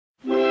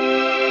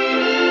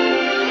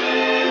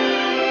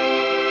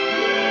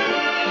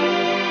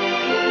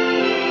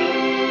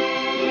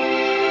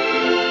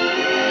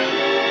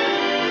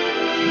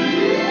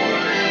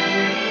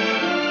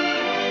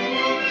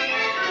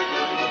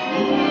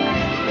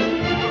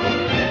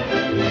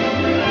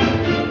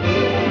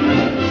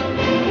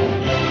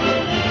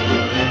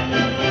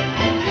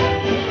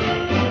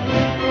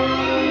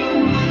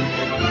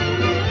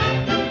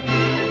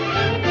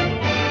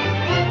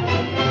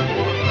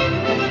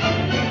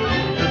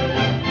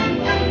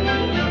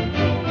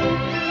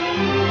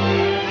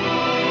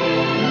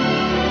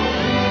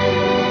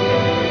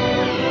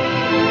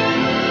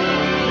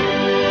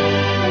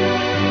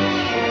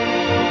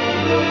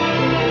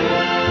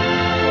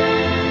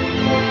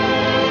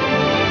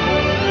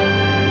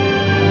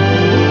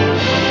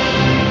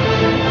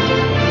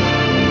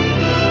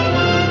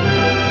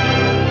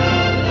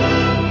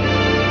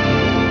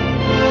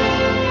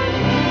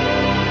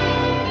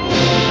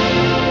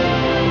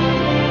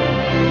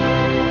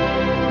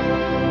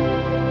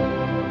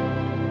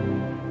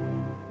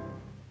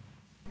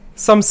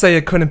Some say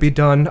it couldn't be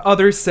done,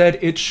 others said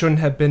it shouldn't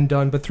have been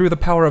done, but through the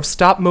power of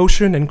stop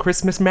motion and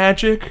Christmas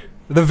magic,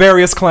 the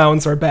Various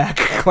Clowns are back.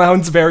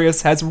 Clowns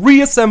Various has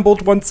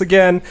reassembled once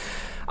again.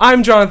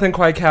 I'm Jonathan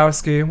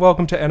Kwiatkowski.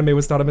 Welcome to Anime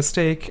Was Not a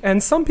Mistake.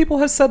 And some people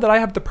have said that I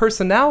have the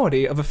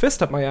personality of a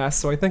fist up my ass,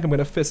 so I think I'm going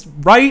to fist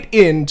right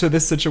into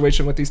this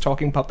situation with these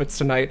talking puppets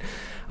tonight.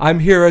 I'm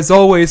here as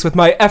always with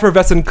my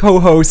effervescent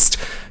co-host.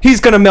 He's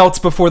going to melt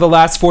before the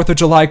last 4th of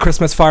July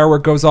Christmas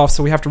firework goes off,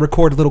 so we have to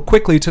record a little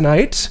quickly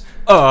tonight.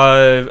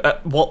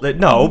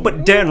 No,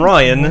 but Dan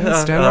Ryan,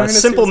 Dan Ryan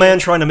simple man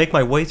trying to make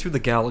my way through the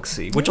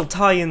galaxy, which will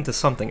tie into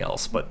something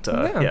else, but,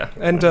 yeah.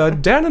 And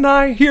Dan and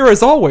I here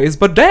as always,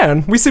 but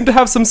Dan, we seem to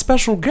have some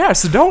special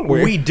guests, don't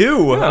we? We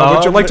do. Yeah,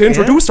 would you like to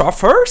introduce our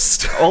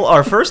first? Well,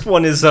 our first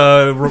one is,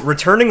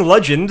 returning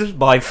legend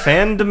by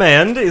fan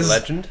demand is...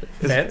 Legend?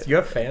 Fans? You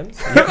have fans?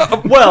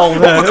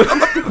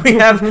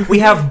 We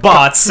have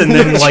bots and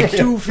then, like,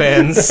 2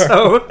 fans,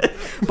 so...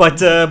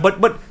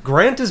 But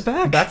Grant is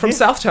back. Back from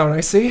Southtown,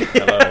 I see.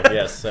 Hello,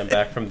 yes, I'm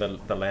back from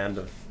the land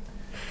of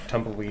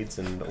tumbleweeds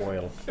and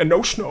oil. And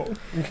no snow.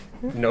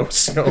 No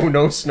snow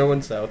in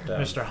Southtown.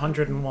 Mr.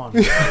 101.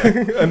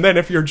 And then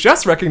if you're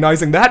just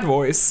recognizing that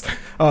voice,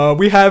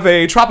 we have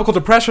a tropical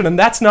depression, and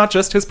that's not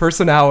just his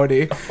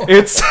personality.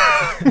 It's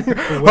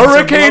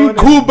Hurricane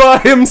Cuba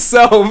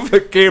himself,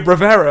 Gabe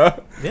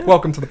Rivera. Yeah.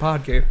 Welcome to the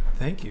pod, Gabe.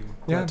 Thank you.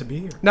 Glad to be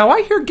here. Now,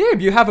 I hear,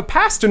 Gabe, you have a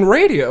past in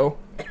radio.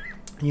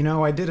 You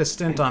know, I did a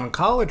stint on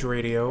college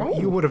radio. Oh.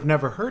 You would have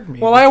never heard me.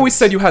 Well, I always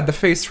said you had the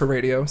face for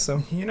radio,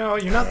 so... You know,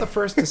 you're not the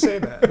first to say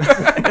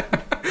that.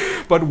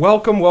 But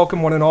welcome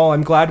one and all.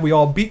 I'm glad we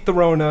all beat the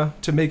Rona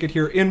to make it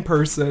here in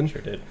person.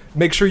 Sure did.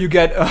 Make sure you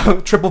get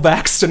triple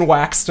vaxxed and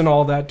waxed and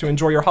all that to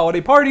enjoy your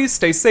holiday parties,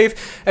 stay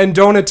safe, and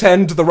don't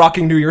attend the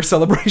Rocking New Year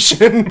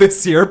celebration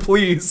this year,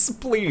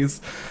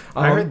 please.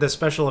 I heard the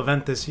special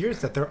event this year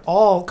is that they're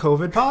all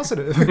COVID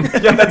positive.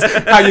 Yeah,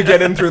 that's how you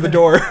get in through the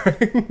door.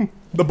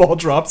 The ball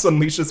drops,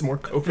 unleashes more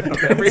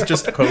COVID. It's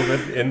just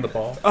COVID in the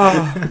ball.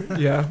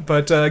 Yeah,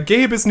 but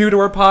Gabe is new to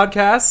our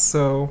podcast,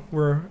 so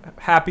we're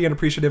happy and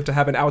appreciative to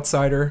have an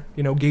outsider,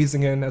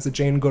 gazing in as a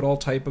Jane Goodall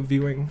type of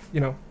viewing,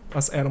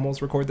 us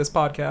animals record this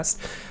podcast.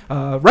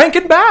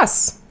 Rankin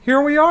Bass, here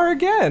we are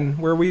again,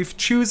 where we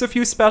choose a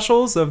few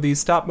specials of these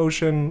stop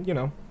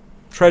motion,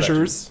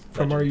 treasures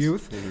from our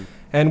youth. Mm-hmm.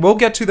 And we'll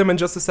get to them in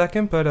just a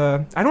second, but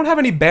I don't have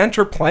any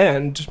banter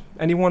planned.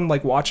 Anyone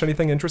watch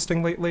anything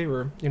interesting lately,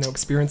 or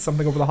experience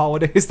something over the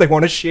holidays they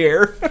want to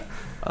share?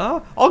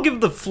 I'll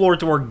give the floor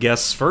to our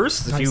guests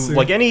first. If I you see.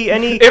 like any.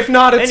 If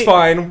not, it's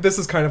fine. This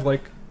is kind of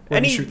like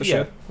when you shoot the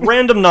shit.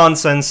 Random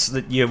nonsense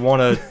that you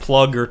want to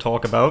plug or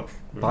talk about,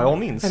 by all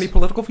means. Any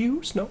political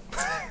views? No.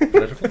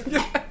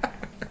 Political?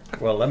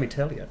 Well, let me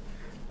tell you.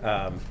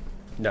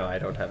 No, I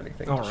don't have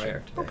anything to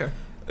share today. Okay.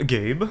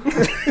 Gabe?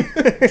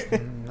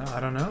 No, I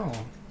don't know.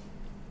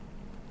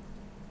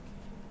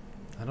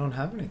 I don't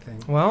have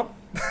anything. Well,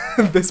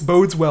 this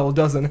bodes well,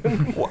 doesn't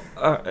it?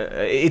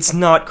 It's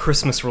not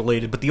Christmas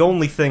related, but the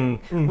only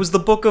thing was the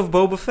Book of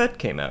Boba Fett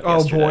came out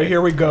yesterday. Boy,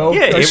 here we go.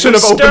 Yeah, I should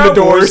have opened the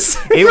doors.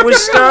 It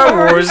was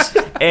Star Wars,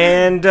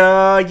 and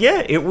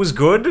it was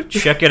good.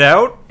 Check it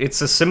out. It's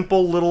a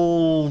simple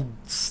little,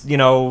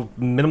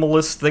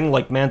 minimalist thing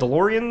like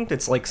Mandalorian.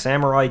 It's like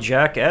Samurai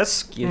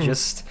Jack-esque.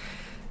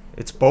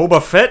 It's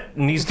Boba Fett,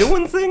 and he's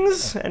doing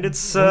things, and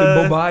it's...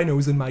 Only Boba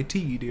knows in my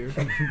tea, dear.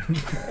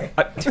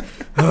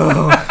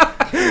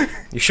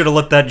 You should have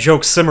let that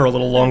joke simmer a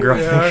little longer, I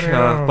think.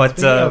 But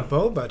Speaking of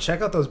boba,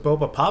 check out those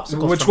boba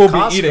popsicles Which from we'll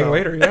Costco. be eating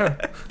later, yeah.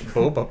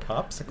 Boba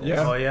popsicles.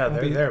 Yeah. Oh, yeah,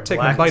 I'll be they're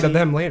taking black a bite of tea.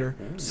 them later.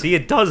 see,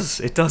 it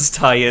does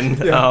tie in.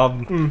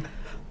 Yeah.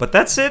 But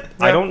that's it.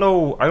 Yeah. I don't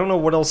know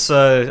what else.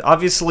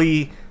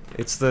 Obviously,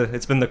 it's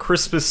been the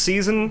Christmas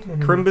season,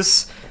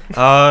 Crimbus.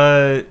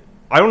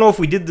 I don't know if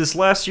we did this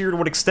last year to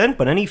what extent,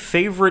 but any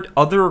favorite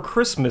other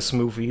Christmas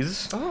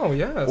movies Oh,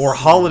 yes. or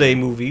holiday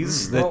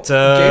movies that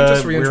Gabe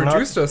just we're not-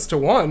 reintroduced us to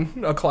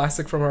one, a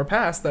classic from our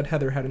past that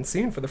Heather hadn't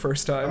seen for the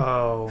first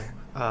time.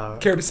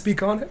 Care to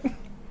speak on it?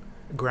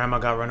 Grandma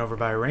got run over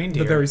by a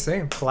reindeer. The very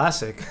same.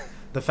 Classic.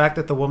 The fact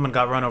that the woman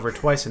got run over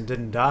twice and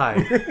didn't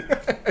die.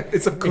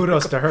 It's a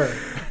Kudos to her.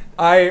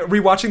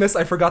 Rewatching this,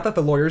 I forgot that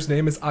the lawyer's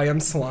name is I Am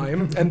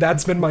Slime, and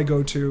that's been my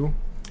go-to.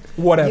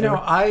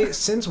 Whatever.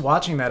 Since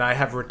watching that, I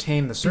have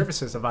retained the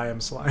services of I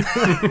Am Slime.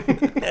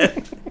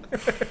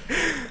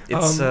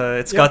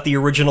 It's got the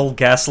original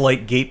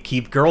Gaslight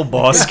Gatekeep girl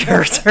boss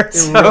character.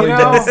 So really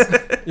does.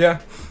 Yeah.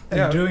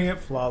 And doing it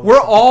flawlessly.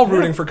 We're all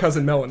rooting for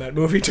Cousin Mel in that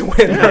movie to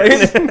win,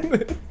 right?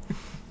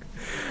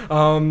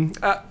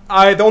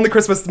 The only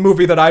Christmas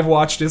movie that I've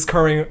watched is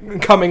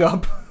coming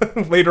up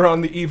later on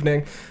in the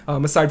evening,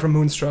 aside from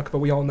Moonstruck, but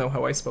we all know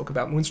how I spoke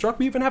about Moonstruck.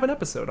 We even have an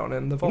episode on it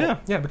in the vault.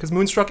 Yeah, because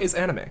Moonstruck is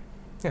anime.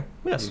 Yeah.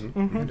 Yes.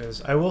 Mm-hmm. It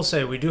is. I will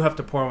say, we do have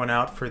to pour one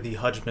out for the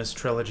Hudgmas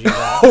trilogy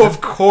Oh,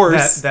 of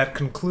course. that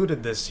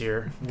concluded this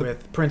year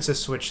with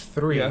Princess Switch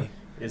 3. Yeah.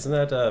 Isn't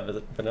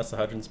that Vanessa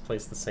Hudgens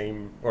plays the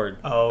same, or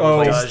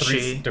Oh, plays does 3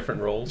 she?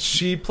 different roles?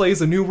 She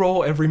plays a new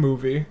role every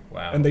movie.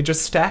 Wow. And they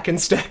just stack and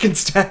stack and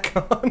stack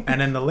on.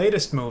 And in the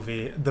latest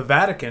movie, the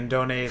Vatican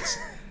donates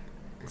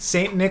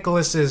St.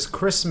 Nicholas's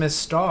Christmas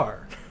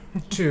star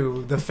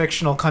to the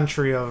fictional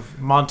country of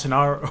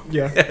Montenegro.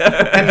 Yeah.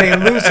 And they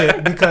lose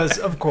it because,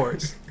 of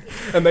course.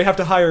 And they have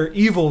to hire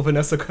evil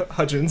Vanessa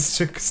Hudgens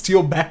to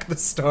steal back the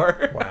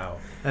star. Wow.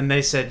 And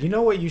they said, you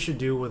know what you should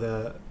do with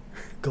a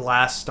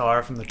glass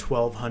star from the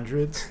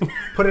 1200s?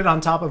 Put it on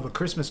top of a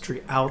Christmas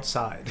tree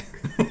outside.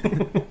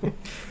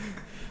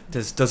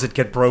 Does it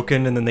get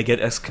broken and then they get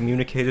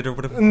excommunicated or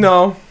whatever?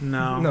 No.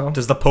 No.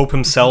 Does the Pope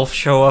himself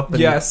show up? And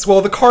Yes. Well,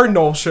 the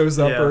cardinal shows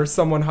up, Yeah. or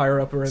someone higher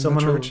up or in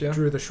Someone the church. who Yeah.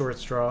 drew the short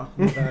straw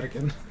in the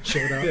Vatican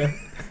showed up. Yeah.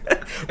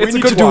 we It's a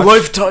need good to do watch.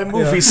 Lifetime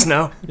movies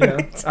now. Yeah.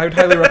 I would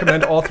highly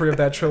recommend all 3 of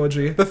that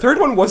trilogy. The third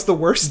one was the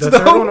worst. The though.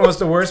 third one was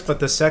the worst,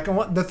 but the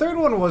third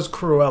one was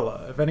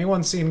Cruella. If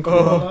anyone's seen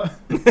Cruella,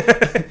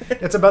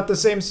 it's about the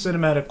same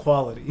cinematic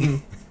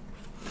quality.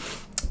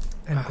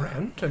 And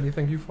Grant,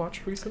 anything you've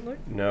watched recently?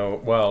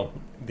 No, well,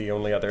 the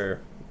only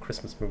other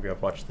Christmas movie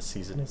I've watched this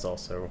season is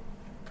also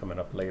coming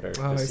up later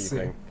Oh, I this see.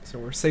 evening. So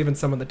we're saving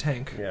some in the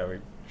tank. Yeah, we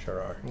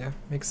sure are. Yeah,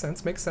 makes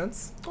sense, makes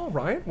sense. All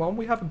right, well,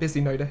 we have a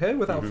busy night ahead.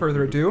 Without Mhm, further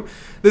mhm. ado,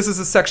 this is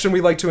a section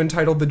we like to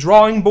entitle The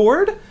Drawing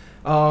Board.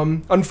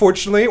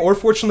 Unfortunately, or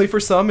fortunately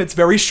for some, it's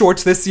very short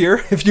this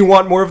year. If you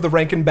want more of the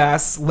Rankin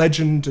Bass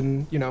legend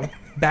and,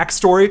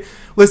 backstory,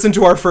 listen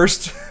to our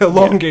first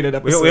elongated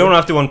We episode. don't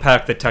have to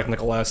unpack the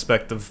technical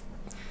aspect of.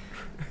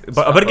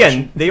 Stop But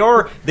again,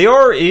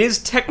 it is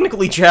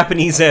technically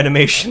Japanese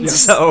animation,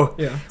 Yes. so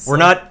Yeah, we're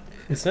not.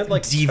 Isn't it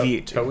like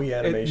Deviate. Toei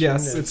animation?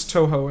 yes, it's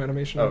Toho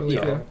Animation, I Oh, believe.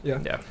 Toho. Yeah.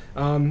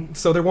 Yeah.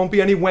 So there won't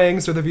be any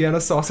Wangs or the Vienna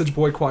Sausage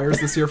Boy choirs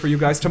this year for you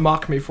guys to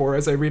mock me for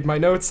as I read my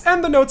notes.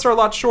 And the notes are a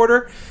lot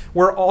shorter.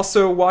 We're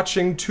also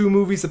watching 2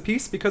 movies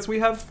apiece because we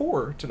have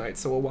 4 tonight.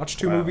 So we'll watch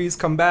 2 Wow. movies,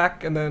 come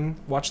back, and then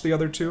watch the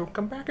other 2,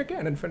 come back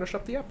again, and finish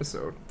up the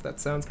episode. If that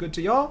sounds good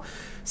to y'all.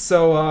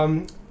 So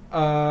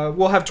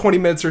we'll have 20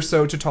 minutes or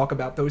so to talk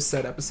about those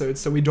said episodes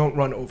so we don't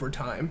run over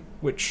time,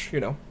 which,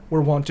 we're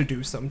wont to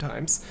do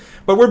sometimes.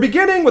 But we're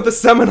beginning with the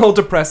seminal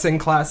depressing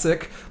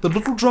classic, The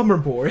Little Drummer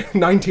Boy,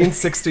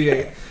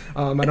 1968.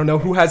 I don't know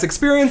who has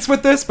experience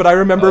with this, but I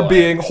remember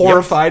being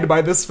horrified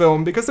by this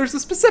film because there's a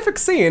specific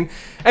scene,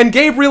 and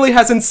Gabe really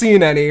hasn't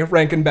seen any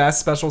Rankin Bass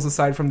specials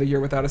aside from The Year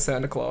Without a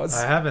Santa Claus.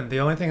 I haven't. The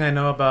only thing I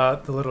know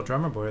about The Little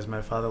Drummer Boy is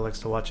my father likes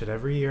to watch it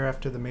every year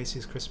after the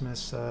Macy's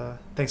Christmas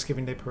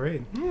Thanksgiving Day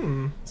Parade.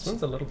 This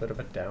one's a little bit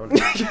of a down.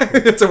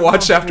 To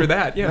watch after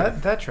that, yeah.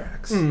 That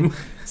tracks.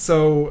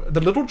 So,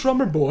 The Little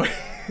Drummer Boy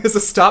is a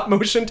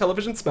stop-motion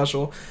television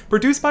special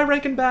produced by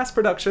Rankin Bass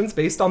Productions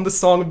based on the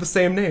song of the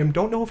same name.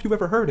 Don't know if you've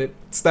ever heard it.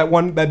 It's that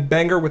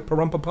banger with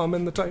Parumpapum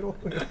in the title.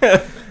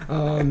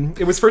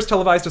 It was first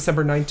televised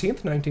December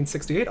 19th,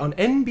 1968 on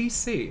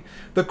NBC.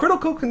 The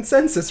critical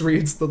consensus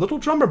reads, The Little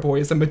Drummer Boy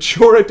is a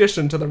mature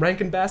addition to the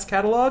Rankin Bass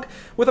catalog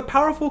with a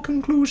powerful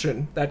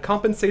conclusion that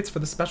compensates for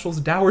the special's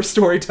dour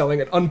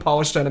storytelling and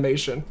unpolished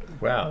animation.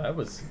 Wow, that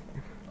was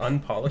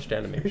unpolished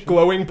animation.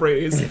 Glowing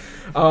praise.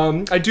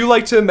 I do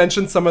like to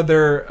mention some of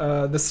their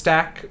the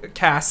stack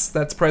casts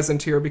that's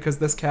present here because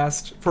this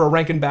cast for a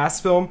Rankin Bass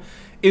film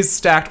is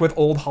stacked with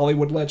old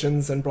Hollywood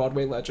legends and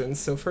Broadway legends.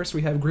 So first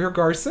we have Greer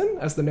Garson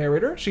as the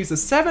narrator. She's a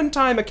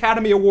 7-time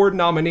Academy Award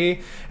nominee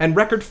and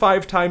record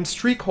 5-time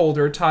streak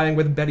holder, tying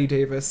with Bette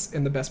Davis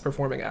in the Best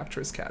Performing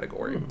Actress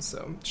category.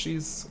 So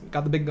she's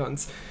got the big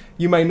guns.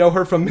 You might know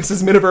her from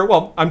Mrs. Miniver.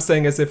 Well, I'm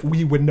saying as if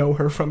we would know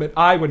her from it.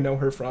 I would know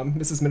her from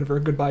Mrs. Miniver,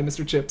 Goodbye,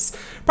 Mr. Chips,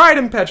 Pride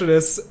and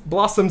Prejudice,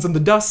 Blossoms in the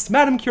Dust,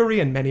 Madame Curie,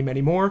 and many,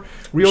 many more.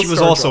 She was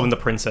also in The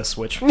Princess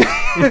Switch.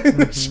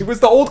 She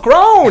was the old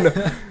crone!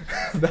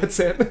 That's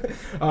it.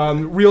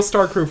 Real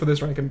star crew for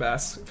this Rankin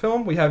Bass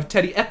film. We have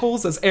Teddy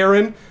Eccles as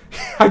Aaron.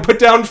 I put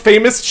down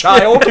famous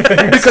child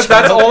because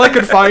that's all I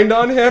could find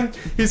on him.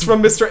 He's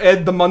from Mr.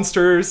 Ed, The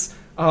Munsters,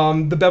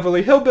 the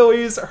Beverly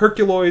Hillbillies,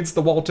 Herculoids,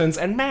 The Waltons,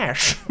 and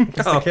MASH.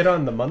 Is the kid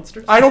on the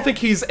Munsters? I don't think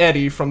he's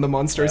Eddie from the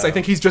Munsters. No. I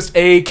think he's just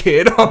a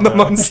kid on the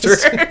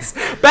Munsters.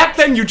 Back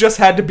then, you just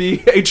had to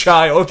be a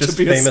child Just to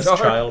be famous a star.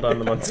 child on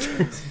the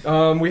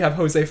Munsters. We have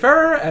Jose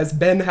Ferrer as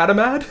Ben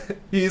Hadamad.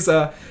 He's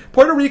a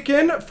Puerto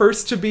Rican,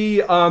 first to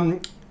be.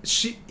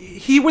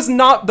 He was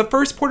not the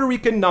first Puerto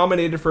Rican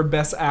nominated for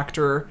Best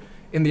Actor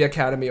in the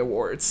Academy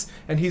Awards,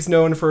 and he's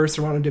known for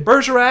Cyrano de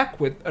Bergerac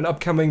with an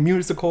upcoming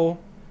musical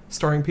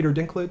starring Peter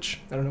Dinklage.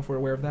 I don't know if we're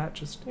aware of that.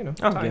 Just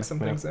tying some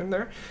things in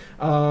there.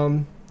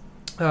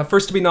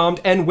 First to be nommed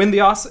and win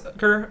the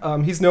Oscar.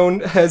 He's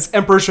known as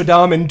Emperor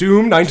Shaddam in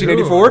Doom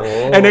 1984. Dude.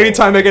 And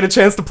anytime I get a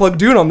chance to plug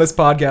Dune on this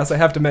podcast, I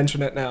have to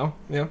mention it now.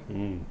 Yeah.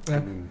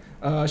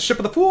 Ship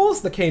of the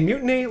Fools, The Caine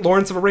Mutiny,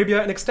 Lawrence of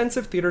Arabia, an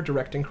extensive theater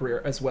directing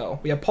career as well.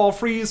 We have Paul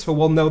Frees, who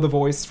will know the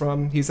voice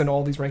from, he's in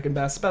all these Rankin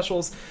Bass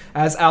specials,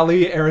 as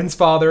Ali, Aaron's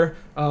father,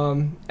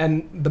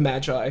 and the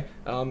Magi.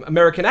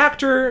 American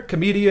actor,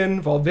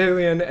 comedian,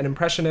 vaudevillian, and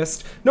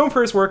impressionist, known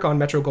for his work on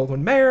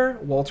Metro-Goldwyn-Mayer,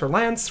 Walter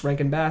Lantz,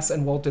 Rankin Bass,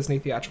 and Walt Disney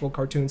theatrical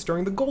cartoons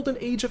during the golden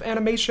age of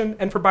animation,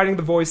 and providing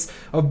the voice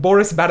of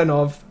Boris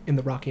Badenov in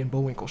The Rocky and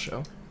Bullwinkle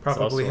Show.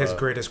 Probably also his a-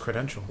 greatest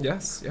credential.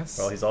 Yes, yes.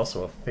 Well, he's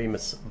also a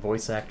famous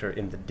voice actor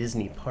in the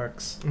Disney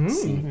parks Mm.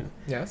 scene.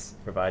 Yes.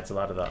 Provides a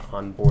lot of the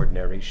onboard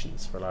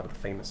narrations for a lot of the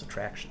famous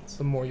attractions.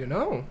 The more you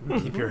know.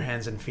 Keep your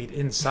hands and feet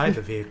inside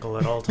the vehicle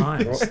at all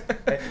times.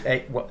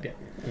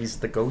 He's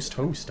the ghost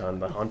host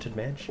on the Haunted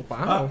Mansion.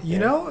 Wow. You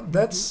know,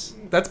 that's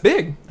That's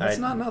big.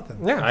 not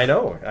nothing. Yeah. I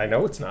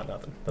know it's not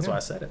nothing. That's why I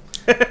said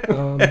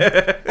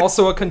it.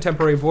 Also a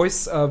contemporary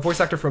voice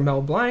actor from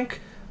Mel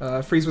Blanc.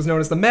 Freeze was known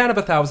as the Man of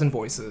 1,000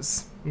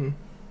 Voices.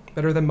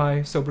 Better than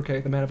my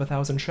sobriquet, the Man of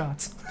 1,000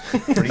 Shots.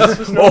 Freeze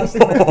was known as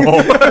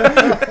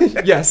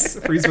the- Yes,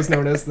 Freeze was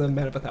known as the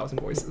Man of 1,000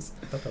 Voices.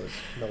 I thought that was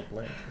Mel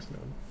Blanc was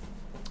known.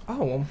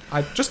 Oh, well,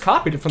 I just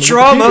copied it from the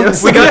Drama. Wikipedia,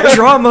 so We got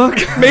drama.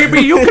 maybe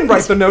you can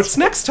write the notes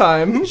next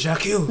time.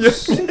 Jacques.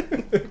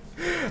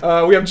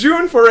 We have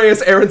June Foray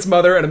as Aaron's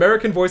mother, an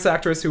American voice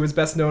actress who is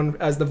best known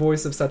as the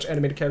voice of such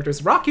animated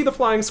characters Rocky the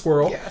Flying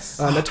Squirrel, Yes.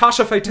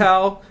 Natasha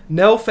Fatal,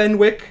 Nell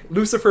Fenwick,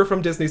 Lucifer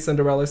from Disney's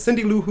Cinderella,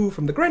 Cindy Lou Who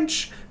from The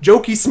Grinch,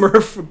 Jokey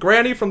Smurf,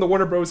 Granny from the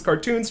Warner Bros.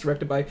 Cartoons,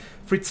 directed by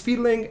Fritz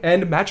Fiedling,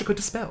 and Magica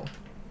De Spell,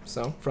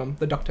 so from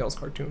the DuckTales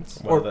cartoons.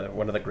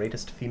 One of the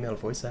greatest female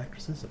voice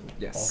actresses of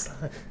Yes. all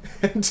time.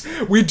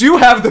 And we do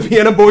have the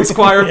Vienna Boys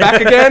Choir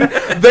back again.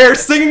 They're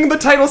singing the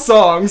title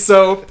song,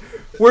 so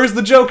where's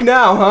the joke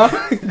now,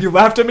 huh? You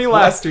laughed at me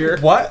last year.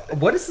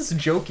 What is this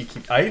joke you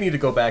keep? I need to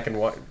go back and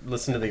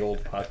listen to the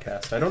old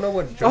podcast. I don't know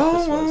what joke Oh,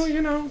 this was. well,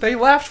 you know, they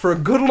laughed for a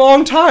good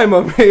long time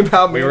about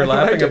me. We were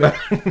laughing about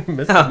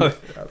Mr.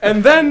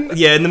 And then,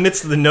 Yeah, in the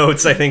midst of the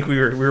notes, I think we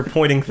were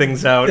pointing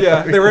things out.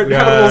 yeah, they were having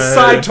a little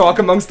side talk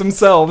amongst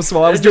themselves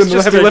while I was doing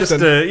the heavy lifting.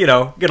 Just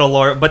to, get a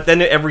lawyer. But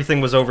then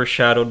everything was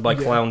overshadowed by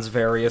Clowns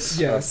Various.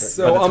 Yes,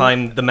 By so, the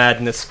time the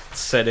madness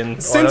set in.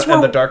 Since and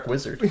we're- the Dark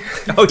Wizard.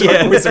 Oh,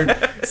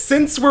 yeah.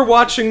 Since we're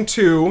watching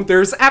 2,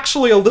 there's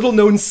actually a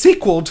little-known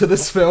sequel to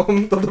this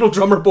film, The Little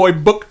Drummer Boy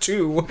Book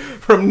 2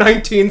 from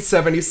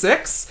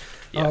 1976,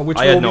 which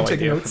I we'll had no be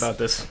taking idea notes. about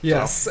this.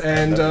 Yes, I've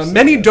and never seen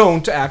many that.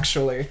 don't,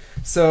 actually.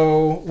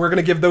 So we're going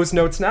to give those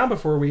notes now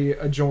before we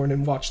adjourn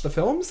and watch the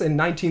films. In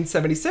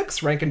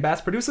 1976, Rankin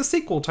Bass produced a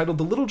sequel titled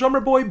The Little Drummer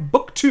Boy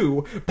Book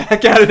 2.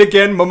 Back at it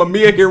again, Mamma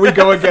Mia, here we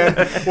go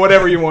again.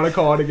 Whatever you want to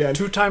call it again.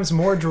 2 times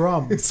more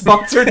drum.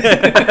 Sponsored.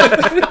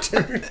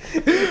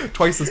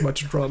 Twice as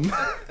much drum.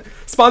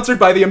 Sponsored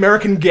by the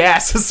American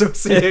Gas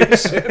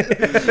Association,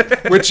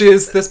 which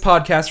is this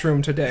podcast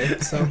room today.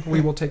 So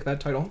we will take that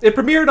title. It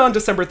premiered on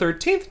December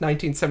 13th,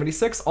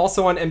 1976,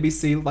 also on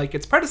NBC like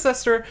its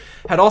predecessor,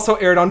 had also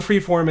aired on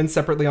Freeform and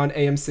separately on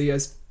AMC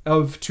as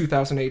of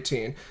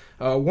 2018.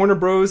 Warner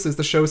Bros. Is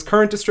the show's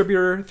current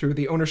distributor through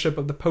the ownership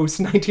of the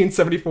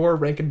post-1974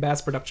 Rankin Bass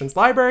Productions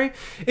library.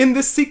 In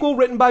this sequel,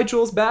 written by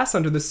Jules Bass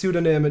under the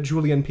pseudonym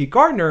Julian P.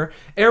 Gardner,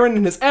 Aaron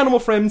and his animal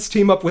friends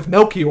team up with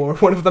Melchior,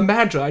 one of the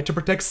Magi, to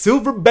protect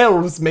silver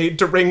bells made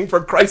to ring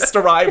for Christ's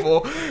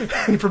arrival,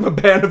 and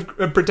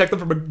protect them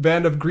from a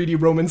band of greedy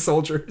Roman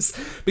soldiers,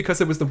 because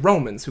it was the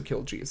Romans who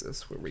killed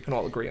Jesus, where we can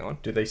all agree on.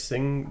 Do they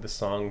sing the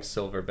song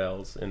Silver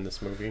Bells in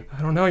this movie?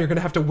 I don't know, you're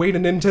gonna have to wait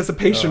in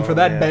anticipation for Oh,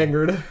 that yeah.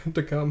 banger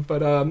to come.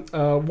 But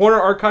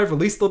Warner Archive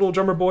released Little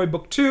Drummer Boy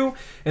Book 2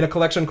 in a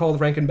collection called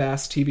Rankin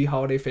Bass TV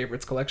Holiday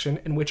Favorites Collection,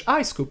 in which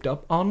I scooped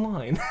up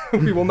online.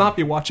 We will not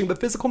be watching the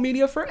physical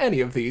media for any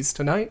of these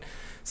tonight.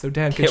 So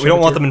Dan can Yeah, we don't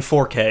want them in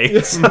 4K.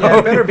 Yeah,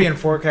 it better be in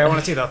 4K. I want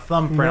to see the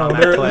thumbprint on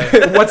that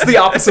play. What's the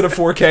opposite of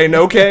 4K?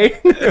 No K?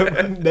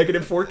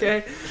 Negative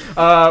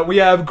 4K? We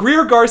have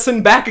Greer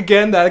Garson back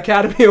again, that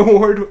Academy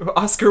Award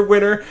Oscar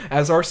winner,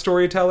 as our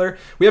storyteller.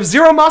 We have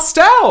Zero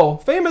Mostel,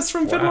 famous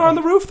from Fiddler on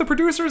the Roof, The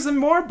Producers, and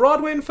more.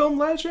 Broadway and film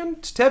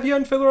legend. Tevye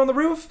and Fiddler on the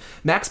Roof.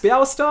 Max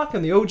Bialystock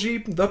and the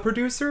OG The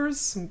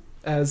Producers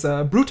as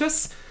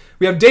Brutus.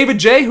 We have David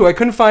J., who I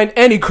couldn't find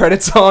any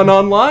credits on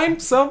online,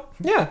 so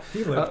yeah.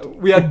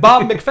 We had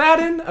Bob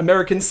McFadden,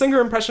 American singer,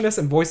 impressionist,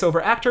 and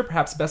voiceover actor,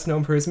 perhaps best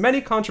known for his many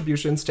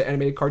contributions to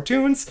animated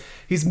cartoons.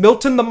 He's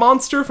Milton the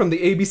Monster from the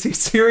ABC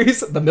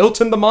series The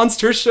Milton the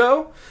Monster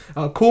Show,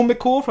 Cool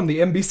McCool from the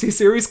NBC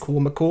series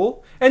Cool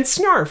McCool, and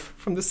Snarf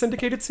from the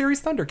syndicated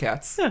series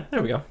Thundercats. Yeah,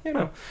 there we go. You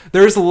know,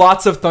 there's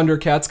lots of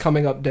Thundercats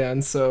coming up,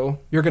 Dan, so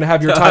you're going to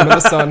have your time in the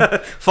sun.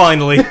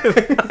 Finally.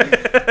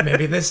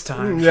 Maybe this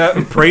time.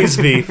 Yeah. Praise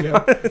be.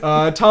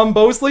 Tom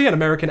Bosley, an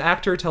American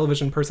actor,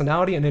 television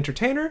personality, and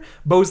entertainer.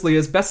 Bosley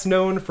is best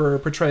known for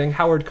portraying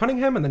Howard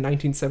Cunningham in the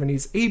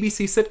 1970s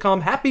ABC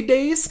sitcom Happy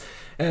Days,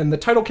 and the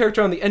title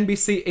character on the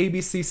NBC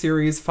ABC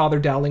series Father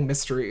Dowling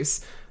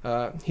Mysteries.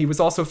 He was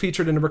also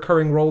featured in a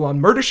recurring role on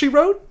Murder, She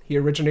Wrote. He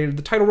originated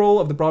the title role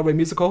of the Broadway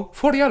musical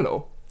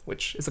Foriello,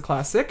 which is a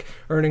classic,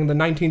 earning the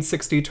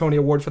 1960 Tony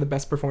Award for the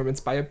Best Performance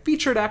by a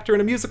Featured Actor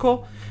in a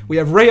Musical. We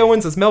have Ray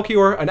Owens as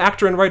Melchior, an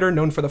actor and writer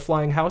known for The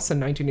Flying House in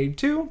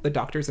 1982, The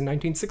Doctors in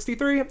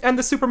 1963, and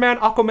the Superman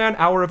Aquaman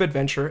Hour of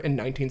Adventure in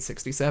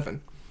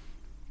 1967.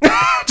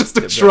 Just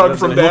Just a shrug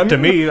from Ben. To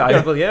me,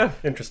 yeah.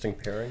 Interesting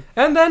pairing.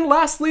 And then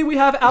lastly, we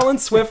have Alan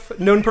Swift,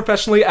 known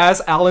professionally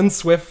as Alan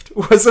Swift,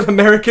 was an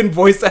American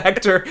voice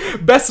actor,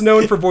 best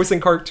known for voicing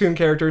cartoon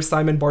characters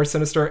Simon Bar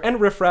Sinister and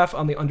Riff Raff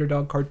on the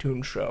Underdog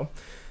cartoon show.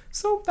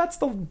 So that's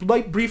the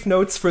light brief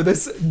notes for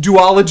this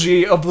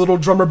duology of Little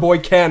Drummer Boy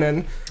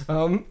canon.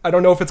 I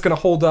don't know if it's going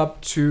to hold up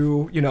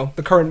to,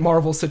 the current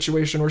Marvel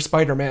situation or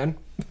Spider-Man,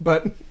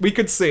 but we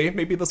could see.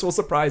 Maybe this will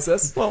surprise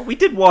us. Well, we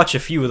did watch a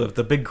few of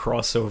the big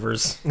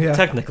crossovers,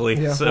 technically.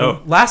 Yeah. So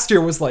Well, last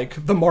year was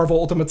like the Marvel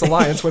Ultimates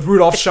Alliance with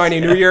Rudolph's Shiny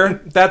New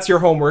Year. That's your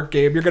homework,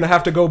 Gabe. You're going to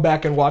have to go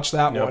back and watch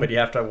that No, one. but you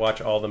have to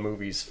watch all the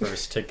movies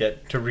first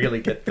to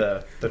really get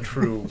the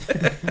true.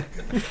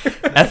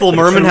 Ethel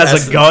Merman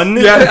has a gun.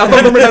 Yeah,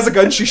 Ethel Merman has a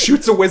gun. She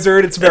shoots a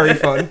wizard. It's very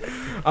fun.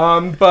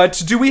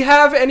 But do we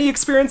have any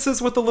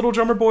experiences with the Little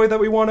Drummer Boy that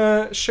we want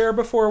to share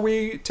before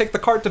we take the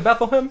cart to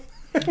Bethlehem?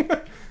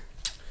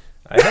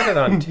 I had it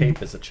on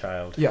tape as a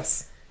child.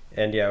 Yes.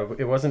 And yeah,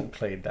 it wasn't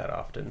played that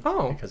often.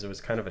 Oh. Because it was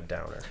kind of a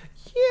downer.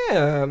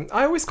 Yeah,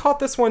 I always caught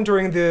this one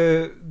during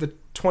the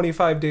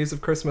 25 Days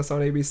of Christmas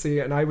on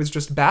ABC, and I was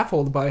just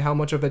baffled by how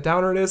much of a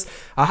downer it is.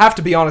 I have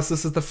to be honest,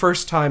 this is the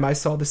first time I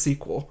saw the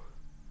sequel.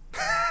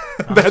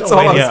 That's all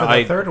I'm waiting saying. for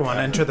the third one,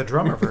 Enter the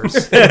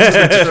Drummerverse.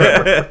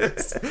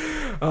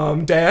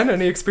 Dan,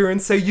 any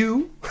experience? Say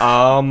you?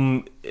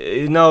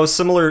 No,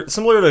 similar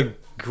to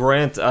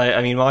Grant.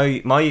 I mean,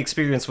 my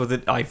experience with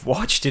it, I've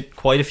watched it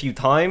quite a few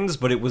times,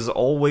 but it was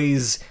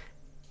always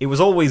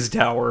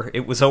dour.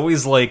 It was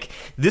always like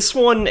this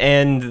one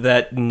and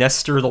that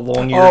Nestor the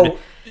long-eared.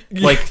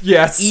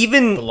 Yes.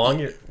 Even The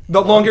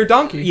long-eared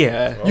donkey.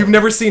 Yeah. You've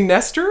never seen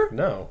Nestor?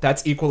 No.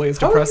 That's equally as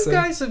How depressing. are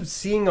you guys have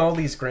seeing all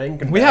these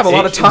grand? We have a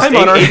lot of time it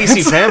was on our ABC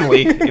hands.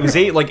 Family. It was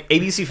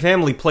ABC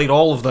Family played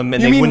all of them,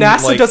 and You they mean wouldn't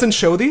NASA like. doesn't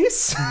show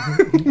these? I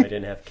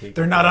didn't have cake.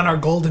 They're not on our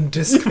golden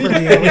disc for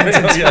the aliens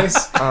in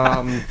space.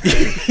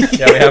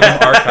 Yeah, we have them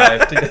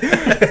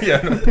archived.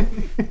 Yeah.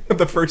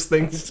 The first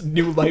thing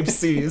New Life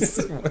sees.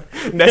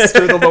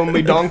 Nestor the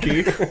lonely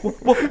donkey.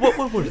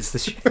 What is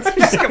this?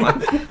 Come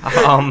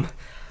on.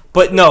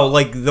 But no,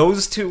 like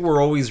those two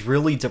were always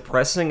really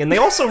depressing, and they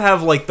also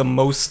have like the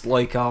most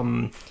like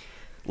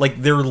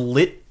they're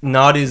lit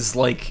not as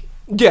like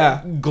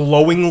Yeah.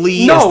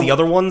 glowingly No, as the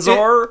other ones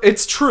are.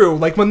 It's true.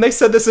 Like when they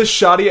said this is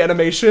shoddy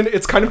animation,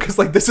 it's kind of because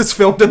like this is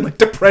filmed in like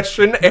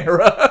Depression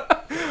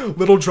era,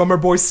 Little Drummer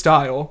Boy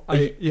style.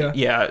 I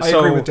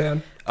agree with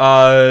Dan.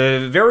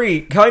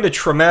 Very kind of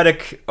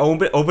traumatic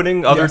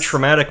opening. Other Yes.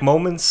 traumatic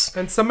moments.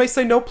 And some may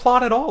say no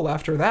plot at all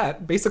after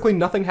that. Basically,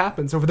 nothing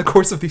happens over the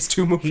course of these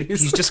two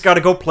movies. He's just got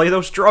to go play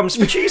those drums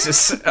for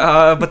Jesus.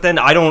 But then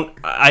I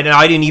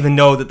didn't even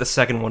know that the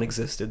second one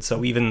existed.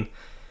 So even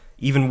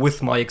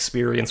with my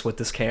experience with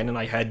this canon,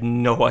 I had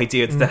no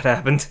idea that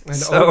happened. And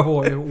So- oh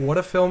boy, what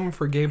a film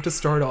for Gabe to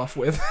start off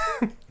with.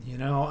 You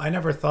know, I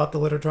never thought the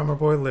Little Drummer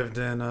Boy lived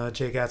in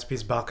Jay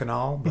Gatsby's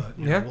Bacchanal, but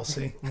you know, Yeah. we'll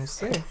see. We'll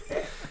see.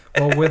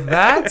 Well, with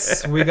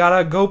that, we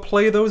gotta go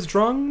play those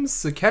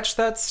drums, catch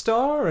that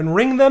star, and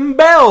ring them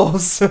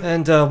bells.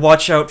 And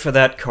watch out for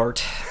that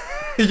cart.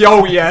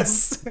 Yo,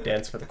 yes.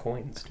 Dance for the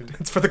coins, too.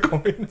 It's for the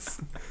coins.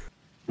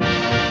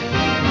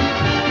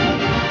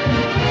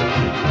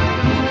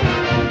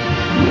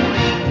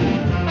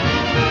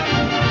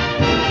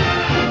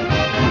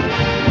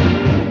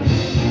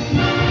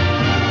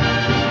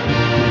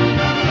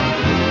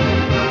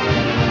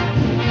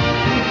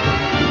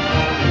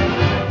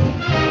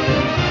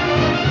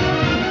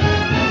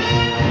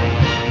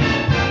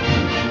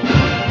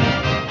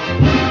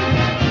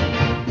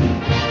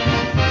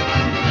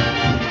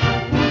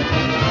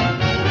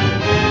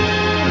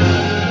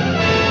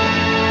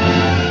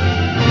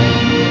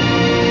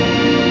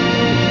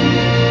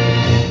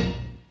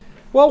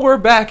 Well, we're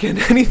back, and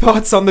any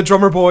thoughts on The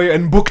Drummer Boy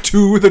and Book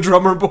 2, The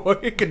Drummer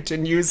Boy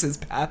continues his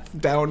path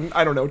down,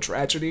 I don't know,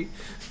 tragedy?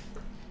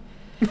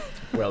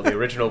 Well, the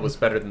original was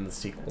better than the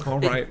sequel. All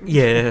right.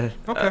 Yeah.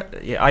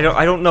 Okay. Yeah. I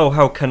don't know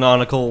how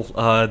canonical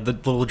the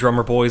Little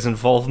Drummer Boy's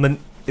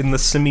involvement in the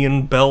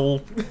Simeon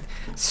Bell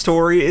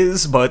story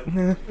is, but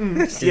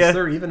Is yeah.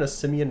 there even a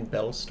Simeon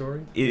Bell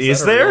story?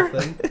 Is that a real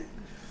there? thing?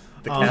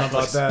 The I don't know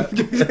about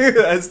Catholics. that.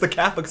 As the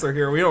Catholics are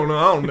here, we don't know.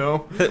 I don't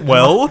know.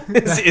 Well,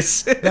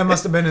 is That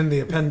must have been in the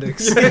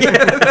appendix.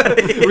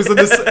 It was in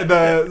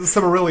the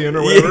Silmarillion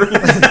or whatever.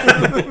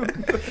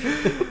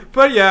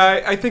 But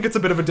yeah, I think it's a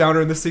bit of a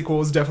downer, and the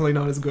sequel is definitely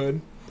not as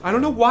good. I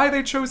don't know why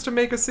they chose to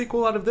make a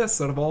sequel out of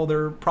this, out of all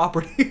their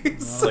properties.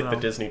 It's like the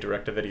Disney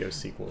direct-to-video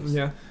sequels.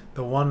 Yeah.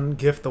 The one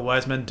gift the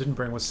wise men didn't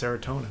bring was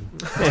serotonin.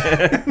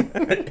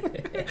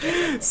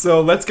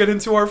 So let's get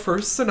into our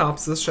first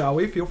synopsis, shall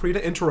we? Feel free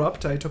to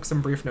interrupt. I took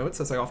some brief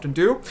notes, as I often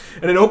do.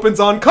 And it opens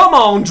on, "Come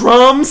on,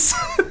 drums!"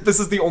 This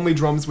is the only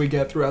drums we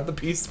get throughout the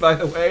piece, by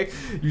the way.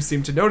 You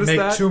seem to notice Make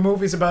that. 2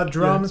 movies about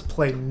drums,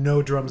 play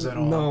no drums at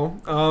all.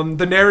 No.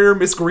 The narrator,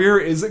 Miss Greer,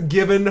 is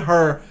given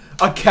her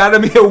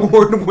Academy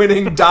Award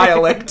winning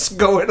dialect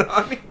going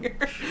on here.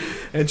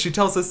 And she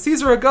tells us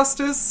Caesar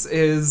Augustus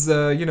is,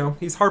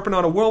 he's harping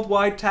on a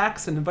worldwide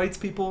tax and invites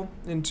people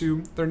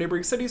into their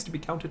neighboring cities to be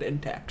counted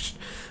and taxed.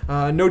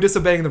 No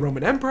disobeying the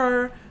Roman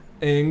Emperor,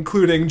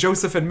 including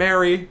Joseph and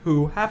Mary,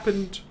 who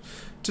happened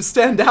to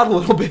stand out a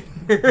little bit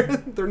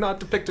here. They're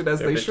not depicted as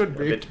they should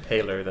be. A bit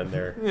paler than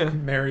their... Yeah.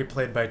 Mary,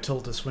 played by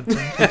Tilda Swinton.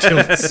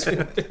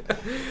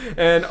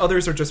 And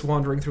others are just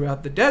wandering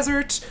throughout the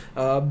desert.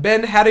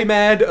 Ben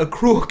Harimad, a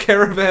cruel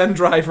caravan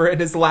driver, and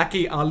his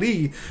lackey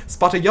Ali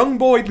spot a young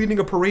boy leading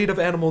a parade of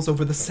animals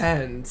over the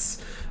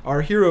sands.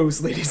 Our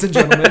heroes, ladies and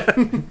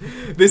gentlemen.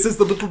 This is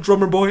the little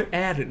drummer boy,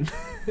 Aaron.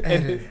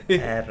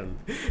 Aaron.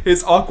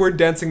 His awkward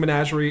dancing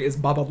menagerie is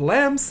Baba the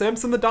lamb,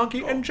 Samson the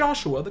donkey, and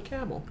Joshua the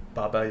camel.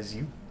 Baba is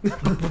you.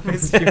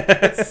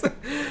 Yes.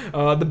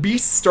 The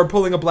beasts are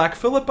pulling a Black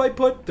Phillip, I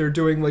put. They're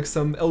doing like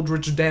some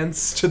eldritch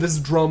dance to this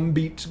drum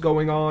beat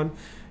going on.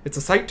 It's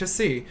a sight to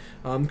see.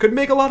 Could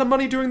make a lot of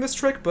money doing this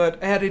trick, but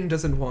Aaron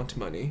doesn't want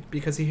money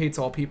because he hates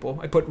all people.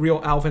 I put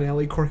real Alvin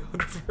Ailey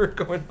choreographer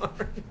going on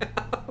right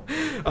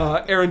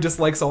now. Aaron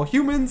dislikes all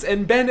humans,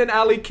 and Ben and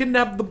Ali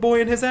kidnap the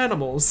boy and his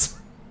animals.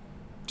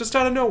 Just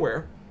out of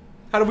nowhere.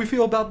 How do we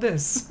feel about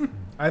this?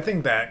 I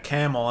think that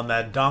camel and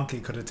that donkey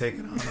could have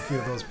taken on a few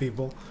of those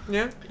people.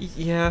 Yeah?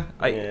 Yeah,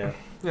 Yeah.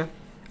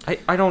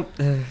 I don't.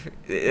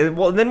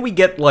 Well, then we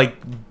get like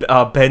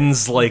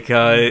Ben's like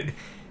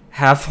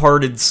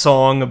half-hearted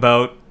song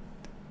about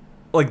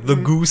like the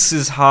goose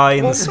is high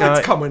in Well, the sky.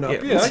 that's coming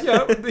up.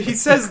 Yeah. He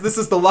says this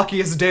is the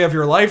luckiest day of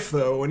your life,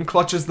 though, and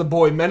clutches the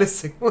boy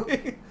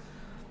menacingly.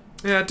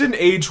 Yeah, it didn't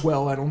age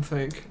well, I don't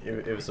think.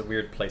 It was a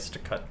weird place to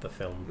cut the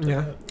film.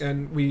 Yeah,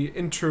 and we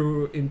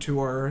intro into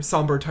our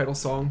somber title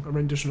song, a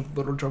rendition of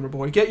Little Drummer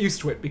Boy. Get used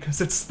to it,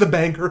 because it's the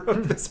banger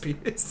of this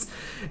piece.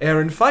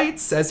 Aaron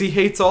fights, as he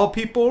hates all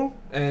people,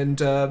 and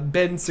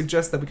Ben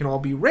suggests that we can all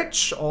be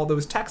rich. All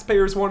those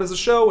taxpayers want is a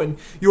show, and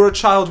you're a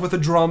child with a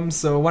drum,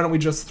 so why don't we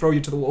just throw you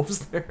to the wolves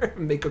there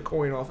and make a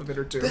coin off of it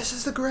or two. This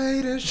is the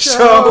greatest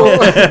show!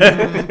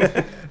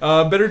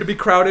 Better to be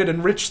crowded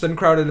and rich than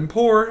crowded and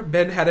poor.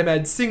 Ben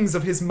Harimad sings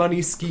of his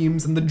money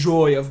schemes and the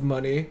joy of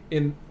money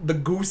in The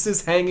Goose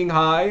is Hanging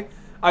High.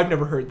 I've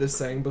never heard this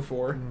saying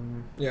before.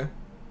 Yeah.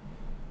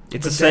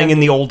 It's But a saying then-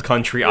 in the old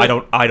country. I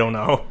don't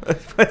know.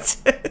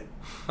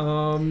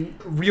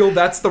 Real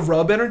That's the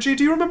Rub energy.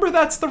 Do you remember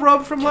That's the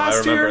Rub from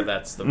last I remember year?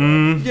 that's the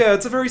Yeah,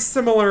 it's a very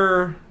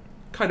similar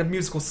kind of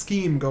musical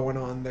scheme going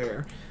on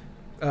there.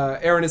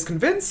 Aaron is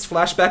convinced.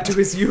 Flashback to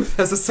his youth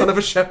as a son of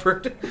a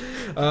shepherd.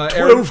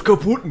 Aaron,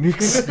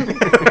 Kaputniks.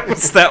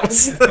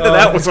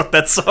 that was what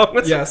that song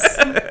was. yes.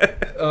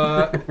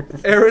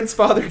 Aaron's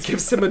father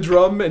gives him a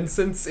drum, and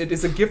since it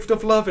is a gift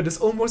of love, it is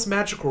almost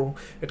magical.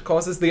 It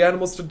causes the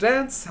animals to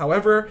dance.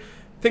 However,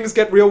 things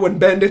get real when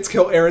bandits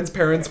kill Aaron's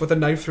parents with a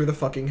knife through the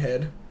fucking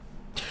head.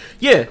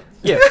 Yeah.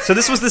 So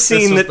this was the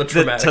scene was that, the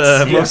traumatic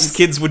that scene. most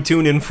kids would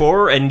tune in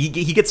for, and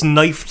he gets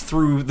knifed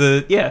through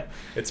the... Yeah.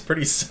 It's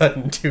pretty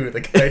sudden, too.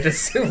 The guy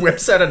just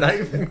whips out a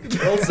knife and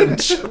kills him.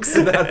 Chokes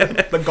it out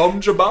of the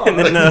Gom Jabbar. And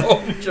then,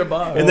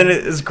 And then,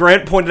 as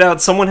Grant pointed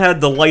out, someone had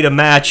to light a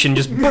match and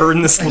just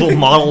burn this little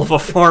model of a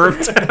farm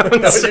down.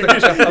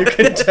 You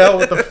can tell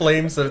with the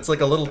flames that it's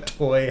like a little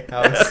toy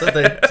house that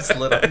they just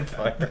lit on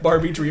fire.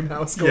 Barbie dream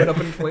house going up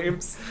in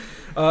flames.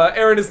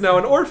 Aaron is now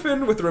an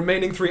orphan with the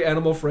remaining 3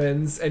 animal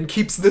friends and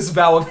keeps this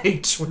vow of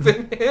hate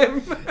within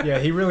him. Yeah,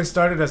 he really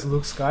started as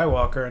Luke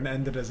Skywalker and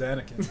ended as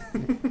Anakin.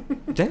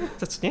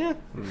 Yeah.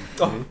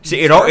 Oh,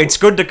 See, it's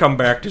good to come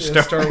back to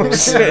yeah, Star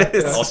Wars.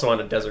 Yeah. Also on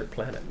a desert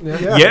planet.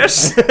 Yeah.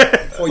 Yes.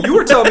 Well, you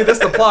were telling me this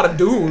is the plot of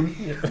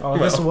Dune. Oh,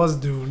 this was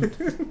Dune.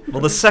 Well,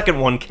 the second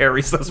one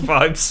carries those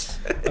vibes.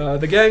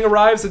 The gang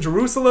arrives in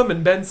Jerusalem,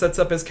 and Ben sets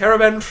up his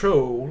caravan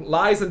show.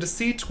 Lies and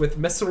deceit with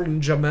Messer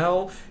and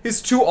Jamel, his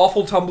 2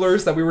 awful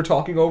tumblers that we were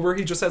talking over.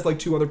 He just has like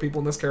 2 other people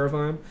in this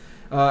caravan.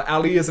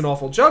 Ali is an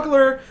awful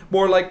juggler,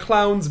 more like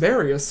Clowns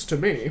Various to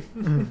me,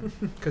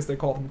 because they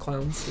call them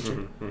clowns.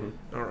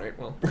 All right,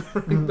 well,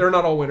 they're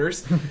not all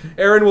winners.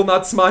 Aaron will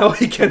not smile,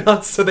 he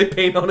cannot, so they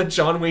paint on a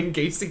John Wayne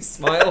Gacy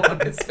smile on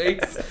his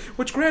face,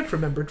 which Grant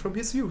remembered from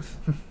his youth.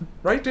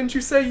 Right? Didn't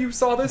you say you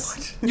saw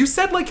this? You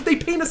said like they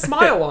paint a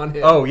smile on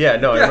him. Oh, yeah,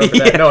 no, I remember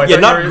that. No, I Yeah,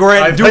 thought not you were,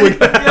 Grant I doing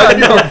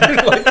thought you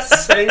were like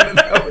saying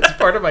that was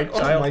part of my Oh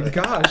childhood. my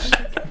gosh.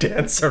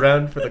 Dance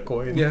around for the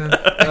coin.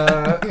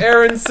 Yeah.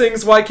 Aaron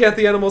sings Why Can't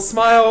the Animals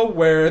Smile,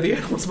 where the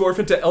animals morph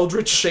into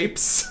eldritch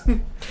shapes.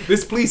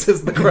 This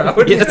pleases the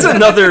crowd. Yeah, that's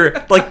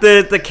another... Like,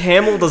 the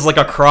camel does, like,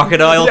 a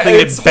crocodile Yeah, thing.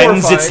 it's It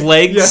bends its horrifying.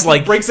 legs, Yeah,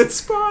 like... breaks its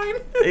spine.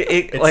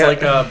 It's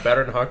like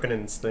Baron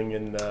Harkonnen's thing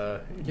in Yeah,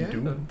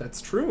 Dune.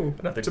 that's true.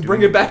 Another To Dune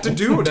bring it back to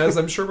movie. Dune, as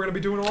I'm sure we're going to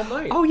be doing all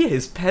night. Oh, yeah,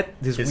 his pet...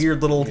 His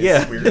weird little... His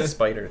Yeah. weird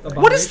spider thing.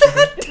 What is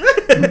that?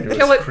 It was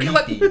Kill it,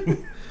 creepy. kill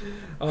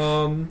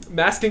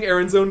Masking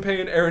Aaron's own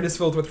pain, Aaron is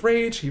filled with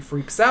rage. He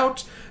freaks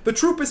out. The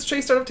troop is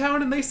chased out of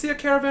town, and they see a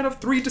caravan of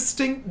 3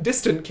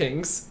 distant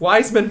kings,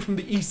 wise men from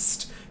the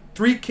east.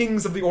 3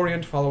 kings of the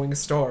Orient following a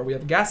star. We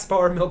have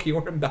Gaspar,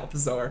 Melchior, and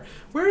Balthazar.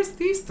 Where is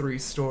these 3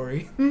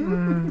 story? I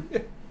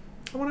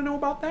want to know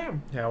about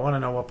them. Yeah, I want to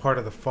know what part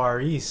of the Far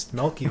East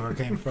Melchior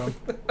came from.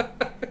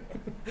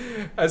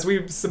 As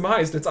we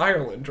surmised, it's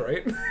Ireland,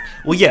 right?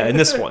 Well, yeah, in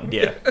this one,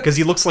 yeah, because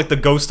he looks like the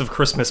ghost of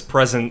Christmas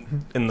present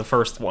in the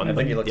first one. I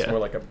think he looks yeah. more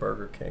like a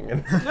Burger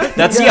King.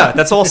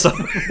 That's also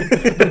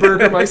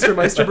The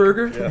Meister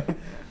Burger.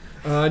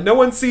 Yeah. No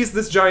one sees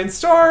this giant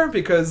star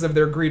because of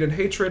their greed and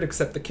hatred,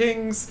 except the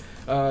kings.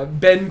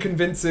 Ben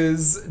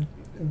convinces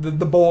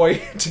the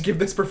boy to give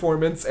this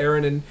performance,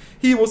 Aaron, and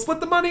he will split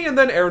the money, and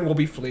then Aaron will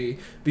be flea.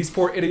 These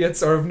poor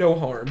idiots are of no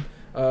harm.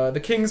 The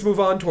kings move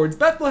on towards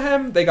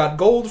Bethlehem. They got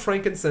gold,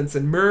 frankincense,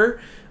 and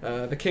myrrh.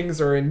 The kings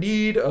are in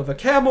need of a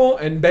camel,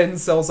 and Ben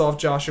sells off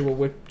Joshua,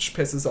 which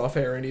pisses off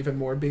Aaron even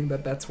more, being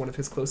that that's one of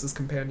his closest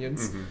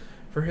companions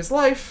for his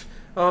life.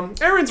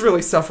 Aaron's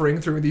really suffering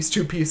through these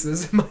two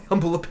pieces, in my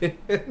humble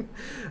opinion.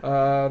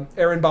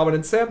 Aaron, Bobbin,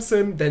 and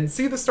Samson then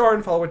see the star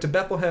and follow it to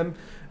Bethlehem.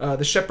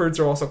 The shepherds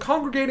are also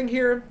congregating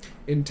here.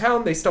 In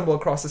town, they stumble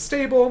across a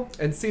stable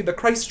and see the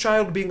Christ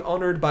child being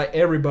honored by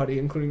everybody,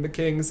 including the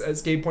kings.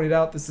 As Gabe pointed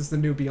out, this is the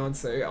new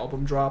Beyonce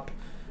album drop.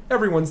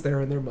 Everyone's there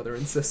and their mother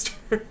and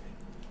sister.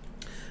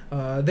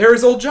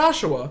 There's old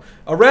Joshua.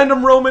 A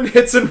random Roman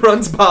hits and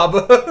runs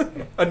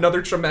Baba.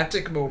 Another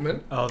traumatic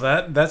moment. Oh,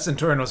 that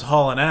centurion was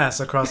hauling ass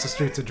across the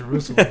streets of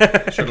Jerusalem.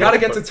 You gotta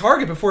get to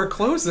Target before it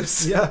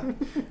closes. Yeah.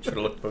 Should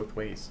have looked both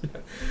ways.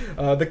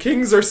 The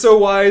kings are so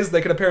wise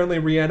they can apparently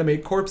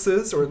reanimate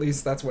corpses, or at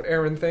least that's what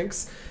Aaron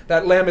thinks.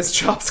 That lamb is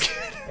Chop's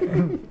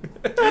kid.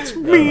 that's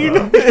mean.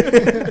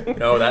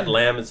 No, that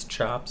lamb is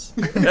Chops.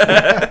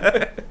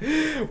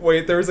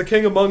 Wait, there's a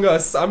king among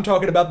us. I'm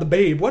talking about the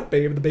babe. What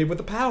babe? The babe with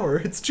the power.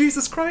 It's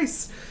Jesus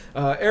Christ.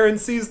 Aaron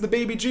sees the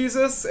baby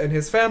Jesus, and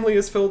his family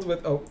is filled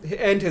with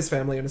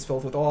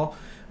awe.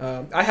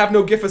 I have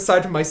no gift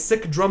aside from my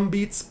sick drum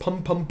beats.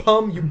 Pum pum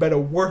pum. You better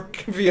work,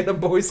 Vienna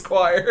Boys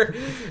Choir.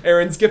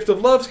 Aaron's gift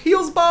of love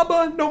heals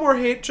Baba. No more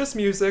hate, just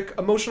music.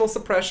 Emotional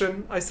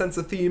suppression. I sense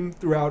a theme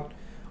throughout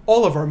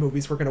all of our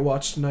movies we're going to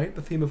watch tonight,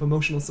 the theme of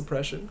emotional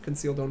suppression,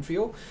 conceal, don't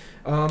feel.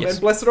 Yes.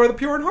 And blessed are the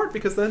pure in heart,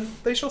 because then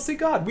they shall see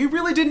God. We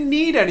really didn't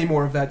need any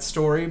more of that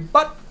story,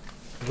 but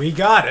We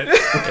got it.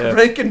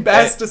 Rankin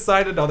Bass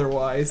decided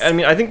otherwise. I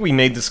mean, I think we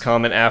made this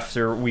comment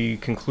after we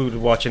concluded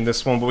watching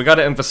this one, but we got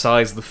to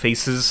emphasize the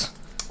faces.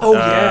 Oh,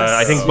 yes.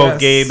 I think both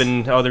Yes. Gabe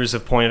and others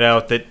have pointed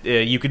out that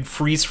you could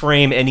freeze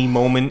frame any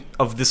moment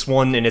of this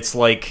one, and it's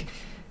like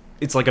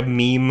a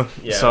meme.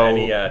 Yeah, so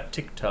any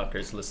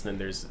TikTokers listening,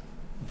 there's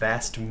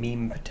vast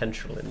meme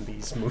potential in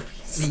these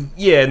movies.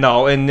 yeah,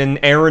 no, and then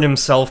Aaron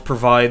himself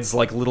provides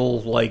like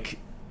little like.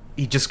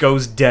 He just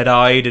goes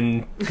dead-eyed,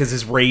 and because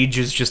his rage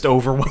is just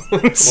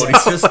overwhelming. So,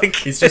 Well,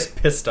 he's just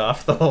pissed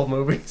off the whole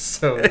movie,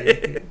 so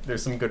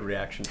there's some good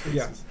reaction faces.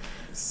 Yeah.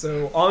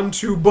 So, on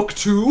to Book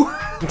 2.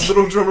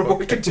 Little Drummer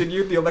Boy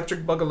continued, The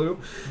Electric Boogaloo.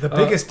 The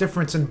biggest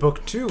difference in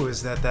Book 2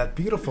 is that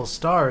beautiful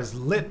star is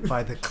lit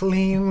by the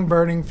clean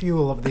burning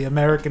fuel of the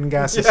American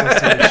Gas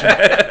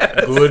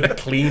Association. Good,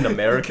 clean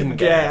American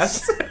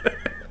gas.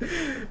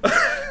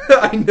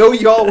 I know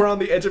y'all were on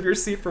the edge of your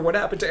seat for what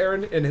happened to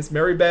Aaron and his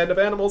merry band of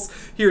animals.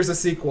 Here's a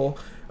sequel.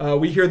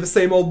 We hear the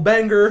same old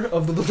banger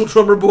of the Little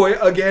Drummer Boy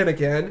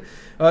again.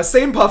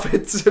 Same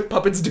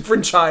puppets,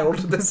 different child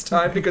this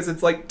time because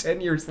it's like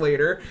 10 years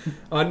later.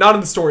 Not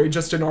in the story,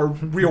 just in our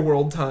real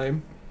world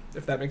time,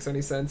 if that makes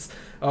any sense.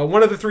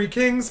 One of the three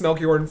kings,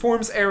 Melchior,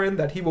 informs Aaron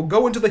that he will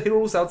go into the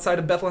hills outside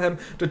of Bethlehem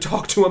to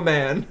talk to a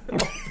man.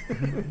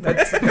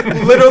 That's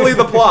literally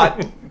the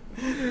plot.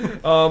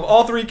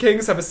 All three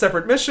kings have a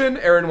separate mission.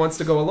 Aaron wants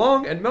to go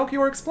along, and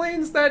Melchior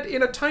explains that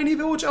in a tiny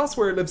village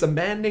elsewhere lives a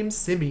man named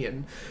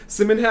Simeon.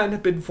 Simeon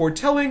had been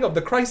foretelling of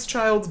the Christ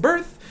child's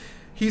birth.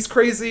 He's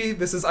crazy.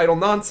 This is idle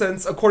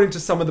nonsense, according to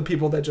some of the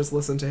people that just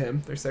listen to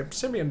him. They say,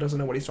 Simeon doesn't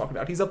know what he's talking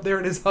about. He's up there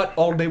in his hut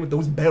all day with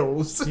those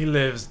bells. He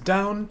lives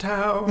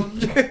downtown.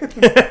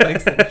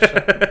 Thanks,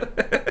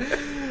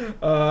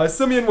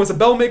 Simeon was a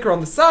bell maker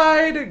on the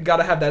side.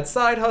 Gotta have that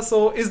side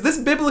hustle. Is this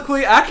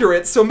biblically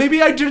accurate? So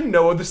maybe I didn't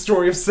know the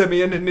story of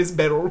Simeon and his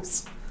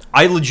bells.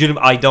 I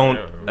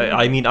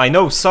mean, I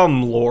know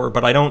some lore,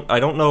 but I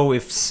don't know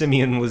if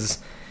Simeon was,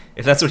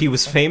 if that's what he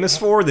was famous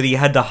for, that he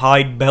had to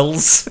hide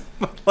bells.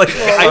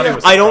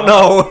 I don't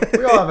know.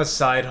 We all have a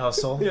side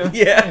hustle. Yeah.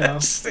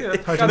 Yes. Yeah,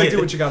 gotta do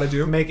what you gotta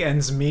do. Make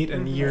ends meet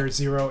in year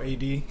 0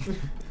 AD.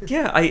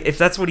 Yeah, if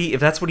that's what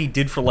he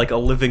did for like a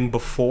living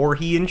before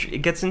he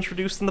gets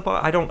introduced in the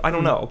book, I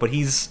don't know, but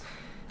he's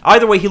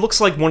either way he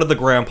looks like one of the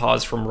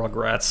grandpas from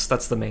Rugrats.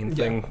 That's the main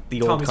thing.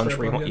 The old Tommy's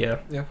country grandpa,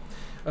 one.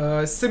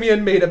 Yeah.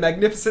 Simeon made a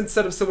magnificent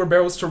set of silver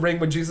barrels to ring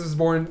when Jesus was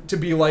born to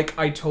be like,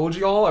 I told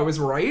y'all I was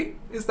right?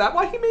 Is that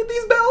why he made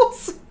these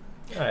bells?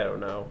 I don't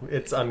know.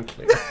 It's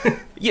unclear.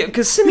 Yeah,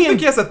 because You Simeon think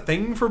he has a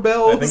thing for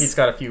bells? I think he's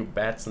got a few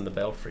bats in the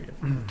belfry,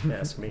 if you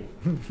ask me.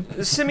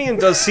 Simeon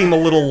does seem a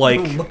little like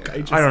Look,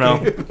 I just I don't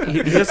know.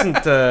 He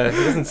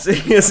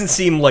doesn't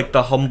seem like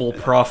the humble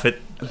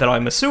prophet that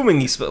I'm assuming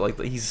he's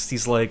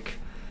like.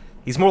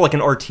 He's more like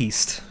an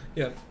artiste.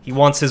 Yeah. He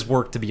wants his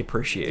work to be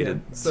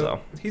appreciated.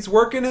 So he's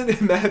working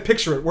in that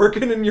picture it,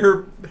 working in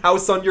your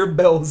house on your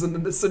bells, and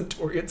then the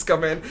Centaurians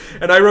come in.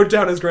 And I wrote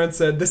down, as Grant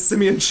said, this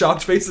Simeon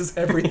shocked face is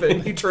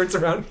everything. He turns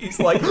around, he's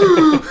like,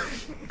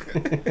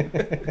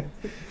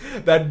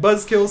 That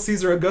buzzkill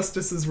Caesar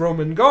Augustus's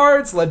Roman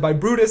guards, led by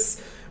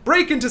Brutus,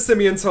 break into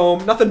Simeon's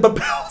home. Nothing but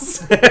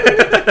bells.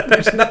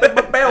 There's nothing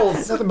but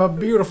bells. Nothing but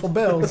beautiful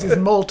bells, these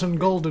molten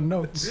golden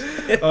notes.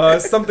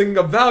 Something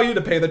of value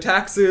to pay the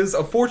taxes,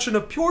 a fortune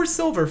of pure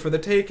silver for the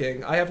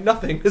taking. I have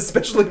nothing,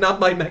 especially not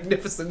my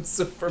magnificent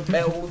silver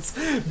bells.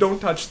 Don't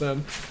touch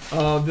them.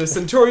 The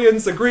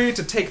centurions agree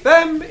to take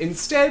them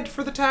instead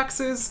for the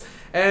taxes,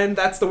 and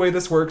that's the way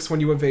this works when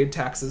you evade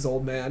taxes,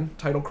 old man.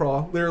 Title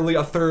crawl. Literally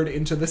a third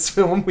into this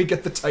film, we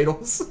get the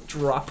titles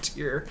dropped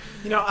here.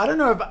 You know, I don't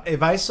know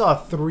if I saw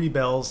 3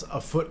 bells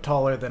a foot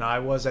taller than I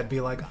was, I'd be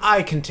like,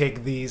 I can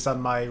take these on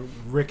my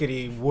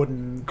rickety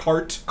wooden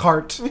Cart.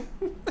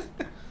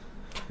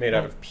 Made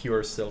out of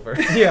pure silver.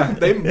 Yeah,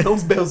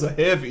 those bells are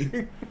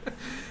heavy.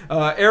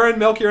 Aaron,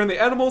 Melchior, and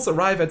the animals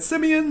arrive at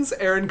Simeon's.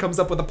 Aaron comes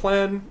up with a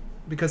plan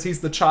because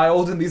he's the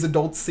child and these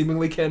adults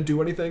seemingly can't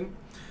do anything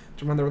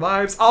to run their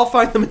lives. I'll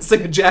find them and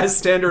sing a jazz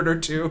standard or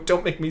two.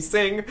 Don't make me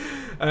sing.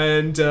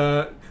 And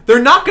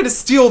they're not going to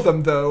steal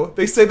them, though.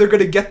 They say they're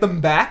going to get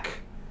them back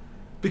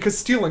because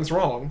stealing's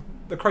wrong.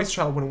 The Christ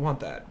child wouldn't want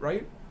that,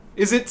 right?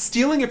 Is it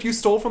stealing if you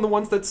stole from the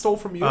ones that stole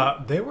from you?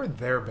 They were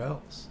their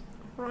bells.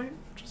 Right.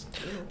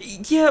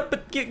 Yeah,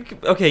 but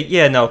okay,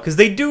 yeah, no, because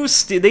they do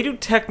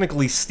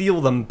technically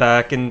steal them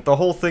back, and the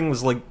whole thing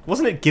was like,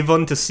 wasn't it give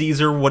unto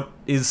Caesar what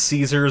is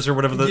Caesar's or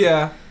whatever?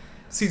 Yeah,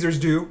 Caesar's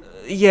do.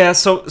 Yeah,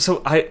 so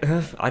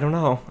I don't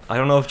know. I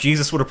don't know if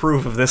Jesus would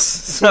approve of this.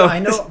 So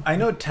I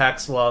know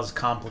tax law is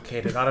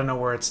complicated. I don't know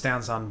where it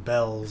stands on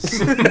bells.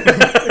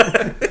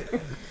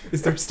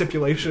 Is there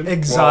stipulation?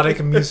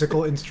 Exotic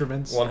musical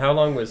instruments. Well, and how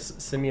long was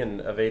Simeon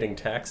evading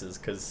taxes?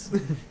 Because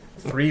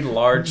 3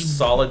 large,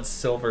 solid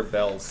silver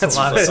bells. That's a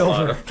lot of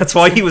silver. That's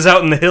why he was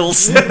out in the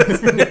hills.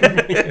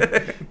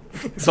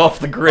 He's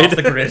off the grid. Off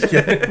the grid.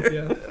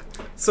 Yeah.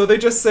 So they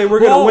just say, we're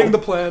going to wing the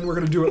plan, we're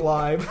going to do it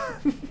live.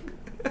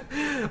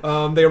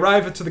 They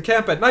arrive to the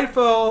camp at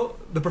nightfall.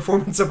 The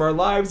performance of our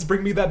lives.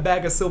 Bring me that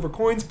bag of silver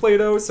coins,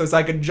 Plato, so as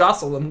I can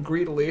jostle them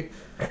greedily.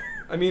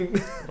 I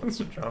mean... Wants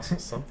to jostle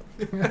something.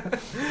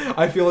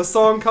 I feel a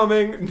song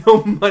coming.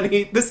 No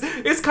money. This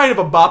is kind of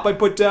a bop I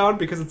put down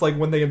because it's like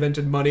when they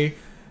invented money.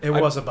 It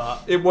was a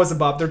bop. It was a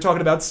bop. They're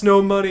talking about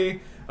snow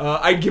money.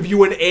 I'd give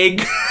you an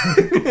egg.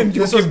 And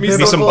you This give was me some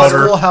biblical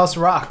butter. Schoolhouse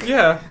Rock.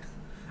 Yeah.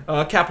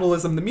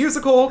 Capitalism the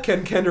musical.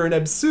 Ken Kender and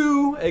Eb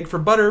Sue. Egg for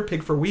butter.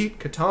 Pig for wheat.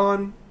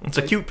 Catan. It's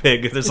a cute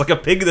pig. There's like a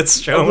pig that's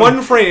shown.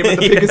 One frame and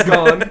the pig is Yeah.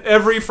 gone.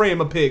 Every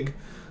frame a pig.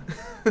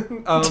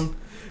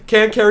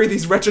 Can't carry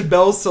these wretched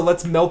bells, so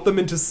let's melt them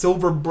into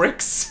silver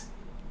bricks.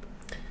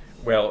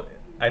 Well,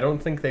 I don't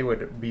think they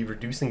would be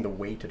reducing the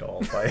weight at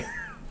all by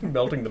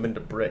melting them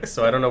into bricks,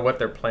 so I don't know what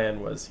their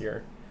plan was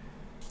here.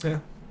 Yeah.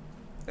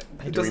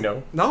 Do we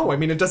know? No, I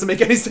mean, it doesn't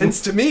make any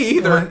sense to me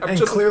either. And, I'm and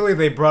just- clearly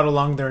they brought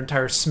along their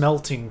entire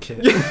smelting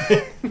kit.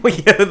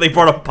 Yeah, they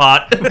brought a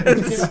pot.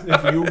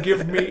 If you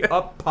give me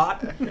a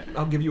pot,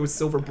 I'll give you a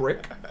silver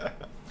brick.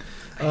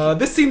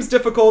 This seems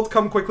difficult.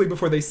 Come quickly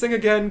before they sing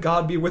again.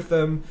 God be with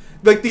them.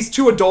 Like, these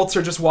 2 adults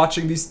are just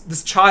watching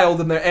this child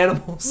and their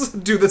animals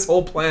do this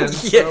whole plan.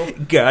 So. Yeah,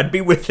 God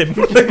be with him.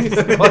 Lots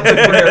of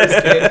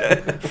prayers,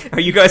 kid. Are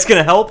you guys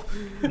gonna help?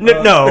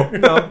 No.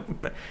 No.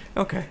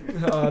 Okay.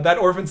 That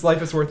orphan's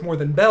life is worth more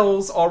than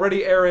bells.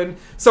 Already Aaron.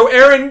 So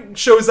Aaron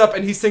shows up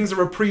and he sings a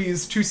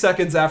reprise 2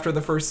 seconds after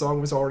the first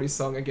song was already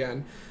sung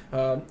again.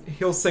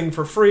 He'll sing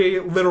for free.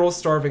 Literal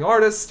starving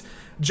artist.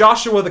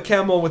 Joshua the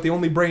camel with the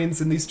only brains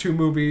in these 2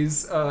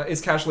 movies is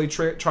casually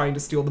trying to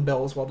steal the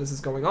bells while this is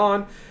going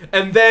on.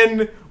 And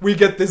then we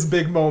get this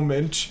big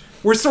moment.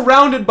 We're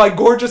surrounded by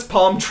gorgeous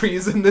palm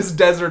trees in this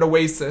desert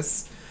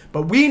oasis.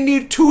 But we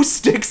need 2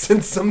 sticks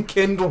and some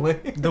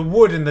kindling. The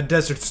wood in the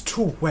desert's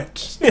too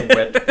wet.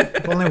 Wet.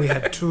 If only we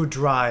had 2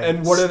 dry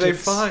And what do they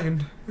sticks.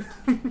 find?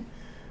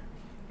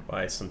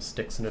 Why, some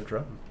sticks and a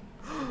drum.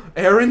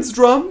 Aaron's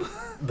drum?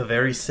 The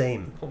very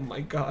same. Oh my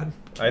god.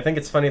 I think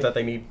it's funny that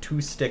they need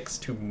 2 sticks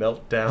to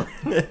melt down.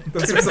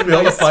 Those are some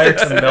Build a nice fire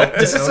sticks. to melt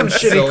This is down some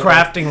shitty silver.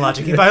 crafting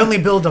logic. If I only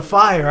build a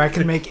fire, I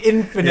can make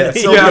infinite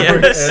Yeah. silver Yeah.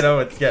 bricks. I know,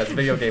 it's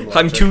video game logic.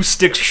 I'm 2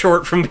 sticks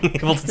short from being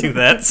able to do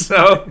that,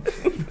 so...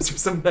 Those are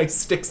some nice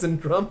sticks and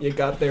drum you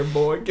got there,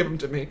 boy. Give them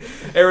to me.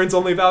 Aaron's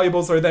only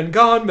valuables are then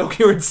gone.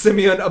 Melchior and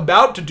Simeon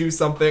about to do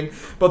something,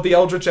 but the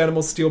eldritch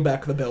animals steal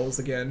back the bells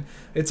again.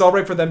 It's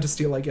alright for them to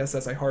steal, I guess,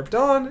 as I harped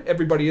on.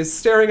 Everybody is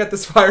staring at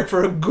this fire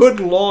for a good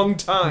long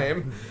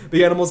time.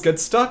 The animals get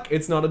stuck.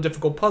 It's not a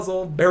difficult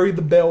puzzle. Bury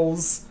the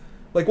bells.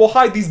 Like, we'll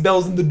hide these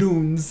bells in the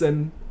dunes,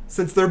 and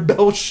since they're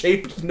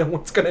bell-shaped, no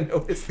one's gonna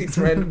notice these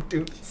random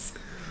dunes.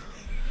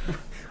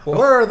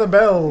 Where are the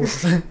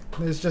bells?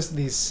 There's just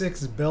these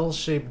 6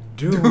 bell-shaped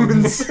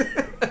dunes.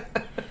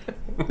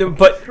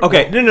 But,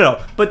 okay,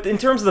 no. But in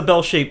terms of the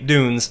bell-shaped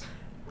dunes,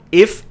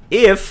 if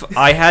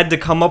I had to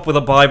come up with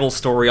a Bible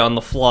story on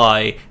the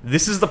fly,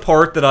 this is the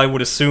part that I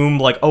would assume,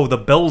 like, oh, the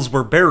bells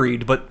were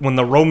buried, but when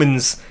the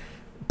Romans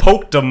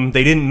poked them,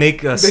 they didn't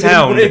make a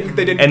sound. They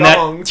didn't and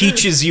gong. that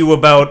teaches you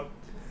about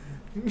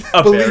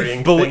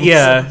Burying things.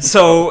 Yeah,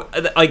 so,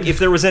 like, if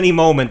there was any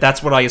moment,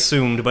 that's what I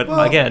assumed, but Well,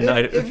 again,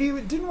 if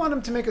you didn't want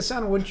them to make a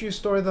sound, wouldn't you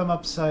store them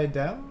upside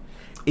down?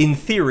 in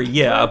theory,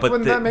 yeah, but...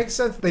 Wouldn't that make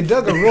sense? They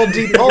dug a real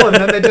deep hole and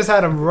then they just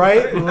had them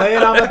right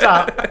laying on the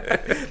top.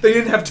 They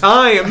didn't have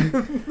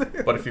time.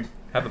 But if you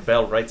have a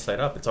bell right side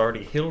up, it's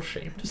already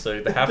hill-shaped,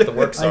 so half the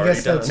work's I already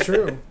guess done. that's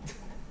true.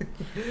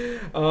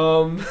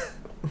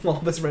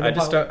 Well, this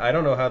random I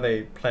don't know how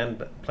they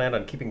planned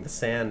on keeping the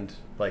sand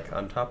like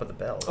on top of the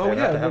bell. Oh, They'd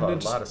yeah, have to have a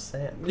wouldn't it lot of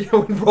sand. You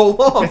would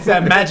roll off. It's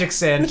that magic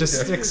sand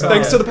just sticks on.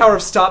 Thanks to the power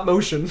of stop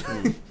motion.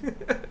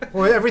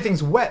 Well,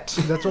 everything's wet.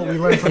 That's what we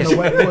learned from the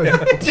wet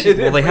wood.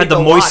 Well, they had to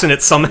moisten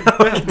it somehow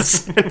to get the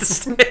sand to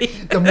stay.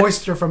 The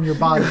moisture from your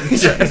body.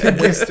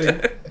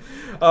 Wasting.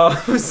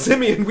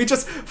 Simeon, we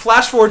just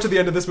flash forward to the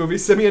end of this movie.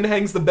 Simeon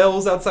hangs the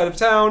bells outside of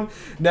town,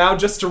 now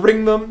just to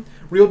ring them.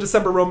 Real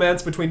December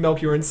romance between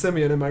Melchior and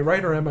Simeon. Am I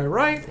right or am I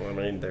right? Well, I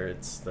mean,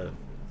 it's the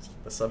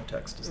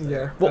subtext is Yeah.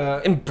 there.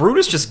 Well, and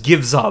Brutus just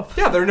gives up.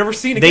 Yeah, they're never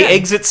seen They again.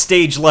 exit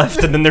stage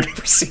left, and then they're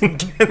never seen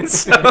again,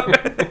 so...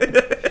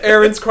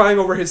 Aaron's crying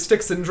over his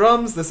sticks and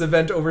drums. This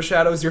event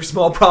overshadows your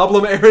small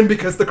problem, Aaron,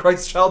 because the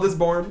Christ child is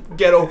born.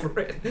 Get over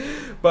it.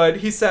 But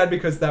he's sad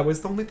because that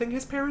was the only thing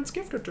his parents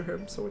gifted to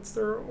him, so it's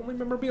their only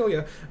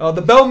memorabilia.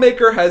 The bell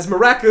maker has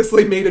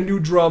miraculously made a new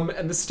drum,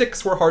 and the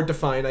sticks were hard to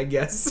find, I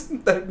guess.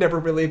 That never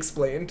really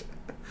explained.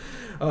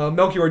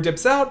 Melchior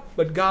dips out,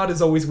 but God is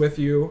always with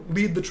you.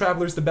 Lead the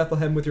travelers to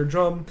Bethlehem with your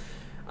drum.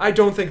 I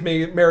don't think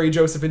Mary,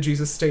 Joseph, and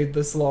Jesus stayed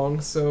this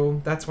long,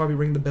 so that's why we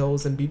ring the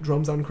bells and beat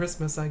drums on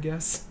Christmas, I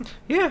guess.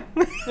 Yeah.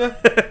 Yeah,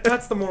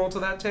 that's the moral to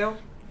that tale.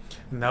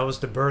 And that was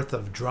the birth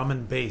of drum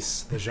and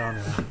bass, the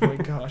genre. Oh my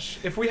gosh.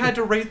 If we had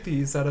to rate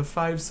these out of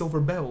 5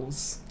 silver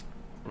bells,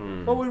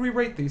 what would we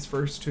rate these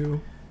first two?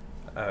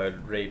 I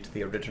would rate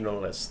the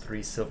original as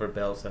 3 silver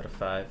bells out of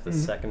 5. The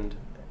second,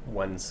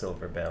 1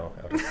 silver bell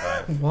out of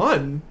 5.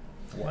 1?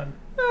 1.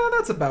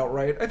 That's about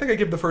right. I think I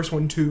give the first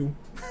one 2.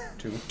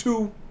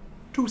 2.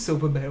 2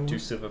 silver bells. 2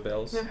 silver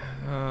bells.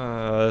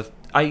 Yeah.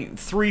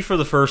 3 for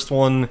the first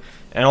one,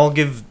 and I'll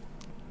give...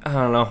 I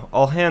don't know.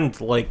 I'll hand,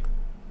 like...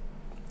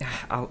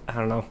 I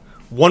don't know.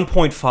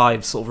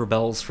 1.5 silver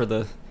bells for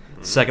the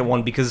second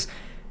one, because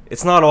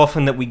it's not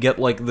often that we get,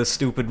 like, the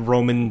stupid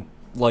Roman...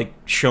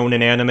 like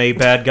shonen anime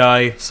bad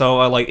guy, so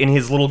I like in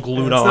his little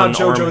glued on It's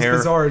not arm JoJo's hair.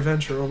 Bizarre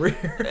Adventure over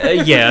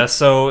here. Yeah,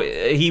 so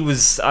he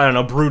was. I don't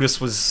know. Brutus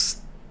was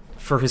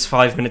for his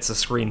 5 minutes of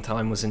screen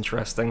time was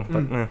interesting,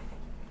 but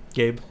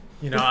Gabe.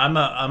 You know, I'm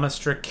a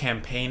strict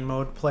campaign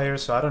mode player,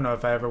 so I don't know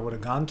if I ever would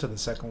have gone to the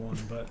second one,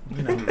 but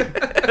you know,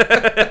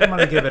 I'm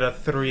gonna give it a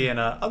 3,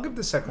 and I'll give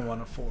the second one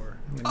a 4.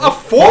 I mean, A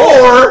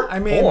 4? I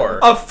mean, 4?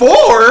 A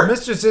 4?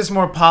 Mistress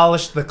Ismore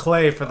polished the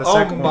clay for the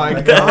second one. Oh my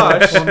I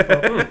got gosh. one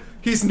vote.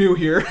 He's new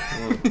here.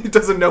 He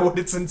doesn't know what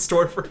it's in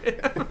store for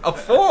him. A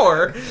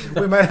 4?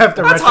 We might have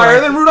to. That's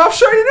higher than Rudolph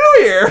Shiny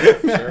New Year.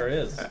 Sure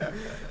is.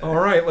 All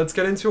right, let's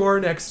get into our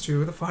next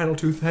two, the final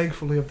two,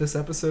 thankfully, of this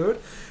episode.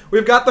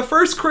 We've got The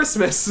First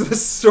Christmas, the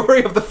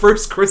story of the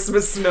first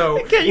Christmas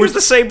snow. Can't use the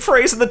same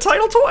phrase in the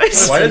title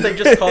twice. Why did they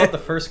just call it the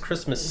first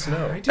Christmas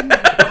snow? I didn't.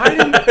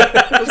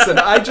 Listen,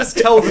 I just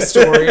tell the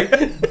story.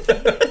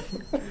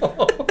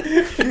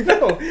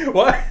 No,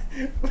 why?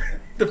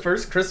 The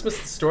first Christmas,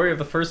 the story of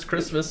the first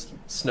Christmas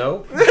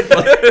snow?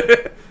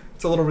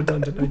 It's a little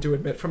redundant, I do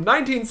admit. From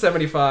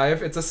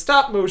 1975, it's a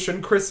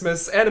stop-motion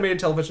Christmas animated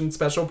television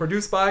special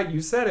produced by,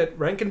 you said it,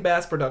 Rankin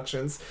Bass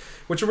Productions,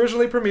 which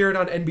originally premiered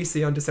on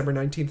NBC on December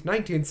 19th,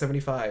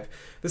 1975.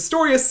 The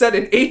story is set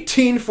in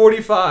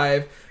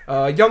 1845.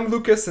 Young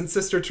Lucas and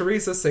Sister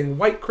Teresa sing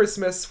White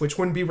Christmas, which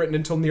wouldn't be written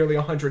until nearly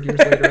 100 years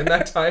later in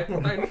that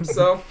timeline.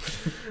 So,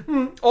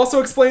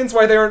 also explains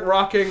why they aren't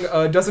rocking,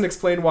 doesn't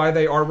explain why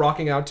they are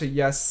rocking out to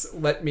Yes,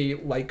 Let Me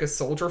Like a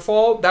Soldier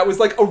Fall. That was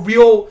like a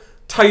real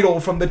title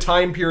from the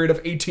time period of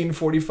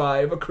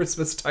 1845, a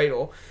Christmas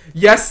title.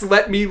 Yes,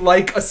 Let Me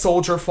Like a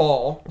Soldier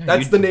Fall.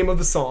 That's the name of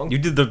the song. You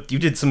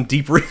did some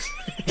deep research.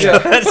 Yeah.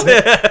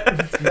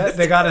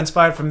 They got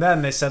inspired from that,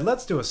 and they said,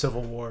 "Let's do a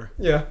civil war."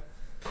 Yeah.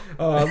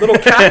 Little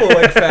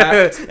Catholic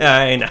fact.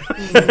 I know.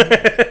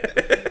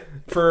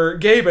 For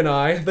Gabe and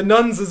I, the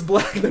nuns'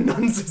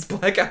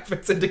 black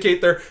outfits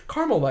indicate they're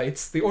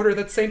Carmelites, the order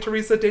that Saint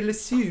Teresa de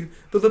Lisieux,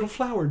 the little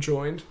flower,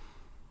 joined.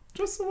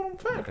 Just a little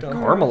fact.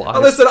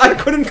 Caramelized. Listen, I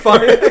couldn't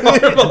find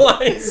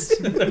Caramelized.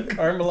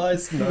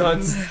 Caramelized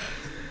nuns.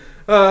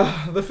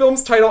 The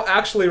film's title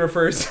actually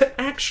refers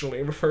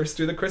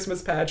to the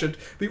Christmas pageant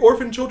the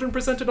orphan children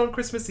presented on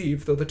Christmas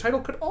Eve, though the title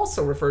could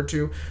also refer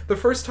to the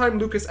first time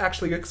Lucas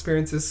actually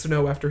experiences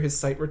snow after his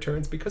sight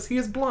returns because he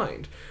is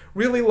blind.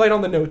 Really light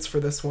on the notes for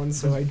this one,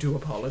 so I do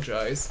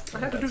apologize. I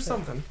had to do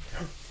something.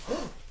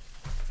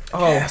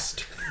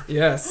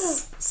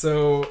 Yes.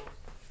 So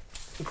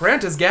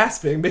Grant is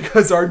gasping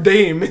because our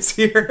dame is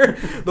here.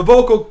 The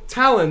vocal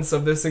talents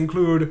of this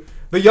include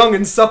the young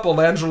and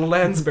supple Angela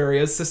Lansbury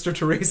as Sister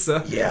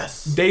Teresa.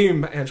 Yes.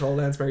 Dame Angela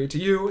Lansbury to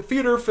you.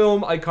 Theater,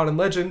 film, icon, and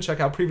legend.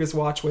 Check out previous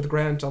watch with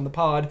Grant on the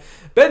pod.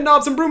 Bed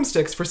knobs and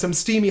broomsticks for some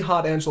steamy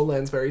hot Angela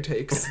Lansbury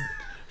takes.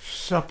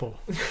 Supple.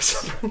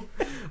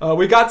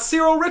 We got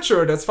Cyril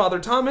Richard as Father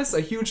Thomas,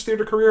 a huge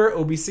theater career,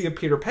 OBC of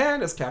Peter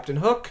Pan as Captain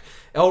Hook,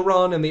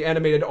 Elrond in the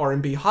animated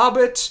R&B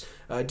Hobbit,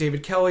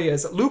 David Kelly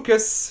as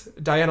Lucas,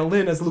 Diana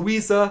Lynn as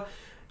Louisa,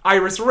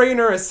 Iris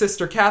Rayner as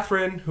Sister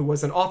Catherine, who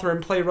was an author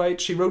and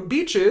playwright. She wrote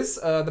Beaches,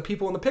 the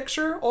people in the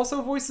picture,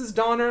 also voices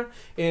Donna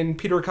in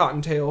Peter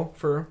Cottontail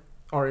for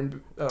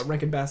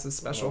Rankin Bass's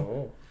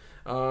special.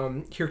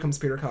 Here Comes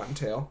Peter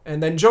Cottontail.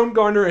 And then Joan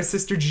Garner as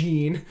Sister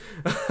Jean,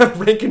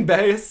 Rankin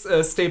Bass,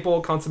 a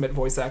staple consummate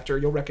voice actor.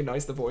 You'll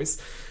recognize the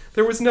voice.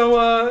 There was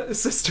no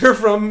sister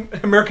from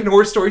American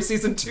Horror Story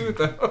Season 2,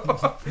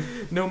 though.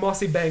 No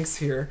Mossy Banks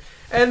here.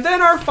 And then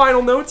our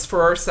final notes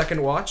for our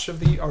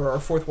our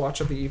fourth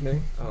watch of the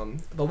evening.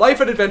 The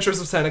Life and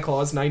Adventures of Santa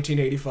Claus,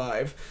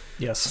 1985.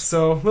 Yes.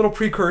 So, little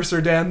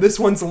precursor, Dan. This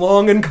one's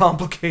long and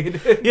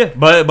complicated. Yeah,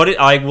 but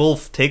I will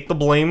take the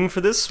blame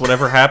for this,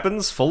 whatever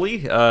happens, fully.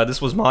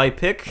 This was my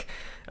pick.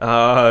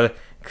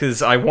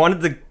 Because I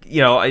wanted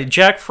to,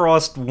 Jack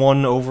Frost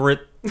won over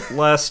it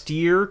last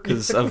year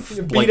because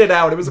of beat it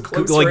out. It was a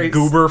close race.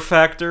 Goober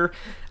factor.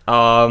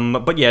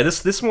 But yeah,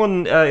 this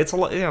one it's a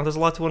lot. There's a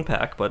lot to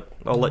unpack, but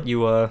I'll let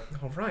you. All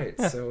right.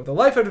 Yeah. So, The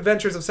Life and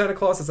Adventures of Santa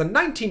Claus is a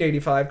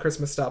 1985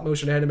 Christmas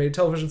stop-motion animated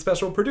television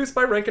special produced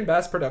by Rankin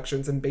Bass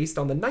Productions and based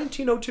on the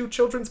 1902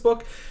 children's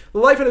book The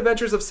Life and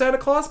Adventures of Santa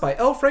Claus by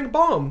L. Frank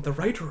Baum, the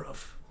writer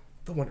of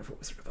The Wonderful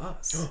Wizard of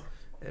Oz.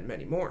 And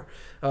many more.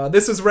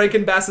 This was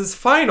Rankin Bass's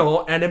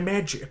final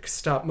animagic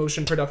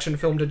stop-motion production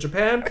filmed in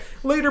Japan.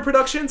 Later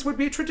productions would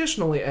be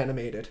traditionally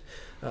animated.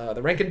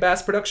 The Rankin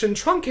Bass production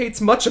truncates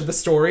much of the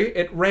story.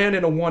 It ran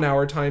in a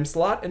 1-hour time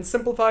slot and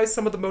simplifies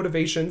some of the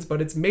motivations,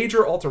 but its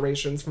major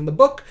alterations from the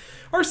book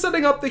are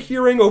setting up the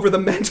hearing over the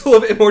mantle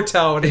of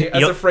immortality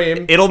as a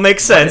frame. It'll make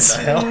sense.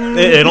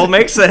 It'll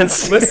make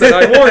sense. Listen,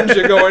 I warned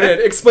you going in,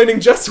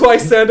 explaining just why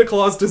Santa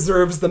Claus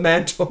deserves the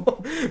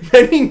mantle.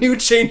 Many new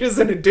changes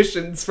and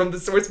additions from the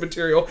source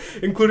material,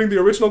 including the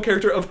original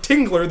character of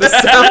Tingler, the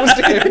sound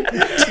game.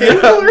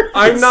 Tingler?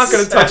 I'm not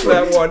going to touch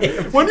that one.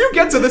 When you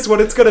get to this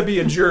one, it's going to be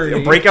a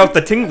journey. Break out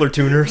the Tingler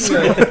tuners.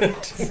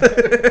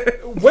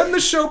 When the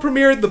show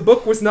premiered, the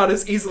book was not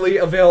as easily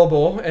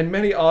available, and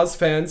many Oz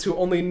fans who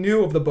only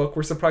knew of the book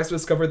were surprised to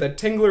discover that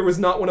Tingler was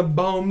not one of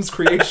Baum's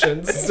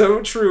creations.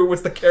 So true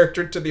was the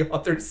character to the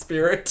author's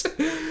spirit.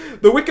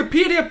 The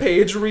Wikipedia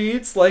page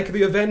reads, like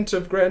the event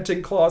of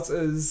granting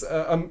Claus's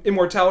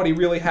immortality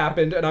really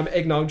happened, and I'm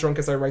eggnog drunk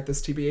as I write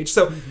this TBH.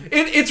 So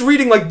it's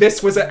reading like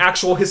this was an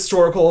actual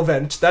historical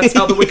event. That's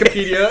how the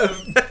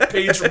Wikipedia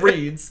page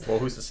reads. Well,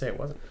 who's to say it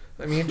wasn't?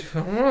 I mean, I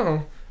don't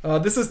know.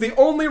 This is the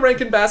only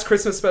Rankin Bass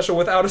Christmas special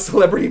without a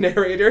celebrity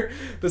narrator.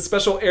 The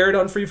special aired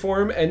on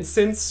Freeform, and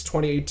since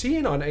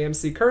 2018 on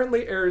AMC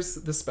currently airs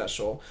the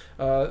special.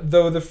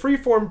 Though the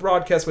Freeform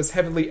broadcast was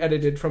heavily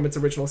edited from its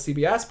original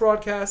CBS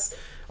broadcast,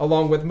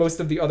 along with most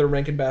of the other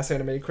Rankin Bass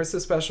animated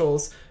Christmas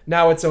specials,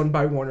 now it's owned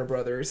by Warner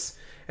Brothers.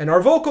 And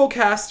our vocal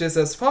cast is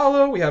as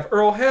follow. We have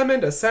Earl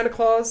Hammond as Santa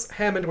Claus.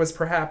 Hammond was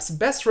perhaps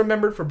best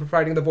remembered for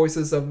providing the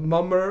voices of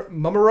Mumra.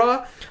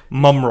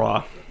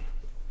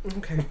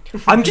 Okay.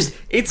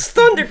 It's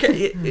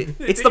Thundercats.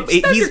 It's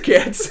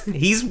Thundercats.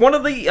 He's one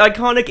of the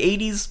iconic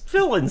 80s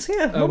villains.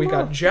 Yeah. We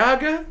got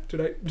Jaga.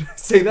 Did I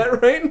say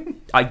that right?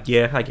 I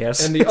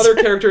guess. And the other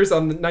characters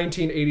on the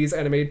 1980s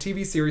animated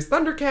TV series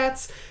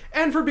Thundercats,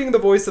 and for being the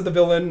voice of the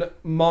villain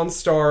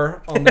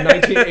Monstar on the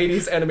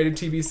 1980s animated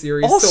TV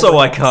series. Also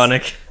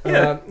iconic.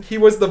 Yeah. He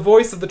was the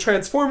voice of the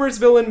Transformers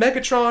villain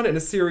Megatron in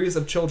a series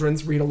of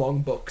children's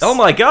read-along books. Oh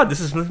my god, this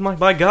is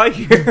my guy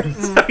here.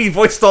 He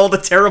voiced all the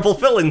terrible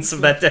villains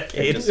of that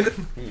decade.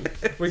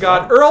 We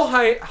got Earl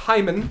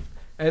Hyman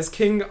as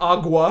King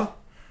Agua,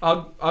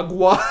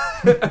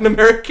 an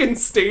American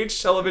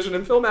stage, television,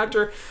 and film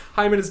actor.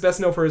 Hyman is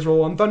best known for his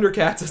role on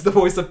Thundercats as the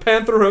voice of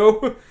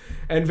Panthro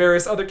and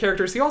various other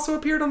characters. He also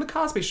appeared on The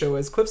Cosby Show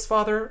as Cliff's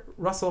father,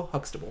 Russell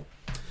Huxtable.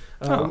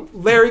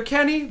 Larry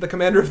Kenny, the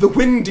commander of the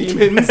Wind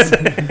Demons.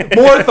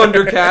 More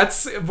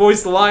Thundercats.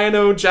 Voiced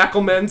Lion-O,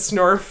 Jackalman,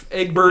 Snarf,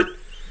 Egbert.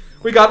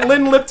 We got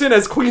Lynn Lipton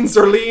as Queen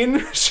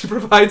Zerline. She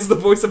provides the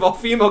voice of all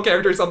female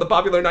characters on the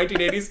popular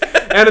 1980s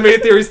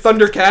animated series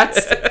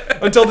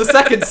Thundercats until the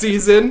second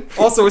season.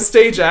 Also a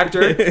stage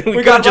actor.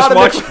 We got just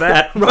watched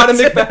that. Rodham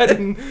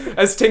McFadden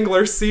as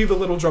Tingler, C, the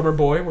Little Drummer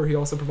Boy, where he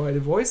also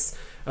provided voice.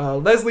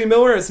 Leslie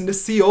Miller as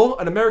Necile,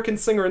 an American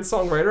singer and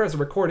songwriter. As a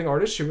recording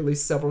artist, she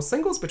released several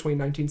singles between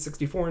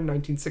 1964 and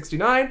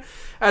 1969.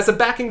 As a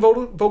backing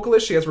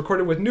vocalist, she has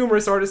recorded with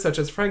numerous artists such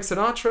as Frank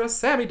Sinatra,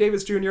 Sammy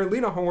Davis Jr.,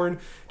 Lena Horne,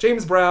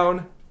 James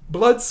Brown,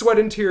 Blood, Sweat,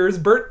 and Tears,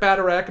 Burt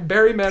Bacharach,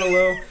 Barry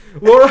Manilow,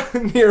 Laura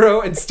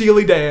Nyro, and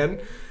Steely Dan.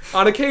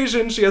 On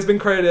occasion, she has been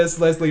credited as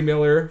Leslie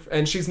Miller,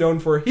 and she's known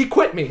for He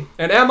Quit Me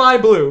and Am I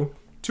Blue,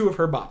 two of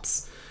her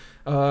bops.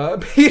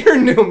 Peter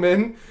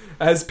Newman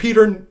as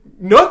Peter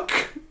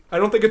Nook. I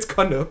don't think it's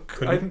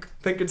Canuck. I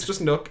think it's just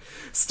Nook.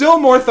 Still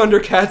more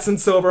Thundercats and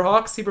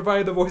Silverhawks. He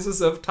provided the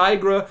voices of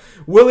Tigra,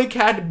 Willy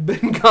Cat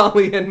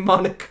Bengali, and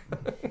Monica.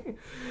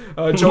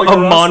 Joey Grasso,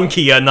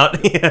 Monkia, not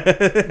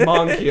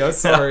Monkia,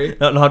 sorry.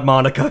 not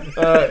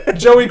Monica.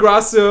 Joey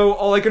Grasso,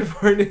 all I can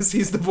find is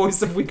he's the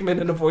voice of Weekman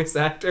and a voice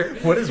actor.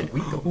 What is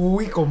Weekum?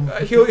 Weekum.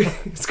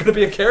 He's going to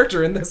be a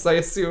character in this, I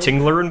assume.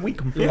 Tingler and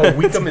Weekum. Oh,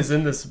 Weekum is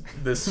in this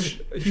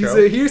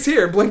show. He's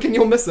here. Blink and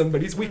you'll miss him,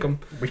 but he's Weekum.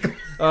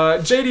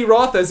 J.D.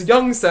 Roth as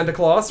young Santa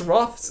Claus.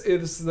 Roth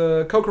is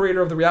the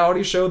co-creator of the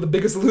reality show The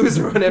Biggest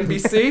Loser on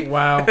NBC.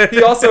 Wow.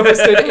 He also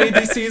hosted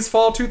ABC's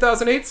Fall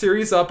 2008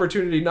 series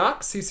Opportunity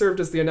Knocks. He served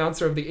as the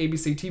announcer of the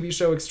ABC TV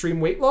show Extreme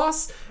Weight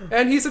Loss,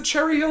 and he's a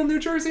Cherry Hill, New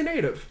Jersey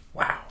native.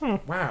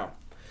 Wow. Wow.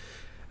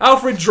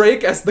 Alfred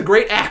Drake as the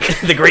Great Ack.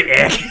 The Great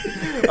Ack.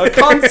 A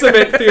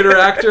consummate theater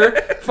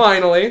actor,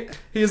 finally.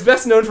 He is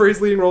best known for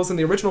his leading roles in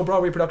the original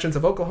Broadway productions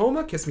of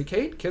Oklahoma, Kiss Me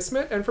Kate,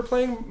 Kismet, and for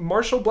playing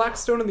Marshall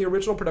Blackstone in the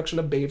original production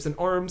of Babes in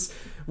Arms,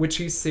 which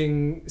he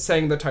sang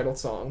the title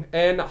song,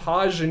 and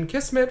Hajj in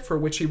Kismet, for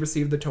which he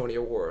received the Tony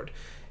Award.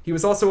 He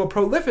was also a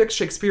prolific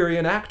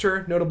Shakespearean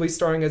actor, notably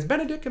starring as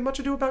Benedict in Much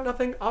Ado About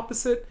Nothing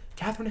opposite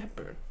Katharine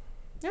Hepburn.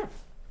 Yeah.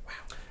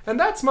 And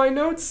that's my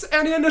notes.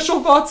 Any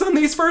initial thoughts on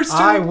these first two?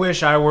 I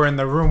wish I were in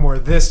the room where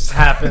this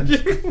happened.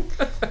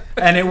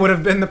 And it would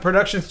have been the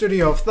production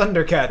studio of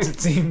Thundercats, it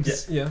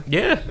seems.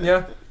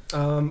 Yeah.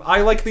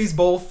 I like these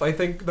both. I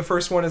think the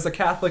first one is a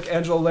Catholic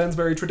Angela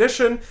Lansbury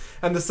tradition,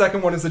 and the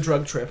second one is a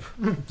drug trip.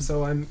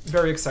 So I'm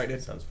very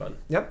excited. Sounds fun.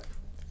 Yep.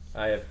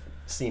 I have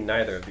seen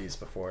neither of these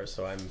before,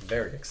 so I'm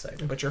very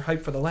excited. But you're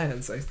hyped for the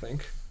lands, I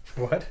think.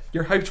 What?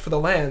 You're hyped for the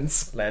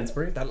lands.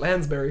 Lansbury? That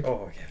Lansbury.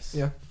 Oh, yes.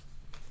 Yeah.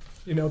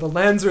 You know, the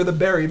lands are the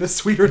berry, the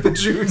sweeter the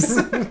juice.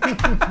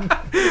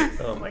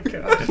 Oh, my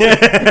God.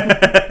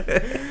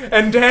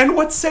 And Dan,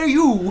 what say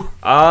you?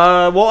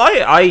 Well,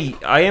 I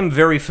am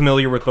very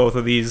familiar with both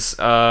of these.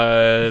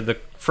 The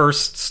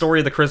first story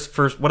of the Christmas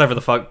Snow.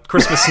 Story of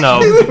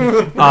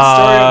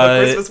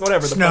the Christmas,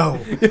 whatever. Snow.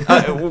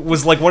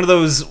 Was like one of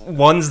those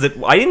ones that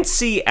I didn't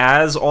see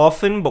as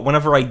often, but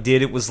whenever I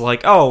did, it was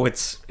like, oh,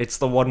 it's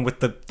the one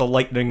with the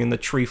lightning and the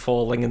tree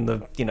falling and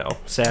the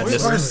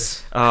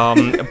sadness.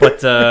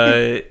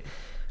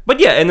 But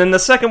yeah, and then the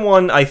second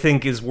one I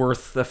think is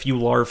worth a few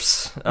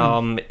larfs.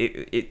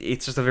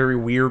 It's just a very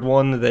weird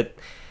one that,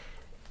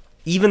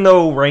 even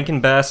though Rankin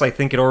Bass, I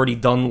think, had already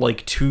done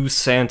like 2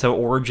 Santa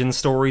origin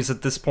stories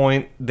at this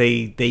point,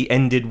 they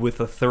ended with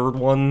a third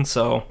one,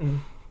 so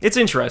it's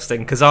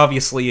interesting, because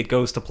obviously it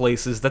goes to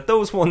places that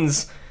those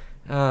ones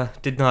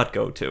did not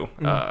go to.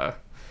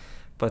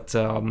 But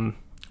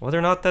whether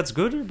or not that's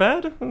good or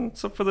bad,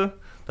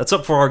 that's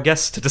up for our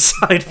guests to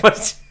decide.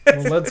 But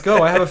Well, let's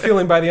go. I have a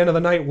feeling by the end of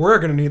the night we're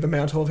going to need the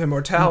Mantle of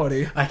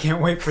Immortality. I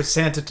can't wait for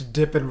Santa to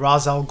dip in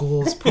Ra's al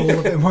Ghul's pool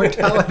of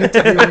immortality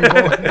to be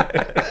reborn.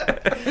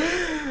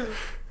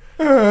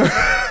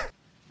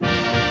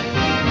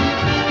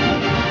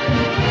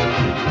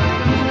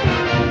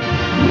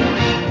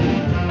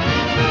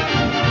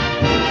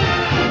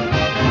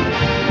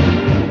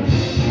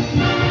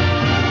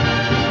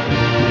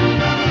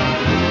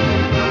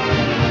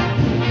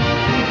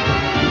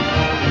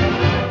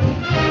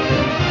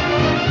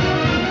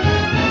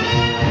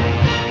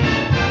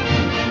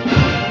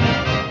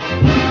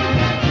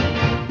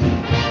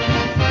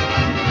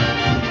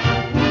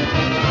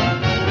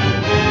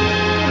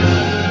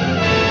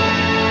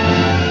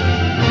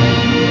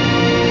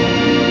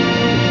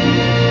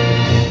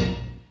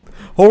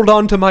 Hold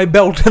on to my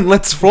belt and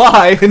let's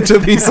fly into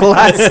these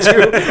last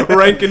 2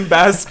 Rankin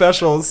Bass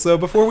specials. So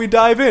before we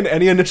dive in,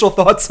 any initial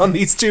thoughts on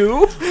these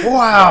 2?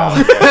 Wow.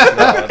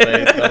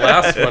 The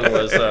last one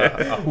was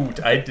a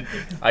hoot.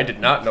 I did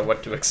not know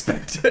what to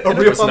expect. A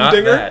real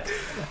humdinger?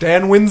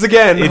 Dan wins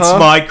again, it's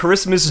my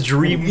Christmas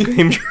dream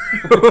came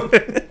true.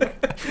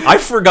 I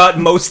forgot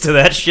most of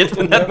that shit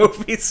from that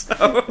movie,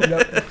 so...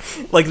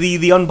 Like,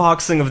 the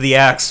unboxing of the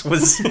axe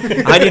was...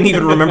 I didn't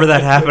even remember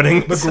that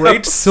happening. The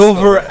Great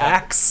Silver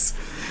Axe.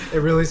 It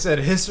really said,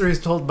 history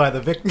is told by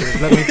the victors.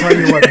 Let me tell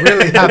you what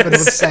really happened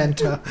with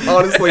Santa.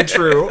 Honestly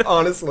true,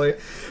 honestly.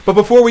 But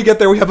before we get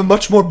there, we have a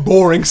much more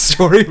boring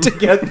story to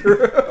get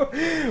through.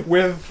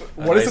 With,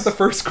 what is it, the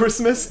first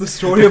Christmas? The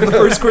story of the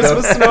first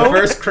Christmas snow? The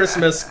first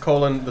Christmas,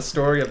 the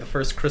story of the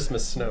first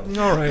Christmas snow.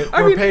 All right.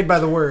 We're paid by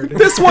the word.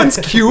 This one's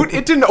cute.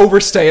 It didn't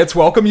overstay its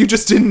welcome. You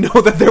just didn't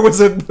know that there was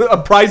a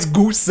prize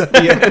goose at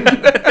the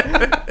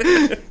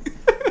end.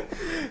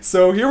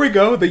 So here we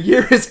go. The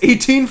year is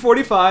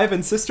 1845,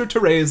 and Sister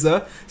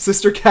Teresa,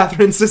 Sister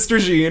Catherine, Sister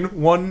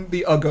Jean won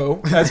the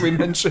Uggo. As we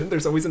mentioned,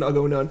 there's always an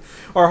Uggo nun.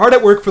 Are hard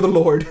at work for the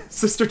Lord.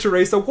 Sister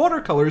Teresa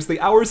watercolors the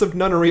hours of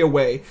nunnery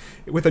away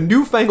with a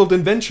newfangled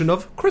invention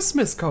of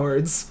Christmas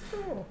cards.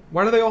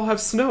 Why do they all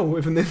have snow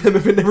if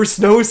it never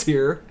snows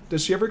here?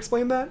 Does she ever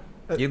explain that?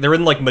 Yeah, they're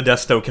in, like,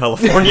 Modesto,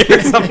 California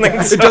or something.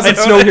 It doesn't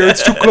snow here.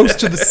 It's too close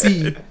to the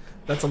sea.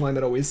 That's a line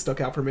that always stuck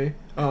out for me.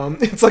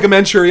 It's like a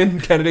Manchurian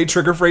Candidate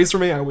trigger phrase for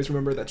me. I always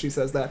remember that she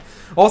says that.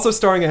 Also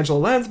starring Angela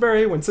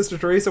Lansbury, when Sister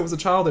Teresa was a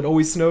child, it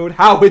always snowed.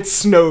 How it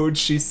snowed,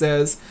 she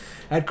says.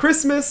 At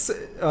Christmas,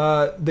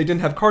 they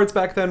didn't have cards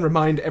back then.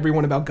 Remind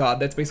everyone about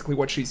God. That's basically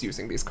what she's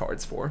using these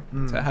cards for,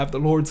 to have the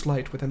Lord's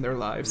light within their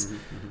lives.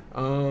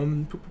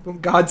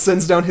 God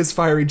sends down his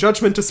fiery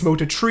judgment to smote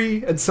a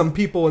tree, and some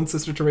people in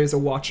Sister Teresa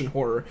watch in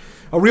horror.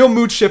 A real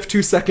mood shift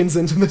 2 seconds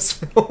into this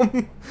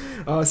film.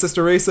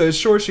 Sister Teresa is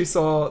sure she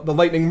saw the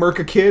lightning murk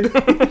a kid.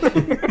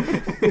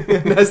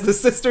 And as the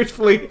sisters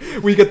flee,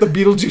 we get the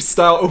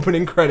Beetlejuice-style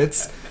opening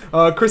credits.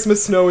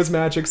 Christmas snow is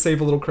magic, save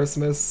a little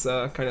Christmas,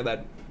 kind of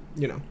that,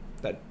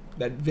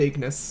 that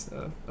vagueness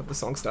of the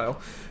song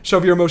style.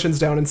 Shove your emotions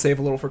down and save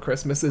a little for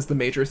Christmas is the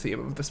major theme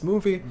of this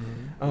movie.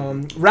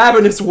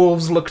 Ravenous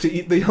wolves look to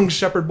eat the young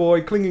shepherd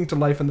boy clinging to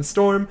life in the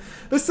storm.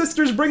 The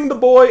sisters bring the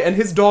boy and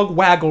his dog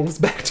Waggles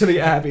back to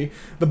the abbey.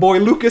 The boy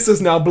Lucas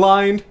is now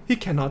blind. He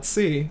cannot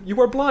see. You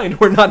are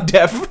blind. We're not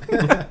deaf.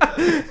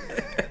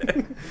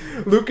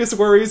 Lucas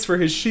worries for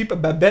his sheep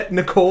Babette,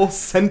 Nicole,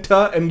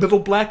 Senta, and little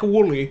black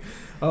Wooly.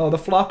 The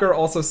flock are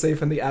also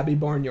safe in the abbey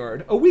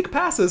barnyard. A week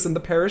passes and the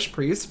parish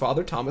priest,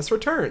 Father Thomas,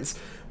 returns.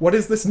 What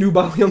is this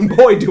nubile young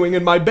boy doing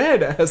in my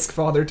bed? Asks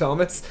Father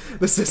Thomas.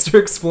 The sister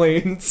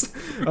explains.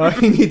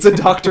 He needs a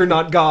doctor,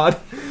 not God.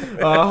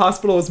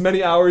 Hospital is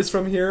many hours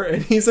from here,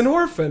 and he's an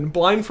orphan.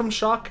 Blind from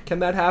shock. Can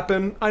that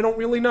happen? I don't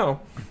really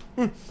know.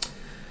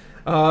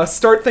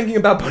 Start thinking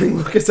about putting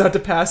Lucas out to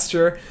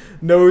pasture.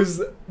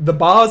 Knows the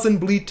baas and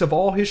bleat of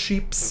all his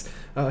sheeps.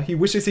 He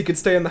wishes he could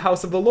stay in the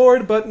house of the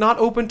Lord, but not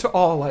open to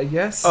all, I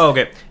guess. Oh,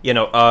 okay.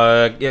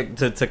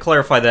 To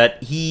clarify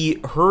that,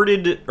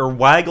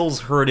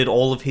 Waggles herded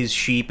all of his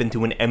sheep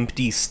into an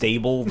empty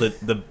stable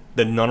that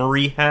the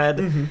nunnery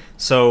had.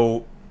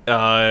 So,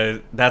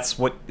 that's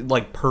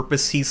what,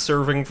 purpose he's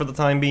serving for the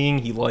time being.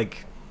 He,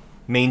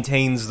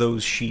 maintains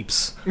those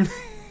sheeps.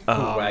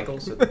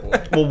 Waggles or the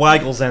boy? Well,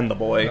 Waggles and the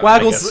boy.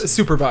 Waggles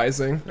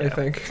supervising, I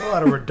think. A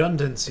lot of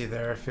redundancy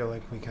there. I feel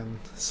like we can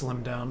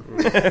slim down.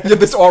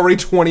 This already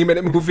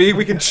 20-minute movie,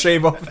 we can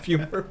shave off a few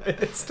more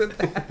minutes to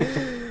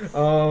that.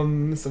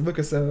 So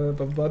Lucas,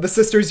 the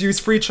sisters use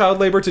free child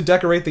labor to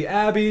decorate the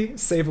abbey,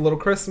 save a little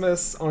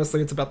Christmas.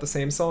 Honestly, it's about the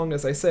same song,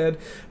 as I said.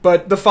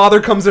 But the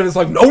father comes in and is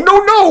like, no,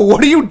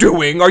 what are you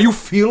doing? Are you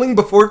feeling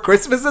before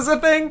Christmas is a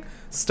thing?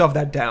 Stuff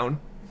that down.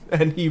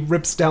 And he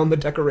rips down the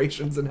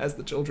decorations and has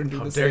the children do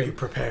the same. How dare you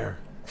prepare?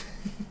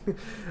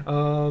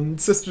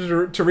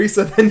 Sister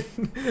Teresa, then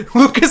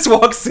Lucas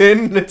walks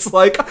in and it's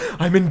like,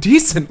 I'm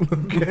indecent,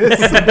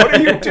 Lucas. What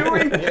are you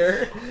doing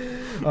here?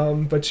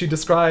 But she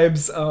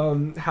describes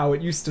how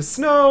it used to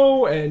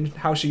snow and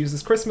how she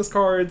uses Christmas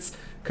cards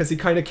because he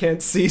kind of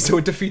can't see, so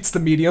it defeats the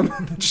medium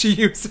that she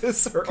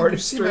uses. Her Can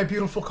artistry. you see my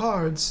beautiful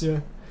cards? Yeah.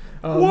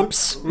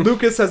 Whoops.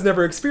 Lucas has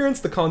never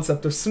experienced the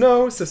concept of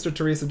snow. Sister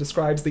Teresa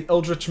describes the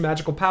eldritch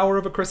magical power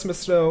of a Christmas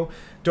snow.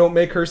 Don't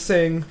make her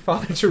sing.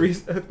 Father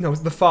Teresa... No,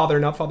 it's the father,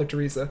 not Father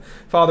Teresa.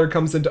 Father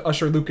comes in to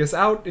usher Lucas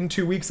out in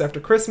 2 weeks after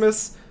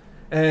Christmas.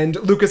 And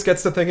Lucas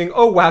gets to thinking,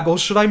 oh,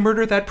 Waggles, should I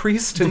murder that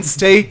priest and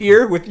stay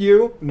here with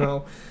you?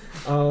 No.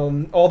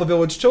 All the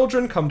village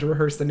children come to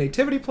rehearse the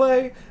nativity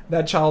play.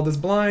 That child is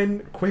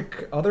blind.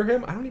 Quick, other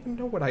him. I don't even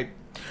know what I...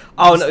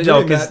 Oh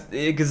no,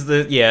 because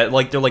they're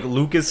like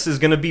Lucas is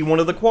gonna be one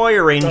of the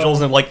choir angels,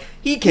 and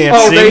he can't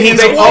sing.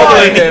 They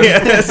other him.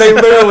 Yes. They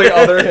literally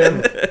other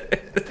him.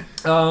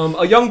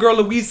 A young girl,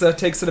 Louisa,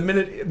 takes an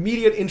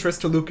immediate interest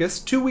to Lucas.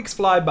 2 weeks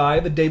fly by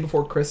the day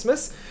before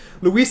Christmas.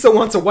 Louisa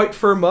wants a white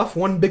fur muff,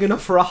 one big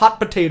enough for a hot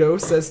potato,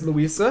 says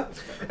Louisa.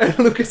 And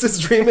Lucas is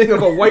dreaming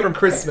of a white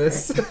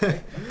Christmas.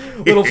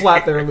 Little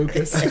flat there,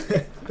 Lucas.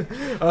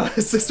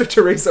 Sister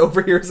Teresa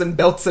overhears and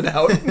belts it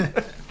out.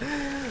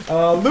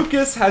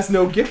 Lucas has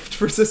no gift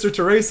for Sister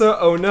Teresa.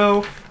 Oh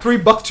no. 3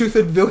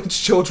 buck-toothed village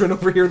children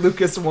overhear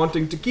Lucas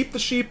wanting to keep the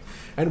sheep,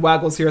 and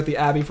Waggles here at the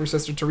abbey for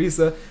Sister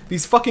Teresa.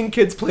 These fucking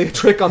kids play a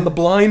trick on the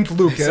blind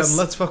Lucas. He said,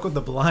 let's fuck with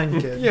the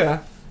blind kid. Yeah.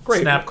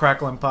 Great. Snap,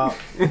 crackle, and pop.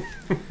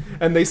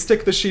 And they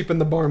stick the sheep in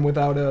the barn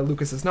without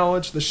Lucas's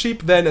knowledge. The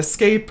sheep then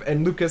escape,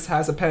 and Lucas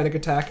has a panic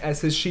attack as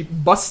his sheep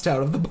bust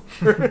out of the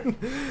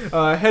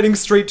barn, heading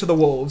straight to the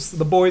wolves.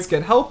 The boys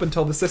get help and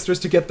tell the sisters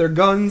to get their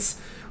guns.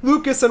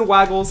 Lucas and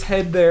Waggles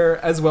head there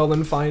as well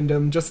and find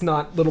him, just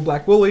not Little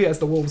Black Wooly, as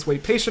the wolves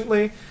wait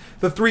patiently.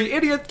 The 3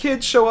 idiot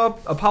kids show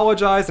up,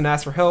 apologize, and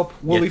ask for help.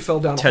 Wooly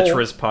fell down a hole.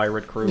 Tetra's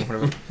pirate crew.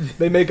 Whatever.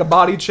 They make a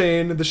body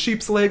chain. The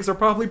sheep's legs are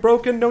probably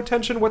broken. No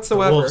tension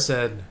whatsoever. The wolf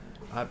said,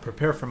 I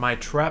prepare for my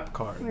trap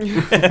card.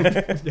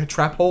 Yeah,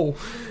 trap hole.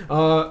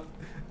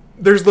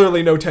 There's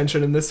literally no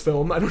tension in this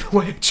film. I don't know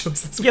why I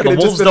chose this. Yeah, the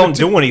wolves don't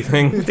do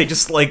anything. They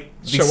just, they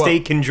Show stay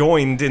up.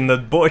 conjoined in the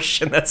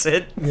bush, and that's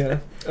it. Yeah.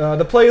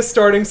 The play is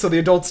starting, so the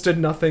adults did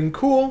nothing.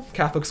 Cool.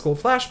 Catholic school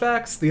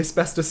flashbacks. The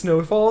asbestos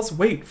snow falls.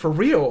 Wait, for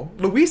real?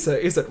 Louisa,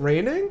 is it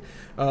raining?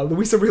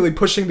 Louisa really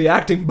pushing the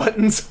acting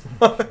buttons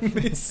on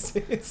these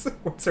scenes.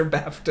 What's her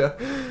BAFTA?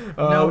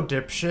 No,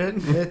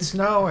 dipshit. It's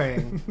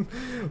snowing.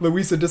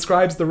 Louisa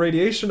describes the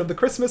radiation of the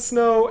Christmas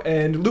snow,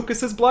 and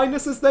Lucas's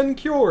blindness is then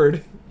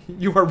cured.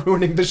 You are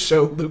ruining the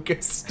show,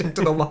 Lucas. Stick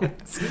to the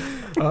lines.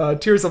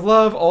 Tears of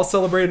Love, all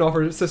celebrate and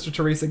offer Sister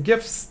Teresa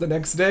gifts the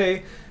next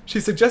day. She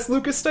suggests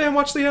Lucas stay and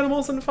watch the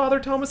animals, and Father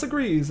Thomas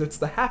agrees. It's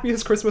the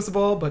happiest Christmas of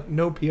all, but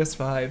no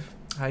PS5.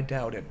 I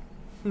doubt it.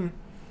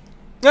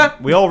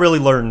 We all really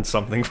learned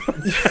something from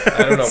that.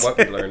 I don't know what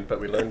we learned, but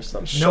we learned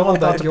something. No one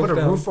Shovel thought that to you'll put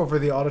a found. roof over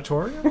the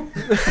auditorium?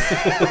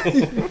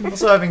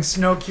 Also, having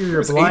snow cure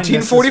your blindness.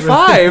 is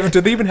 1845.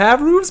 Did they even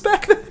have roofs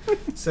back then?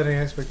 really setting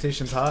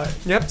expectations high.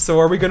 Yep, so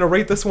are we going to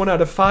rate this one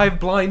out of 5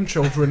 blind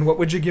children? What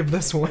would you give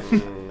this one?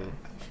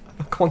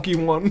 A clunky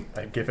one?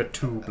 I give it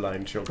 2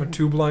 blind Or children.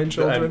 2 blind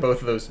children? And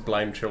both of those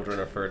blind children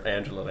are for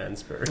Angela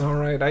Lansbury.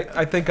 Alright,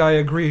 I think I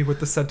agree with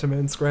the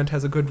sentiments. Grant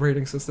has a good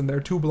rating system there.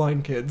 2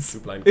 blind kids. 2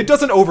 blind It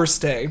doesn't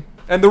overstay.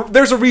 And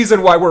there's a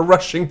reason why we're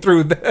rushing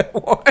through that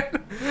one.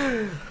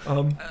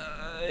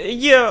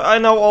 Yeah, I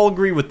know. I'll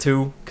agree with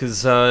 2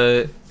 because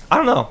I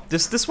don't know.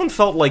 This one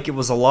felt like it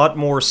was a lot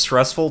more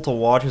stressful to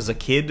watch as a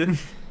kid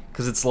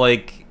because it's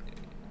like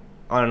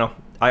I don't know.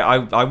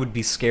 I would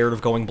be scared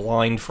of going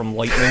blind from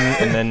lightning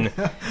and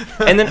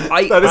then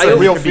I That is I a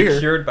real could be fear.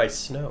 cured by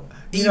snow.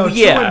 You know, 2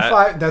 Yeah. and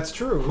 5, that's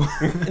true.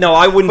 No,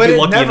 I wouldn't But be it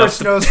lucky never enough to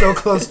snows so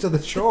close to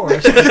the shore.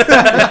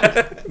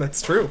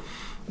 That's true.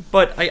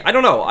 But I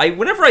don't know.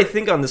 Whenever I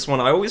think on this one,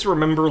 I always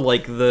remember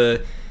like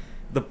the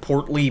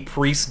portly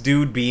priest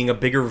dude being a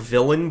bigger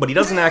villain, but he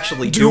doesn't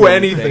actually Do do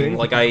anything.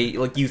 Like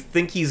you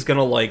think he's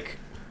gonna like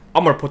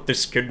I'm gonna put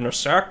this kid in a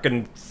sack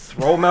and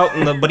throw him out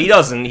in the but he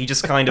doesn't. He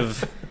just kind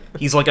of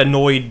he's like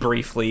annoyed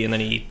briefly and then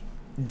he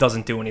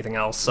doesn't do anything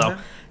else. So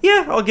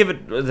yeah, I'll give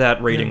it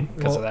that rating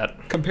because of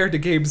that. Compared to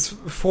Gabe's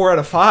 4 out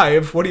of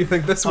 5, what do you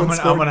think this I'm one's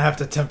gonna, I'm gonna have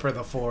to temper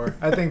the 4.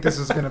 I think this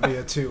is gonna be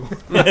a 2.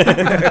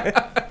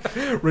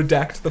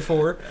 Redact the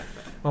 4.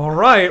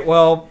 Alright,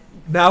 well,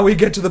 now we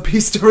get to the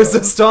piece de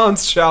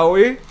resistance, shall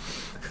we?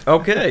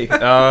 Okay,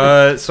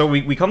 so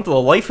we come to the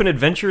life and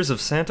adventures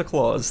of Santa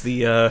Claus,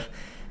 the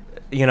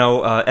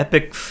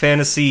epic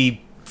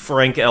fantasy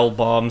Frank L.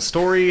 Baum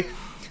story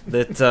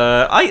that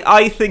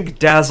I think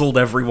dazzled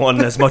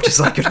everyone as much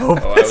as I could hope.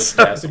 Oh, I was It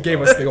dazzled.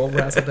 gave us the old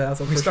razzle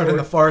dazzle. We start in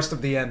the forest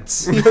of the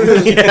Ents.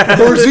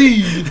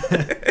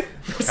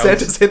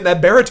 Santa's hitting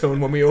that baritone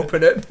when we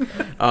open it.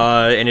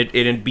 And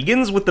it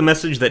begins with the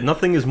message that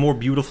nothing is more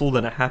beautiful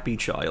than a happy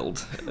child.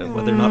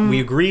 Whether or not we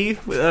agree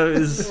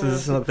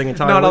is nothing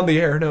entirely. Not on the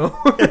air, no.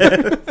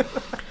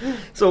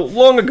 So,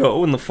 long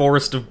ago, in the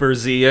forest of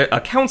Berzea,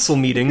 a council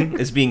meeting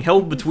is being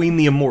held between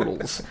the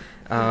immortals.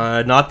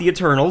 Not the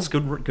Eternals,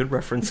 good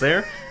reference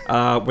there,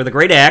 where the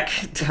Great Ack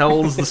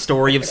tells the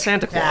story of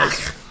Santa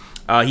Claus.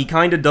 He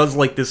kind of does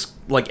like this,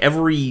 like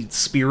every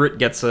spirit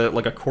gets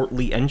a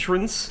courtly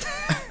entrance.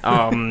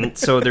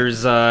 So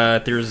there's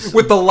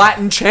With the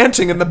Latin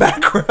chanting in the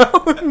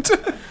background.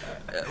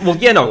 well,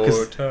 yeah, no,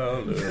 because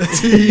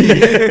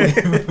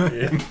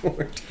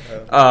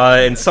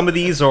and some of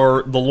these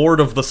are the Lord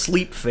of the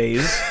Sleep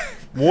Phase,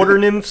 water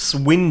nymphs,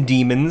 wind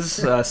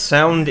demons,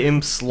 sound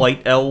imps,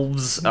 light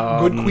elves,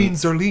 Good Queen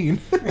Zerline.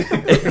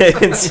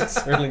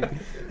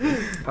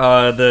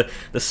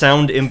 the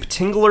sound imp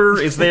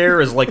Tingler is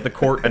there as like the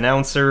court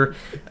announcer.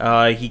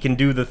 He can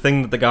do the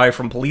thing that the guy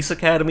from Police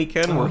Academy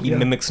can, where he yeah.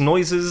 mimics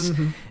noises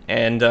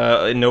and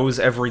knows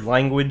every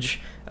language.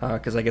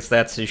 Because I guess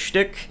that's his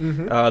shtick.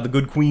 The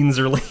good Queen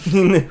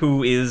Zerline,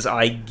 who is,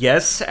 I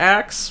guess,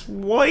 Ack's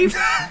wife.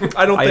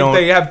 I don't think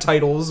they have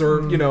titles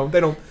or, they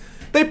don't.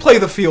 They play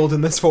the field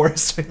in this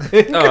forest, I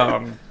think.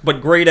 But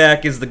Great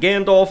Ack is the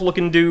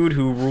Gandalf-looking dude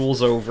who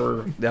rules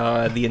over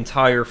the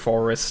entire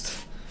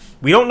forest.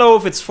 We don't know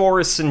if it's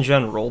forests in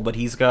general, but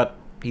he's got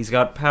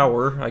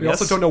power, I We guess.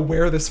 also don't know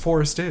where this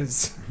forest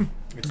is.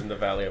 It's in the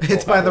Valley of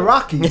It's by the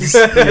Rockies.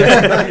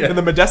 In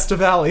the Modesta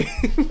Valley.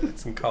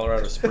 It's in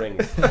Colorado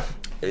Springs.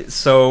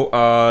 So,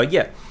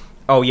 yeah.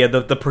 Oh, yeah,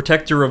 the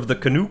protector of the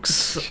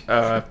Canucks,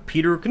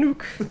 Peter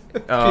Canuck.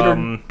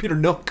 Peter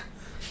Nook.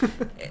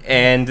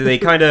 And they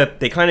kind of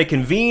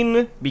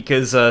convene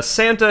because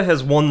Santa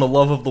has won the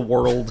love of the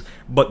world,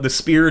 but the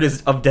spirit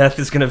of death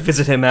is going to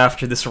visit him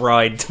after this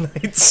ride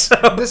tonight. So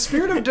The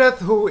spirit of death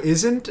who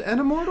isn't an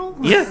immortal?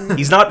 yeah,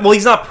 he's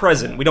not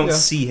present. We don't Yeah.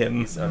 see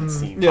him. It's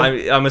unseen. Yeah.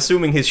 I'm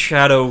assuming his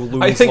shadow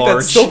looms I think large.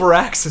 that Silver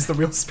Axe is the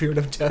real spirit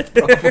of death,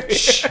 probably.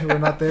 We're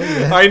not there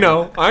yet. I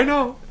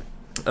know.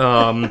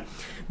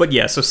 But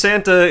yeah, so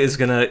Santa is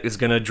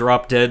gonna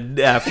drop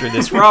dead after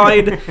this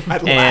ride,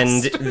 At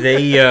and last.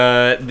 they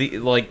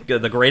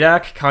the Great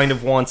Ack kind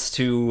of wants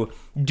to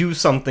do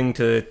something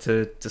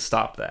to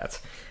stop that.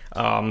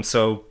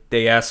 So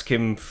they ask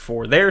him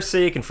for their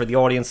sake and for the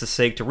audience's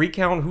sake to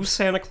recount who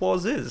Santa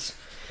Claus is.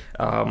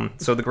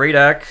 So the Great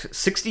Ack,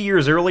 60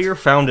 years earlier,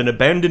 found an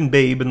abandoned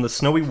babe in the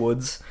snowy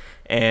woods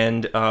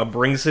and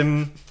brings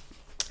him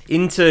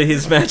into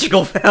his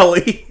magical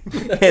valley,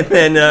 and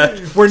then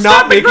We're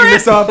not making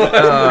this up.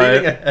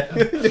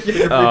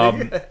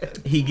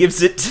 he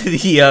gives it to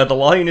the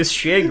lioness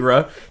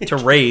Shagra to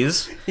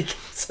raise.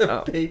 It's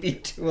a baby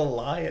to a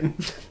lion.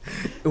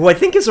 who I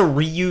think is a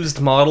reused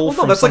model. Well, no,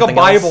 from that's like a something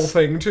Bible else.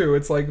 thing too.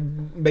 It's like,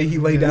 may he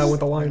lay down with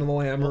the lion and the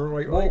lamb, or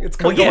like it's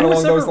kind well, of yeah, going it along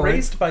was those ever lines.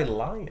 raised by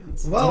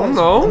lions. Well, I don't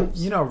know.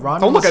 You know,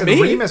 Don't look Romulus at and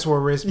me. Remus were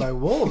raised by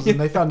wolves, and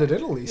they founded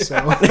Italy. So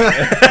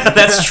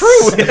That's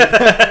true.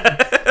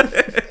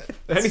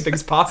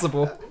 Anything's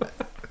possible.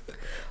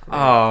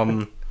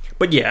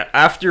 But yeah,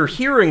 after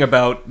hearing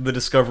about the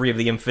discovery of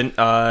the infant,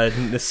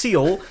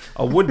 Necile,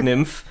 a wood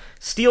nymph,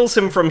 steals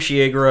him from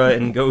Shiegra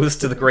and goes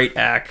to the Great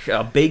Ak,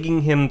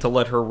 begging him to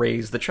let her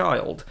raise the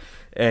child.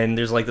 And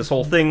there's like this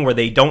whole thing where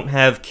they don't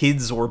have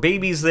kids or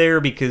babies there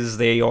because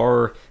they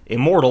are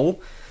immortal.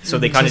 So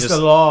they kind of just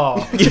just the law.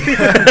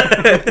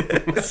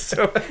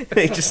 so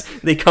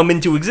they come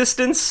into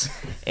existence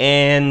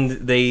and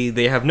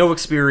they have no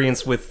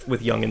experience with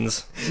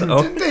youngins.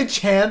 So Didn't they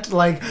chant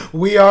like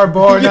 "We are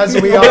born as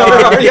we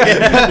are"?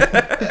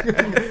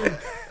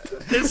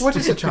 What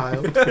is a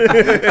child?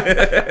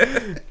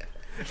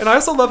 And I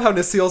also love how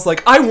Nasile's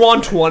like, I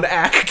want one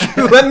act.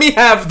 Let me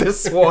have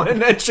this one.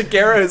 And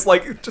Shakira is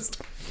like, just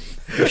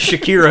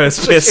Shakira is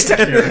pissed.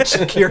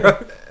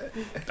 Shakira.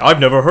 I've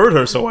never heard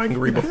her so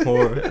angry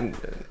before.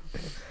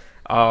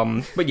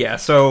 But yeah,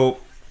 so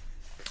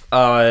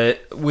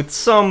with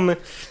some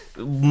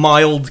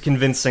mild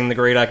convincing, the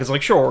Great Ak is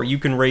like, sure, you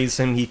can raise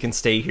him, he can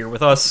stay here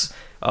with us,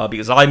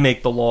 because I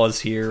make the laws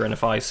here, and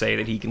if I say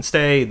that he can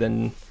stay,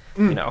 then,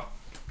 you know.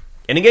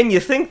 And again, you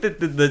think that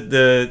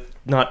the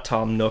not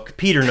Tom Nook,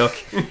 Peter Nook,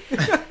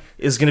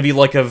 is going to be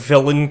like a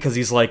villain, because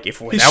he's like, if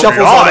without shuffles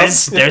on laws,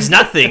 us. there's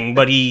nothing,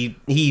 but he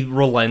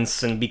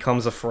relents and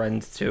becomes a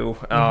friend, too.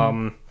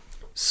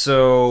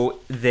 So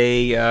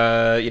they,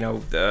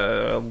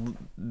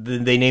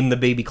 they name the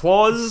baby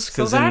Claus,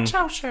 because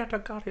how Santa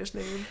got his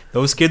name.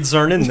 those kids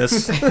aren't in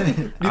this.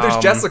 Neither's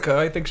Jessica.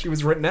 I think she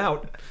was written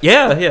out.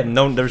 Yeah,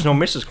 no, there's no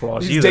Mrs.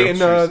 Claus He's either.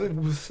 dating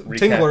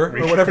Tingler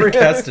or whatever.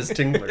 Recast as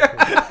Tingler.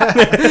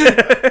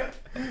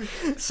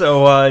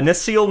 So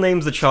Necile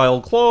names the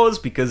child Claus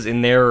because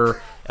in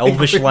their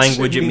Elvish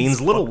language it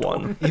means little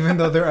one. Even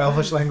though their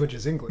Elvish language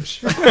is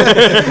English.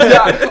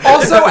 Yeah.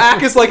 Also,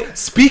 Ak is like,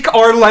 speak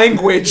our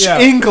language, Yeah.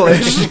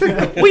 English.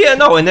 Well, yeah,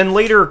 no, and then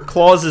later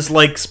Claus is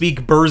like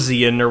speak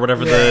Berzian or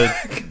whatever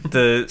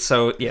the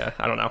so yeah,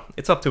 I don't know.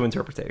 It's up to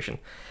interpretation.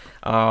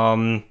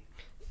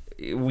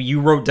 You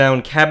wrote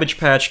down Cabbage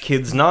Patch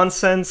Kids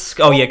nonsense.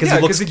 Oh yeah, because he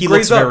looks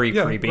grows up. very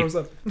Yeah, creepy. grows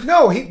up.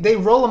 No, they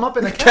roll him up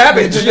in a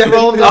Cabbage, cabbage and then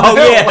roll him down Oh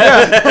the hill.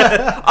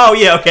 yeah. Oh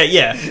yeah. Okay.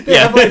 Yeah. They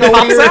have, Yeah. like, a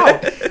Pops weird,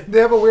 out. they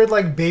have a weird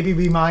like Baby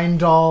Be Mine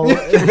doll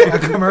a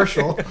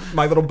commercial.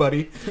 My little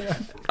buddy.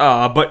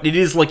 But it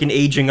is like an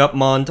aging up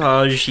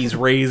montage. He's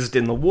raised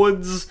in the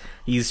woods.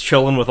 He's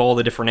chilling with all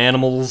the different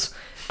animals.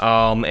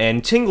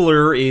 And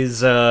Tingler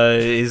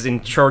is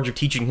in charge of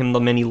teaching him the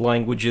many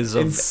languages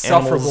of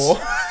Insufferable.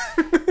 animals.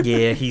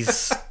 Yeah,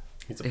 he's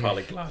He's a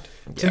polyglot.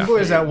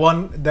 Tingler is that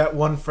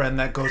one friend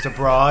that goes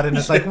abroad and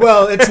it's like,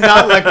 well, it's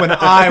not like when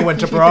I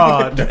went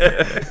abroad.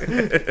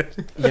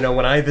 You know,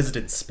 when I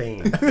visited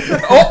Spain.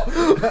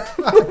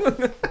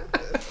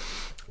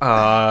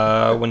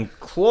 When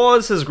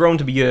Claus has grown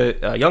to be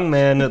a young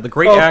man, the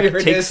Great Oh, Ak here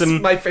it takes is.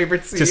 him My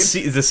favorite scene.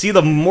 to see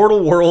the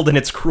mortal world and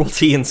its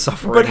cruelty and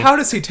suffering. But how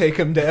does he take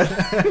him, Dad?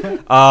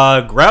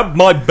 Grab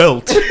my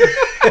belt.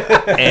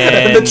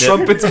 And the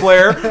trumpets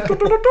blare.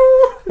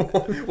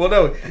 Well,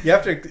 no, you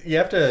have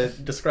to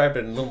describe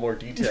it in a little more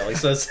detail. He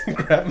says,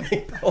 "Grab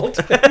my belt,"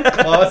 and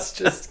Claus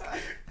just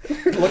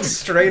looks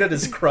straight at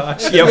his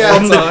crotch. Yeah, Yeah,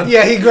 from the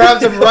yeah, he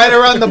grabs him right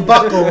around the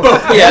buckle.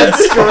 Yeah,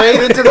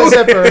 straight into the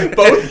zipper.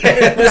 Both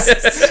hands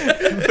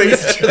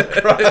face to the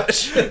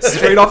crotch.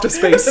 Straight off to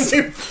space.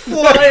 They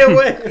fly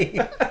away.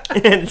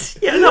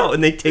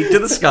 and they take to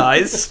the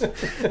skies.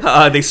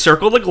 They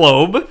circle the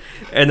globe,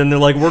 and then they're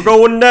like, "We're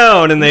going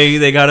down," and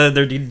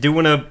they're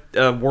doing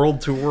a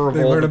world tour of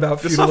They all learn the,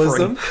 about the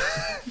feudalism.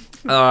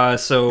 suffering.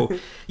 So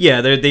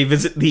yeah, they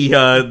visit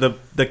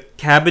the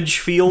cabbage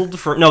field the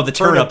turnip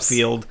Turnips.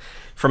 field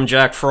from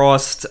Jack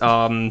Frost.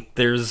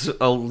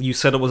 You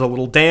said it was a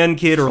little Dan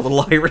kid or a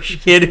little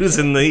Irish kid who's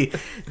in the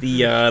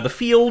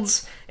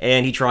fields,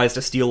 and he tries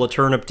to steal a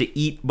turnip to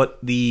eat, but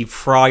the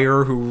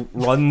friar who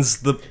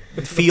runs the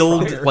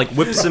field like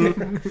whips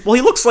him. Well,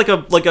 he looks like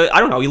a I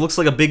don't know. He looks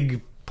like a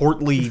big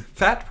portly.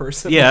 Fat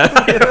person. Yeah.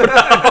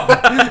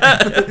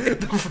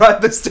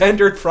 The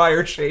standard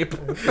friar shape.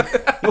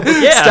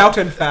 Yeah. Stout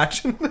and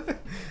fat.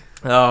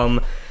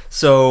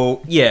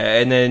 So yeah,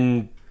 and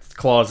then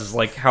Claus is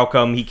like, how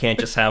come he can't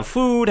just have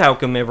food? How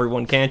come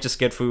everyone can't just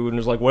get food? And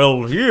it's like,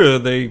 well, here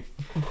they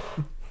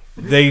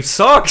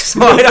suck.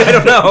 So I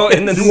don't know.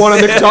 And then You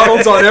want a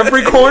McDonald's on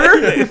every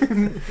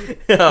corner?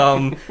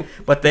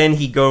 but then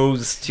they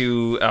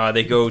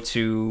go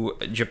to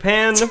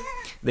Japan.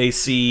 They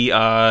see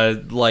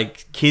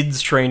like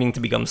kids training to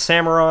become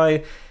samurai.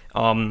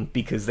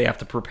 Because they have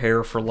to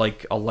prepare for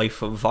like a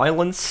life of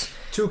violence.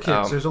 2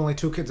 kids. There's only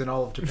 2 kids in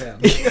all of Japan.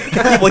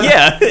 Well,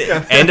 yeah,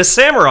 and a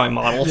samurai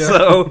model. Yeah.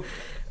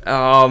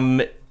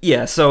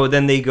 So, so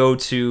then they go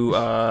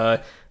to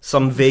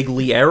some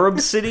vaguely Arab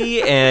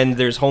city, and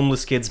there's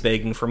homeless kids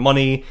begging for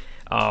money.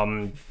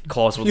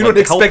 Claus would You like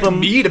don't to help expect them.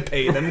 me to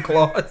pay them,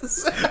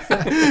 Claus.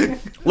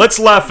 Let's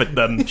laugh at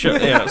them.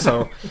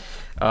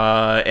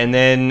 And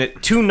then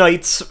 2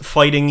 knights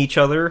fighting each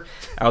other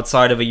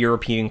outside of a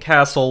European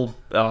castle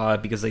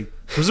because they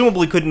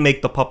presumably couldn't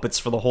make the puppets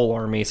for the whole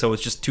army, so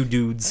it's just 2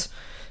 dudes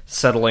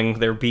settling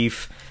their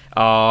beef.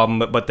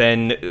 But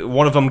then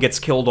one of them gets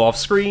killed off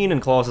screen,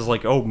 and Claus is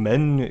like, "Oh,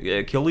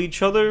 men kill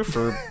each other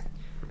for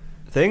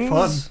things."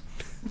 Fun.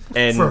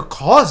 And For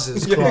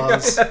causes,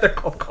 Claus. They're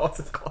called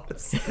Claus.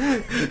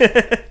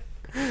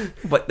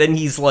 but then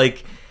he's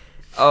like,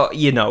 but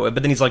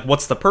then he's like,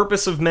 "What's the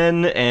purpose of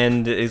men?"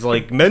 And he's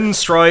like, "Men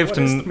strive What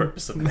to is the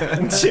purpose of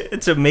man?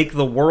 to make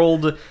the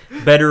world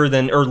better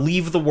than, or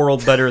leave the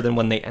world better than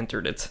when they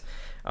entered it."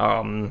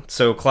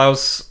 So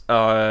Klaus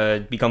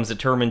becomes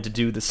determined to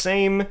do the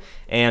same,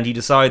 and he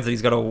decides that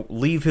he's got to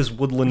leave his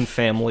woodland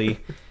family.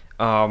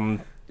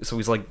 So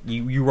he's like,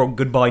 "You wrote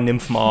goodbye,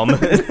 nymph mom."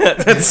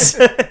 That's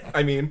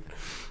I mean,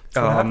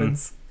 that's what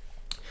happens.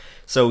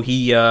 So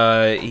he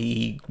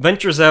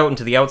ventures out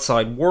into the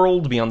outside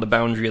world beyond the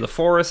boundary of the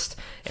forest,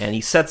 and he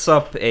sets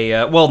up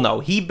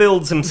he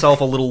builds himself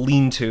a little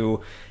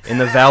lean-to in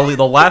the valley,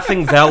 the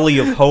Laughing Valley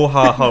of Ho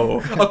Ha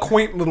Ho. A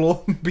quaint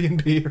little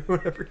B&B or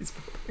whatever he's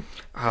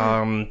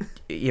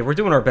We're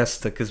doing our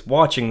best because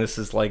watching this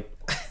is like,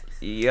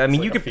 I mean,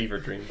 Like you a could. fever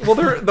dream. Well,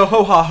 the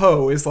ho ha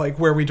ho is like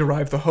where we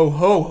derive the ho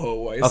ho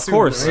ho. I assume,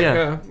 course, right?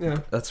 yeah. yeah,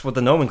 That's what the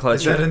Is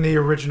nomenclature. that in the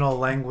original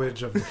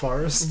language of the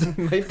forest?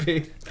 might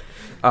be.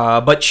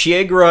 But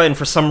Shiegra and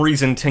for some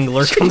reason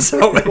Tingler comes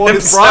out. with Well,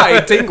 his himself.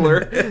 bride,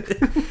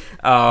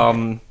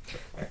 Tingler.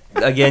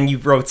 Again, you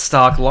wrote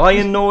stock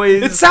lion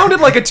noise. It sounded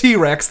like a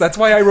T-Rex. That's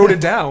why I wrote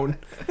it down.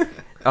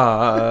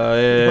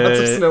 Lots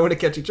of Uh, snow and a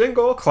catchy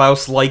jingle.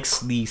 Klaus likes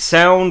the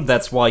sound.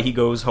 That's why he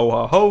goes ho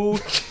ha ho.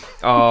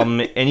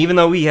 And even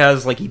though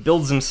he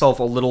builds himself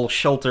a little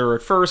shelter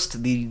at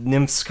first, the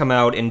nymphs come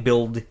out and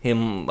build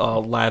him a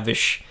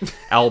lavish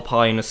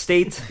alpine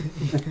estate.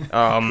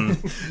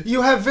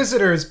 You have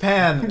visitors,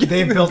 Pan.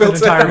 They've built an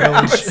entire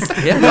village.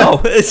 Yeah,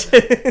 no.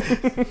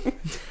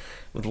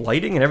 With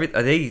lighting and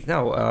everything.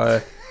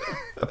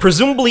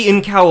 Presumably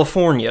in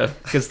California,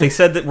 because they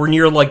said that we're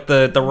near like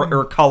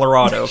or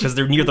Colorado, because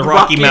they're near the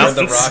Rocky Rockies.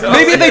 Mountains. The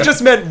Maybe they Yeah.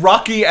 just meant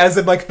Rocky as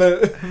in like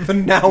the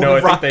noun No, I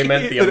think Rocky. they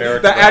meant the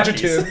American the Rockies.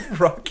 adjective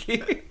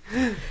Rocky.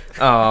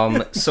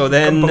 So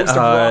then, Composed of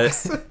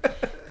rocks.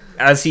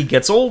 as he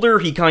gets older,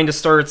 he kind of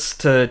starts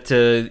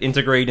to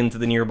integrate into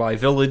the nearby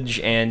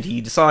village, and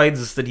he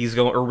decides that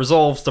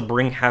resolves to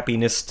bring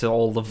happiness to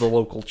all of the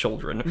local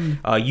children.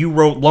 You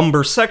wrote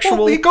lumbersexual.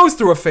 Well, he goes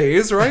through a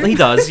phase, right? He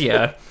does,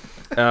 yeah.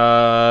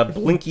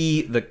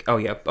 Blinky the... Oh,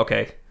 yeah,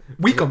 okay.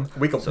 Weakum.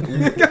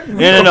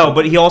 No,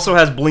 but he also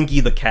has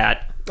Blinky the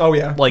cat. Oh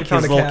yeah, Like we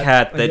found his a little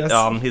cat I that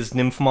guess. his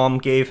nymph mom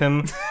gave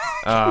him.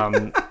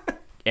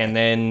 And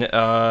then,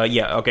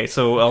 okay,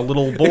 so a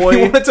little If you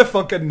boy... wanted to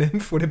fuck a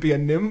nymph, would it be a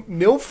nilf?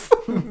 Nilf.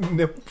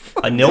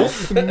 A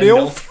nilf?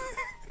 Nilf.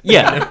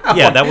 Yeah,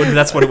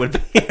 that's what it would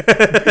be.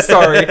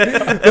 Sorry,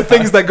 the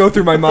things that go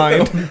through my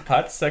mind.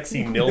 Hot,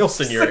 sexy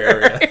nilfs in your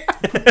area.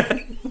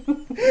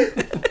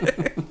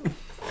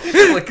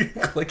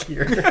 click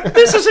here.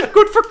 This isn't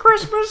good for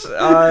Christmas.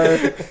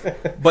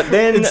 But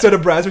then Instead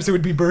of Brazzers, it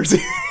would be Bursey.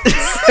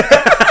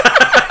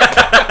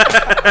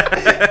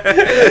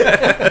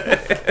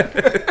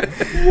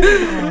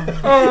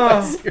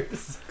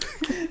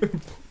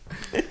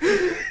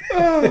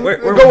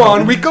 Go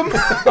on, Weakum.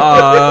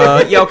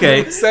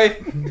 Okay. Say.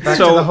 Back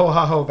to the Ho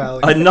Ha Ho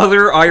Valley.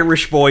 Another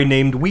Irish boy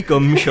named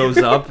Weekum shows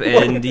up,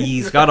 and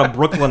he's got a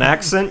Brooklyn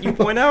accent. You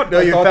point out. No,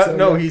 thought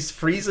so, yeah. he's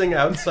freezing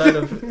outside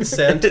of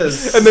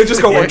Santa's. And they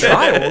just go, a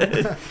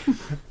child.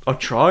 A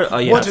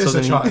child. Yeah, What so is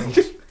a then child?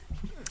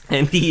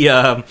 And he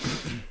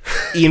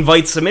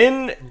invites him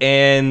in,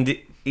 and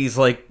he's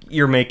like,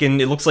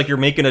 it looks like you're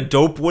making a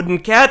dope wooden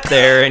cat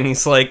there. And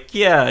he's like,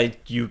 yeah,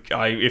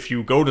 if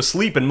you go to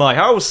sleep in my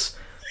house,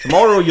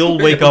 tomorrow you'll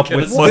wake up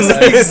with Those are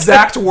the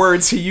exact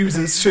words he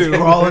uses too.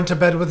 Crawl into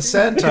bed with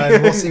Santa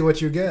and we'll see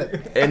what you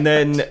get. And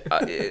then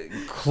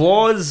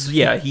Claus,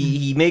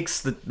 he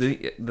makes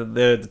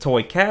the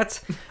toy cat,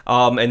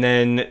 and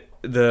then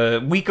the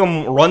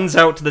Weekum runs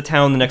out to the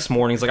town the next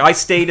morning. He's like, I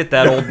stayed at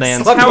that old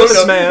man's Slept house. with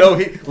him. Man. No,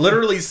 he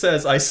literally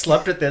says, I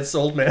slept at this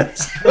old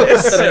man's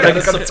house and I got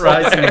a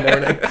surprise in the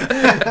morning.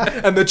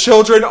 And the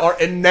children are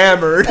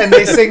enamored. And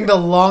they sing the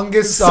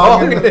longest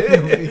song in the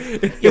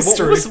movie. Yeah,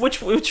 History.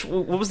 what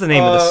was the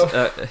name of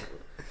this?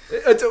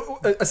 It's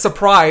a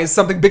surprise,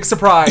 something big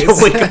surprise.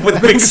 Wake up with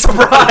a big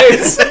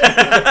surprise.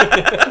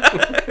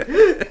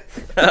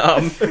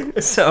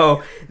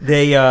 So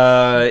they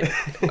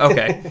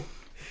okay.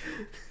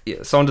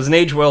 Yeah, Song doesn't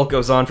age well,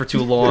 goes on for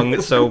too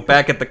long. So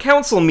back at the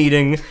council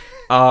meeting,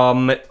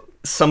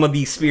 some of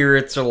these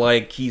spirits are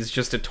like, he's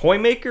just a toy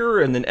maker,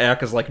 and then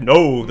Ack is like,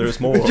 no, there's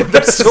more.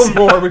 There's still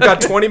more. We've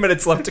got 20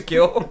 minutes left to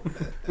kill.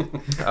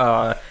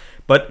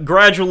 But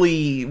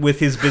gradually, with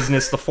his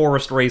business, the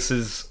forest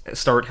races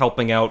start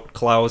helping out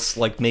Klaus,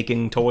 like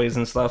making toys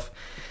and stuff.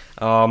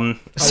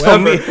 So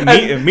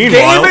However,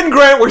 meanwhile, Gabe and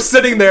Grant were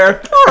sitting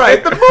there. All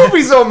right, the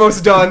movie's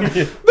almost done.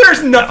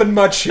 There's nothing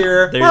much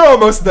here. We're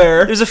almost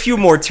there. there's a few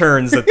more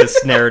turns that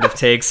this narrative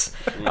takes.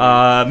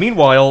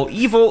 Meanwhile,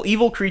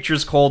 evil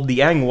creatures called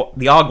the Aguas,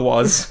 The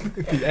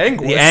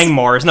Anglos. the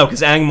Angmars, no,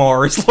 because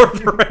Angmar is Lord of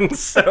the Rings,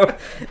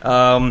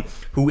 so,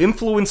 who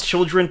influence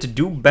children to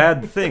do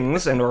bad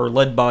things and are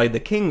led by the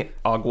King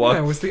Agua. Yeah,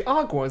 it was the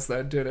Aguas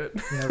that did it.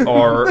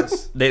 Are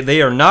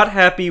they are not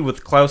happy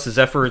with Klaus's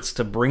efforts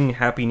to bring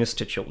happiness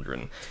to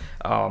children.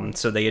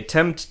 So they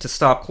attempt to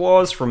stop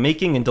Claus from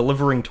making and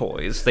delivering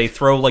toys. They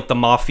throw like the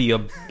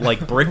mafia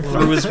like brick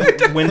through his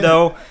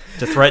window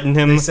to threaten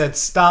him. They said,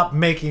 "Stop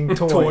making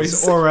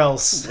toys, or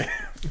else."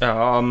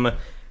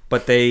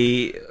 But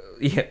they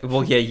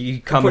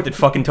you commented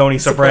fucking Tony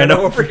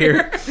Soprano over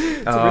here. It's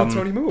a real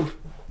Tony move.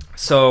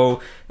 So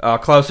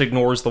Klaus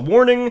ignores the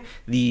warning.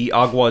 The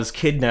Aguas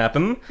kidnap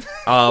him,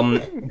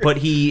 but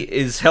he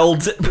is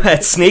held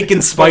at snake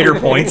and spider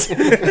point.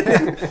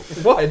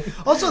 What?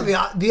 Also,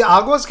 the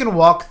Aguas can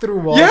walk through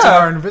walls Yeah. and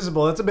are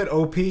invisible. That's a bit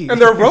OP.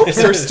 And their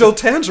ropes are still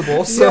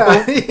tangible, so...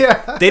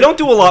 yeah. They don't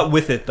do a lot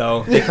with it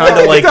though. They kind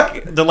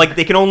of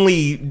they can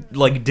only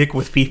like dick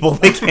with people.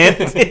 They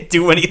can't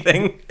do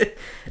anything.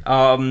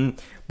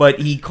 But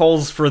he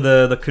calls for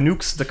the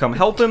Canucks to come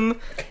help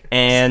him,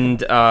 and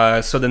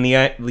so then the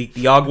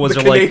Aguas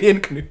are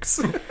Canadian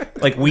Canucks.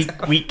 like we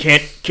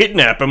can't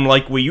kidnap him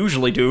like we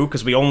usually do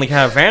because we only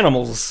have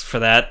animals for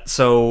that.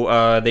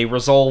 So they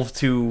resolve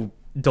to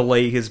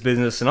delay his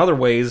business in other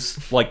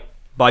ways, like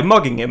by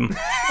mugging him.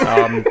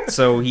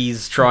 So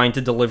he's trying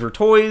to deliver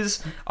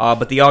toys,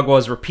 but the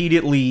Aguas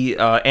repeatedly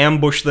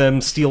ambush them,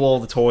 steal all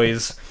the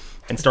toys,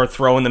 and start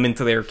throwing them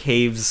into their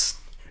caves.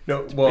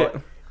 No,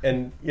 well,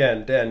 and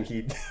then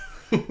he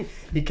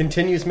he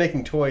continues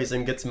making toys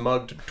and gets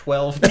mugged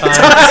 12 times.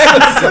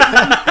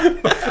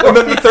 And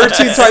then the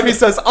 13th time he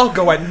says, I'll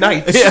go at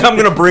night. Yeah, I'm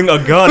gonna bring a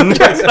gun.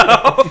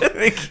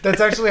 That's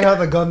actually how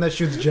the gun that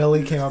shoots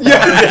jelly came up.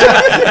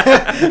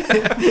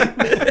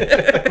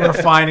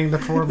 Refining the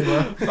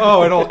formula.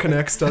 Oh, it all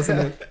connects, doesn't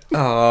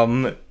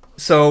it?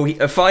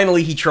 So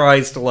finally he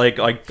tries to like,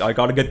 I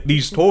gotta get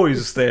these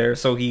toys there.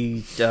 So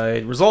he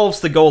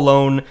resolves to go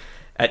alone.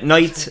 At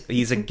night,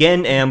 he's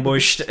again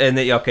ambushed, and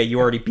okay, you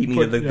already beat me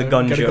to the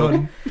gun get a joke.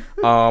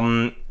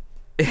 gun.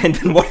 And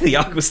then what are the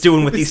Aquas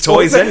doing with these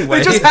toys anyway?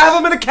 They just have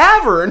them in a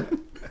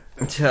cavern.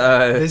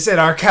 They said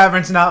our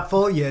cavern's not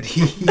full yet.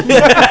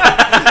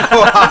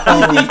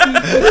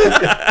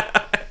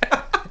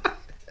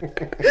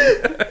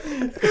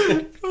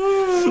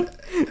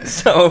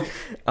 So,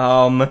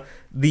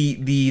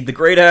 the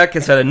Great Ack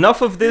has had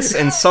enough of this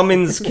and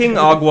summons King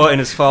Agua and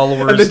his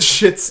followers. And then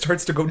shit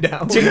starts to go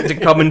down. to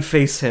come and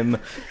face him.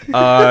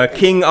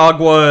 King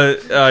Agua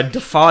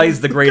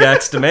defies the Great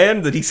Axe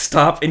demand that he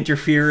stop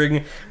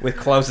interfering with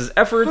Klaus's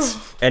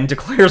efforts and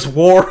declares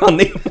war on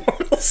the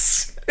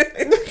Immortals.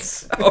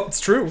 It's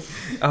true.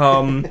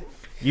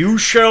 You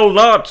shall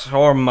not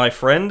harm my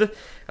friend.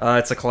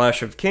 It's a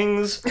clash of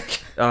kings.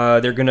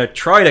 They're gonna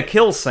try to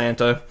kill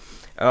Santa.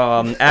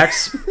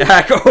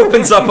 Ack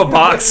opens up a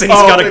box and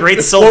he's got a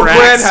great silver Grant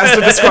axe. has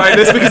to describe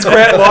this because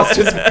Grant lost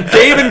his...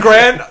 Gabe and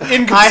Grant,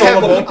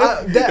 inconsolable.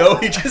 No,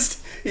 he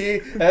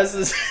has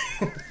this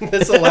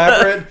this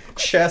elaborate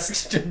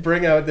chest to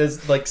bring out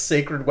this like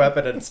sacred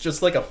weapon, and it's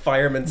just like a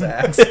fireman's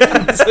axe.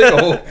 It's like,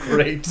 oh,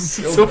 great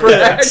silver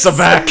axe.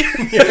 Savak.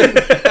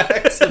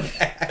 Axe of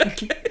Ack.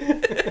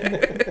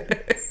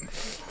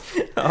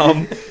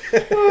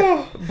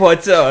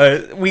 But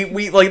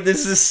we like this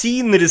is a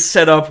scene that is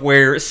set up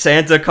where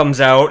Santa comes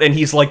out and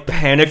he's like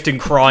panicked and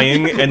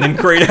crying, and then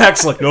Great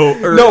Axe like No,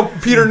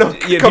 Peter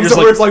Yeah, comes Peter's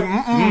over like, it's like,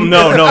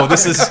 no,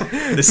 this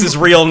is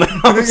real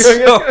now.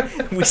 So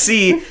we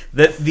see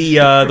that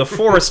the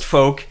forest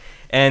folk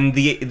and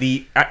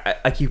the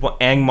I keep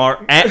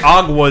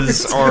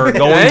Aguas are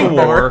going to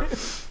war.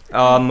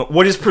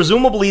 What is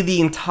presumably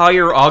the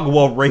entire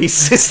Agua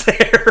race is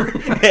there,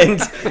 and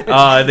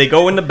they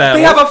go into battle.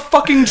 they have a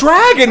fucking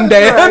dragon,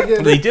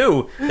 Dan! They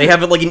do. They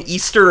have like an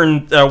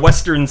eastern,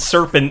 western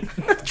serpent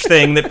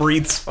thing that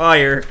breathes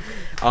fire.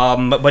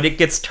 But it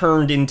gets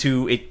turned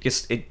into it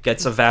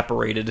gets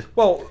evaporated.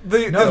 Well,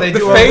 they the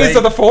do phase a-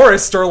 of the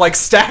forest are like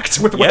stacked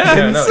with Yeah,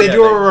 weapons. no, They yeah,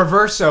 do a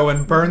reverso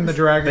and burn the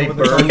dragon They with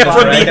burn its the own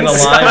from fire. dragon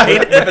alive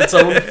with its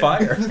own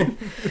fire.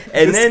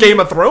 And This then Game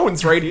of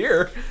Thrones right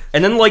here.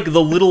 and then like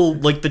the little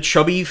like the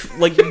chubby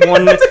like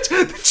one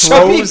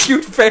Chubby, throws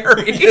cute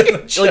fairy.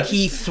 like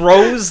he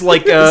throws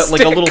like a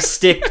little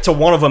stick to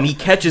one of them. He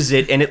catches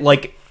it and it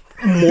like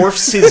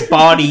morphs his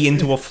body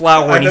into a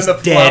flower and he's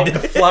then dead.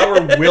 the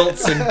flower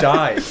wilts and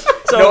dies.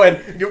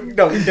 Dan,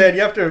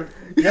 you have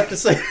to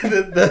say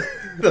that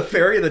the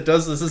fairy that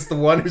does this is the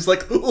one who's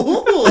like,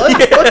 ooh,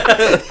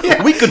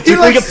 We could He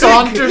like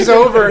saunters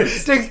over.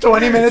 Takes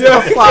 20 minutes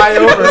to fly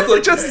over.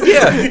 like just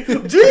Yeah.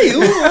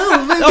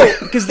 No,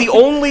 because the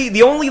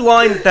only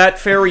line that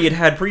fairy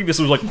had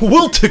previously was like,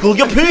 "We'll tickle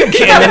your pig,"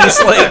 and then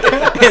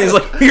he's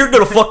like, "You're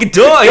gonna fucking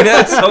die."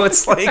 Now. So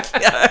it's like,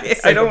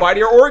 I don't. Goodbye to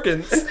your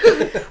organs.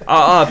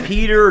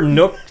 Peter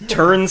Nook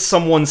turns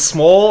someone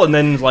small, and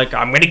then like,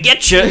 "I'm gonna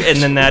get you," and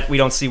then we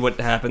don't see what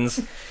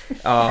happens.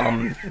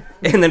 And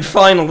then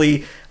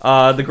finally,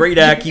 the Great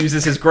Axe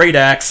uses his Great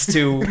Axe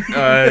to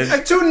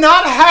To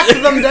not hack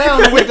them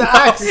down with the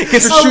axe. A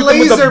shoot them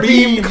with a laser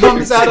beam. beam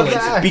comes out of the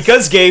axe.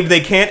 because Gabe,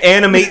 they can't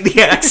animate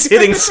the axe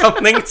hitting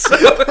something. So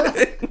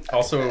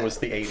Also, it was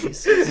the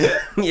 80s.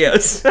 yeah,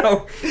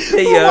 so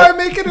they, Why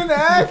make it an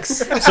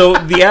axe? so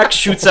the axe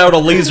shoots out a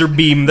laser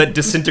beam that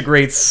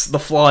disintegrates the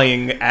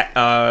flying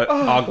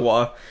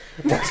Agua.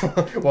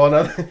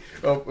 Well,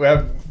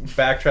 we're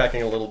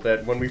backtracking a little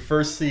bit. When we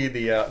first see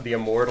the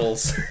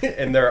Immortals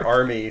and their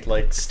army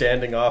like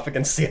standing off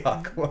against the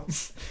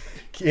Aquas,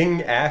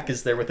 King Ack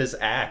is there with his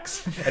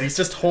axe, and he's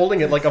just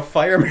holding it like a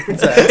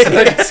fireman's axe. And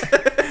I just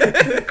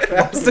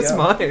Lost its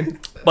mind.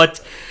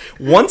 But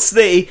once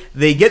they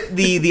get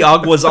the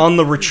Aguas on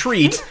the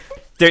retreat,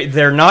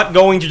 they're not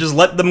going to just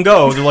let them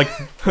go. They're like,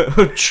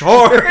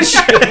 charge!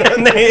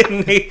 and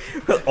they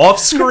off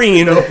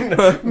screen.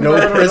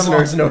 no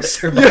prisoners, no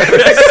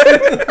survivors.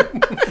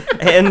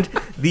 And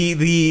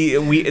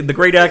the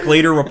Great Act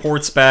later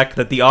reports back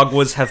that the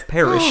Aguas have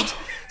perished.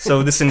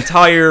 So this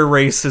entire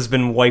race has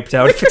been wiped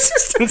out of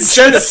existence.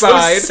 So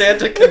Genocide.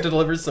 Santa can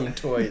deliver some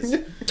toys.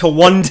 To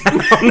one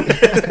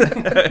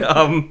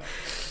town.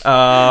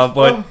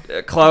 But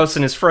Klaus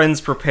and his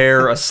friends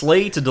prepare a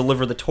sleigh to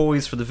deliver the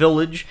toys for the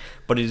village,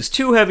 but it is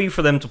too heavy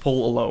for them to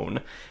pull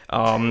alone.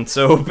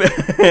 So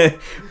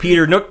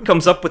Peter Nook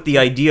comes up with the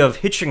idea of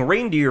hitching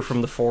reindeer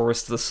from the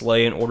forest to the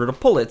sleigh in order to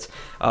pull it.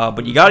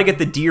 But you gotta get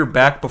the deer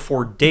back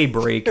before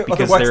daybreak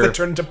because Otherwise they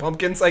turn into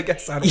pumpkins, I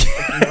guess. I don't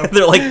fucking know.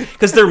 they're like,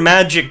 because they're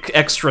magic,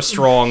 extra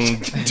strong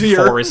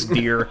Deer. forest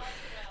deer.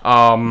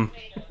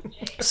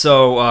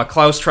 So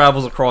Klaus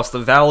travels across the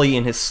valley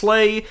in his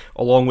sleigh,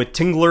 along with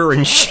Tingler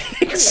and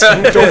Shakes.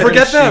 Don't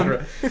forget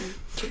them.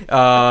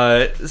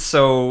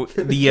 So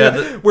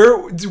the Where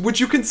would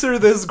you consider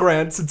this,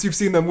 Grant? Since you've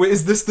seen them,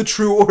 is this the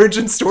true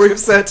origin story of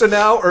Santa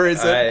now, or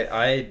is it?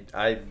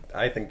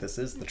 I think this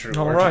is the true.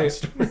 All origin right.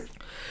 story.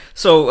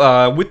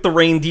 So, with the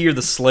reindeer,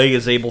 the sleigh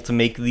is able to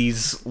make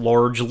these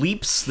large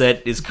leaps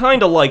that is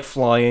kind of like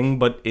flying,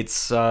 but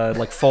it's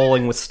like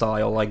falling with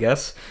style, I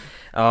guess.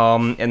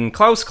 And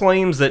Klaus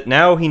claims that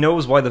now he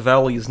knows why the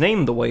valley is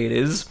named the way it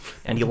is,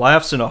 and he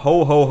laughs in a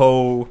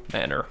ho-ho-ho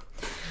manner.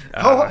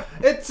 Oh,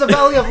 it's the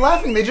Valley of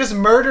Laughing. They just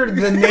murdered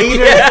the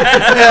native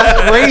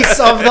race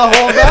of the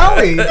whole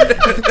valley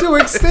to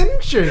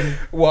extinction.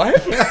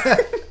 What?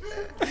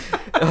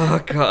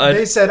 Oh, God.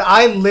 They said,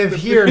 I live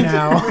here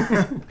now.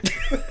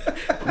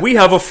 We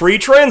have a free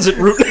transit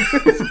route.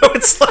 So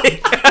it's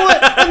like...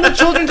 What? And the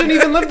children didn't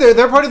even live there.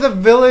 They're part of the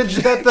village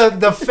that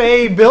the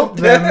Fae built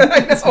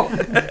them.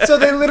 So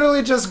they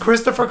literally just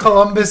Christopher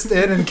Columbus'd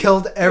in and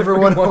killed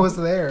everyone who was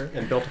there.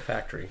 And built a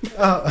factory.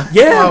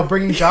 Yeah.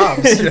 Bringing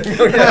jobs.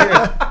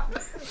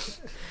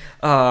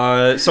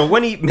 So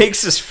when he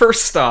makes his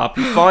first stop,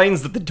 he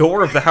finds that the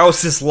door of the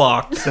house is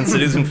locked, since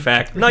it is in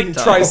fact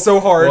nighttime. Tries so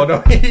hard. Well,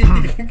 no, he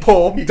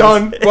Pull.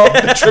 Done. Well,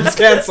 the trip's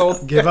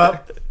canceled. Give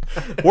up.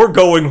 We're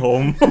going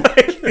home.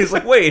 He's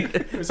like,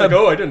 wait. was like,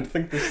 oh, I didn't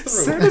think this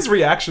through. Santa's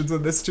reactions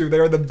in this too,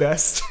 they're the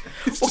best.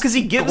 Well, because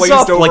he gives glazed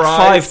up over like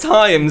eyes. 5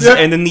 times, Yeah.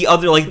 and then the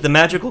other, like, the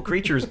magical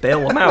creatures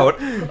bail him out.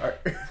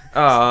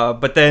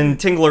 But then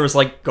Tingler is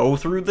like, go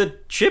through the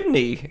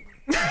chimney.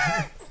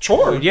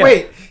 Sure. Yeah.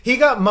 Wait, he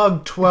got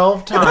mugged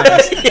 12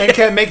 times and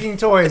kept making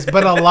toys,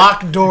 but a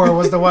locked door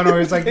was the one where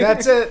he's like,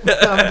 that's it,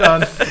 I'm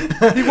done.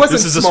 He wasn't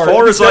This is as smart.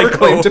 far He's as I never go.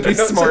 claimed to be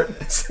No,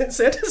 smart.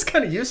 Santa's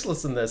kind of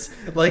useless in this.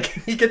 Like,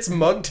 he gets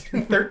mugged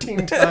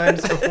 13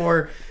 times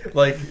before,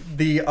 like,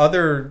 the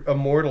other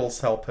immortals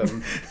help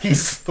him.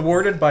 He's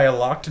thwarted by a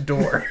locked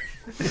door.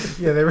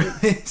 Yeah, they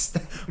really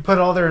put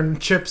all their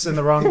chips in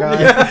the wrong guy.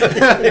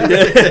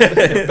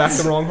 Back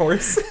the wrong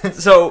horse.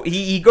 So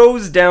he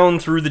goes down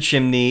through the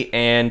chimney,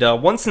 and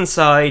once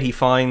inside, he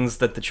finds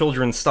that the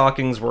children's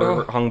stockings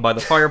were hung by the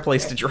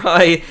fireplace to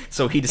dry,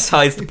 so he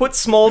decides to put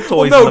small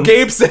toys in No, them.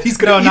 Gabe said he's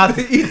gonna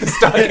eat the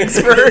stockings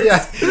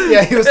first.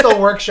 Yeah, he was still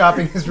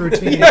workshopping his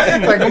routine.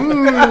 Like,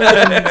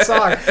 and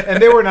socks.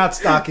 And they were not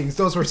stockings,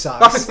 those were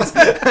socks.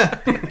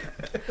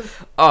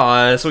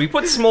 So he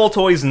puts small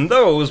toys in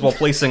those while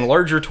placing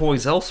larger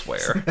toys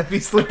elsewhere. Happy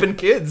sleeping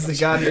kids they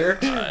got here.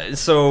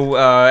 So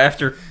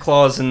after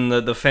Claus and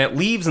the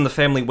leaves and the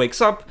family wakes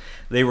up,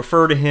 they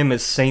refer to him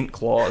as Saint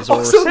Claus or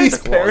Also, Santa these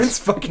Claus. parents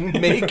fucking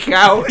make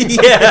out.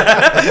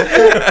 Yeah.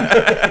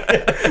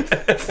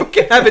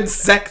 Fucking having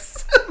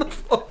sex on the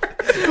floor.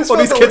 While felt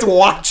these a kids li-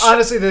 watch.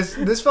 Honestly,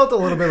 this felt a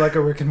little bit like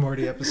a Rick and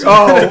Morty episode.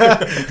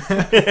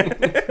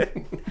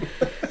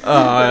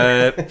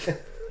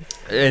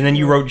 And then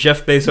you wrote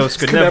Jeff Bezos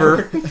could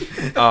never.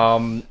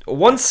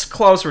 Once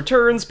Klaus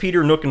returns,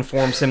 Peter Nook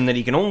informs him that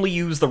he can only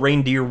use the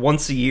reindeer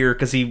once a year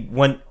because he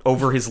went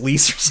over his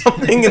lease or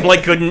something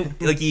and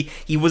couldn't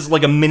he was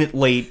a minute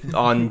late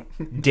on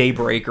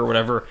daybreak or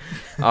whatever.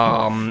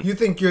 You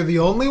think you're the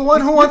only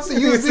one who wants to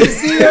use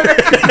this deer?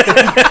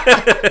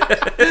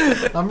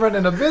 I'm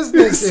running a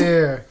business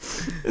here.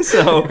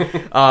 So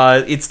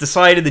it's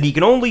decided that he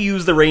can only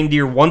use the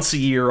reindeer once a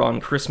year on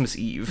Christmas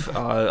Eve.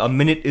 A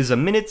minute is a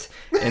minute,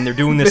 and they're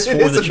doing this for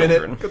the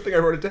children. Good thing I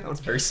wrote it down.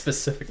 Very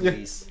specific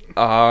lease.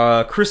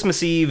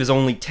 Christmas Eve is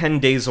only 10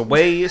 days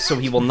away, so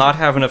he will not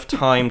have enough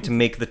time to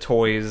make the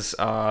toys,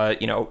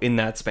 in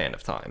that span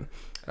of time.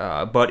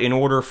 But in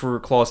order for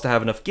Claus to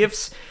have enough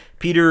gifts,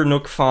 Peter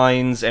Nook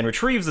finds and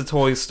retrieves the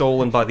toys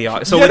stolen by the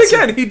eye. So Yet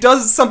again, he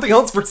does something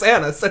else for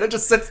Santa. Santa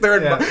just sits there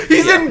and Yeah.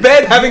 he's in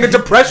bed having a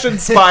depression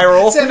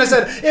spiral. Santa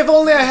said, if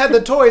only I had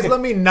the toys, let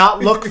me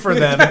not look for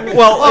them.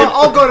 Well,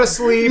 I'll go to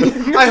sleep.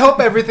 I hope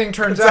everything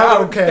turns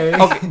out okay.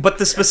 Okay, but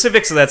the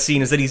specifics of that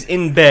scene is that he's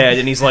in bed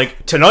and he's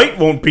like, tonight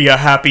won't be a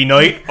happy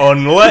night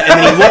unless... And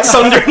then he looks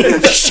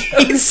underneath the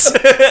sheets.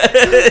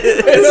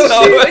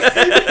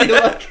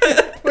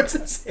 He puts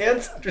his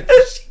hands under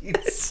the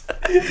sheets.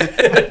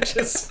 And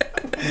just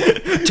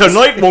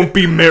Tonight won't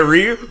be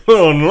merry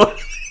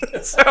unless...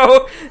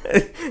 So,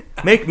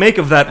 make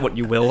of that what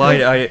you will.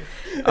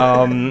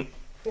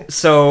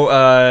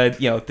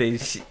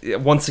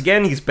 Once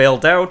again, he's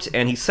bailed out,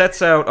 and he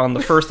sets out on the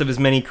first of his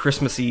many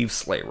Christmas Eve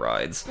sleigh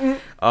rides.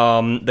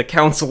 The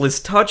council is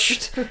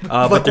touched,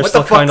 but they're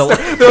still kind of...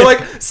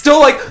 They're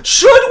still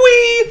should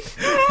we?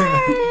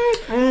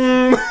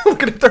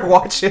 Looking at their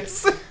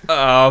watches.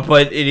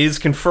 But it is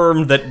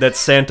confirmed that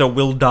Santa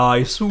will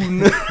die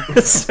soon.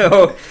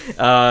 So,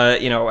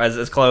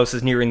 as Klaus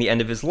is nearing the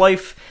end of his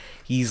life,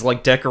 he's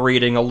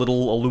decorating a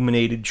little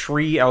illuminated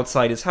tree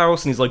outside his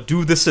house, and he's like,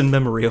 "Do this in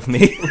memory of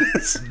me."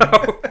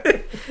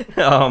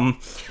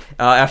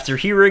 After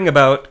hearing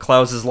about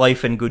Klaus's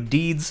life and good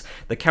deeds,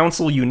 the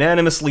council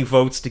unanimously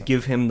votes to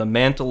give him the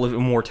Mantle of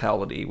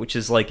Immortality, which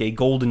is like a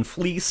golden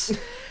fleece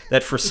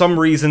that for some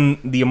reason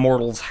the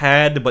Immortals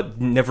had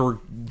but never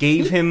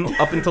gave him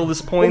up until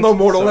this point. No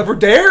mortal ever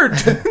dared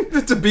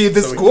to be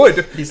this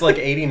good. He's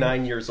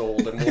 89 years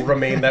old and will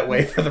remain that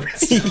way for the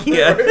rest of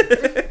Yeah.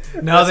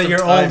 Now that of you're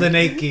time. old and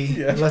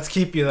achy, let's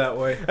keep you that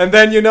way. And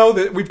then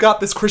that we've got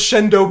this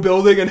crescendo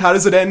building, and how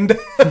does it end?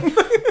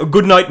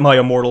 Good night, my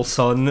immortal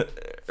son.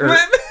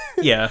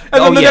 Yeah.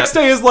 And then the next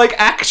day is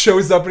Axe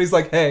shows up and he's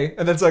like, "Hey,"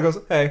 and then Santa goes,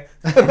 "Hey,"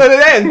 and then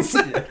it ends.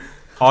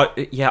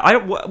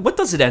 What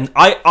does it end?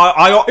 I It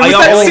was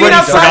that already scene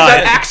outside, forgot.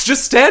 that Axe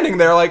just standing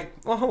there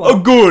 "Oh, hello."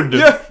 Good.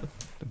 Yeah.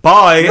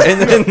 Bye.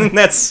 And then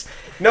that's...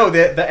 No,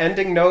 the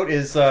ending note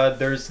is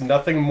there's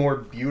nothing more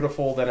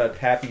beautiful than a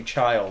happy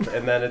child,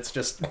 and then it's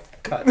just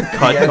cut.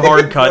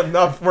 hard cut.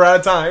 Enough, we're out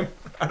of time.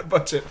 Out of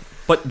budget.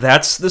 But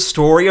that's the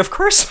story of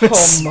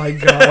Christmas. Oh my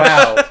god.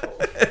 Wow.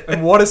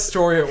 And what a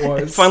story it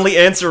was. Finally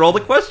answer all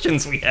the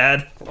questions we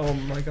had. Oh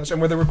my gosh.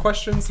 And where there were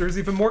questions, there's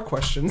even more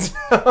questions.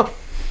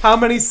 How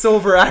many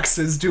silver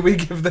axes do we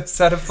give the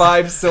set of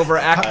 5 silver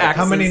axes?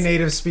 How many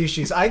native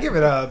species? I give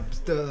it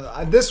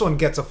this one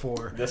gets a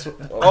 4. This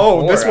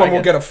one, This one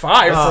will get a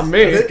 5 from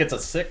me. It gets a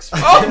 6.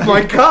 Oh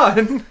my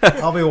god.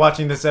 I'll be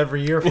watching this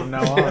every year from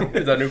now on.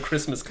 It's a new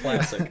Christmas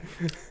classic.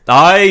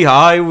 I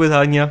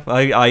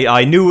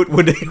knew it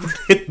would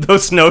hit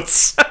those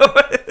notes.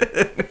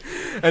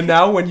 And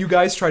now when you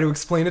guys try to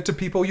explain it to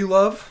people you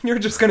love, you're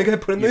just going to get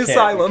put in the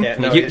asylum.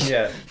 No, You-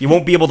 yeah. You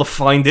won't be able to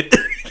find it.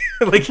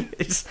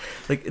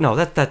 No,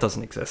 that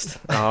doesn't exist.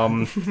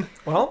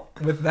 Well,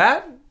 with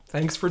that,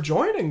 thanks for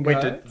joining,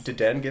 Wait, guys. did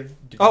Dan give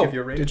Oh,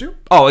 you a rating? did you?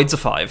 Oh, it's a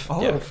 5.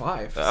 Oh, yeah.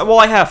 5. Well,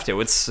 I have to.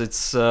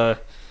 It's I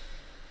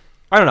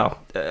don't know.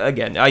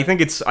 Again, I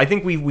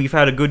think we've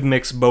had a good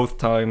mix both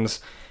times.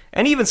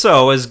 And even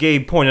so, as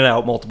Gabe pointed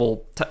out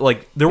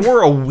there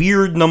were a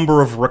weird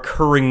number of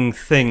recurring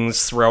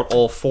things throughout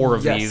all 4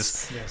 of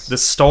these. Yes. The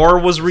star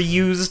was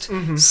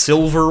reused,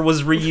 silver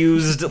was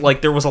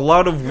reused, there was a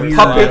lot of weird...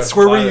 Puppets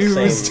were A lot of the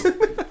reused. same,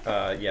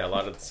 a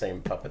lot of the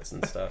same puppets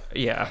and stuff.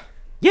 Yeah.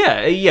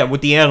 Yeah,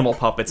 with the animal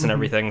puppets and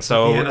everything,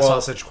 so... Vienna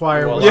Sausage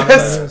Choir. well, was on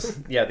yes. this.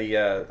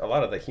 Yeah, a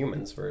lot of the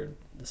humans were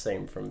the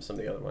same from some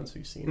of the other ones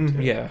we've seen.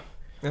 Too. Yeah.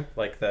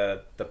 Like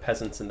the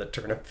peasants in the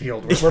turnip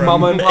field We're from,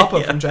 Mama and Papa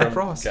Yeah. from Jack from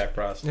Frost. Jack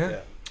Frost. Yeah. Yeah.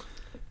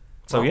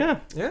 So, yeah.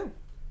 Yeah.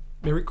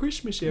 Merry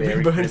Christmas, Merry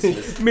everybody.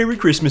 Christmas. Merry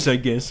Christmas, I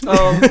guess.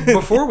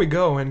 Before we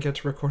go and get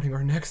to recording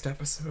our next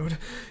episode,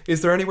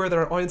 is there anywhere that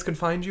our audience can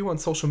find you on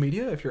social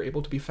media if you're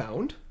able to be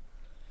found?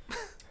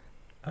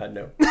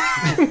 No.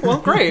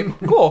 Well, great.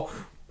 Cool.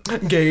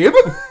 Gabe?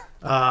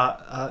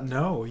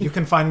 No. You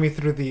can find me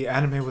through the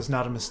Anime Was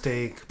Not a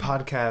Mistake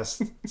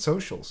podcast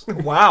socials.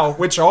 Wow.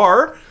 Which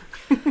are?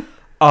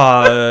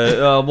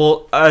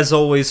 Well, as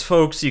always,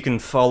 folks, you can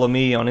follow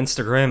me on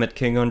Instagram at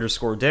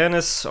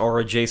king_Danis, our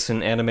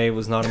adjacent Anime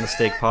Was Not a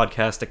Mistake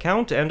podcast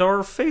account, and our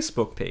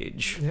Facebook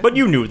page. Yeah. But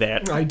you knew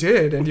that. I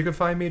did, and you can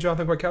find me,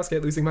 Jonathan Gorkowski,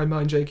 at Losing My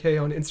Mind JK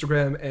on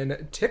Instagram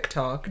and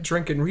TikTok,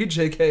 Drink and Read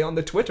JK on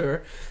the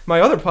Twitter, my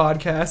other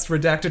podcast,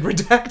 Redacted,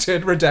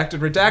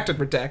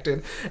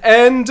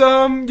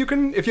 and you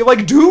can, if you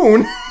like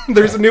Dune,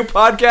 there's a new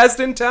podcast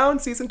in town,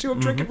 season 2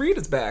 of Drink and Read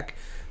is back.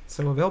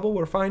 So available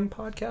where fine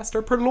podcasts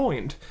are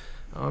purloined.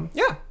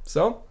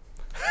 So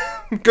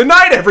good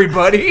night,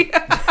 everybody.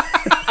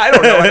 I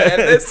don't know how to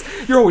end this.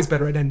 You're always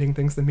better at ending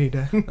things than me,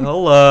 Dan.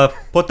 I'll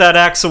put that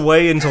axe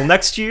away until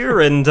next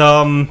year, and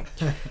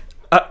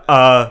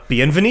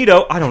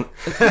bienvenido. I don't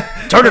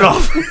turn it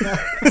off.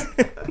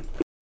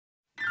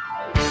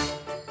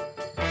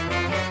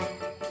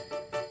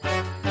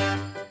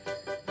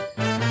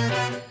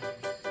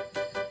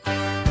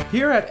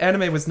 Here at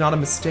Anime Was Not a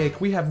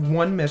Mistake, we have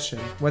one mission.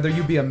 Whether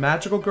you be a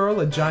magical girl,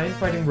 a giant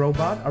fighting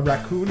robot, a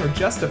raccoon, or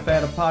just a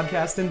fan of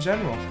podcasts in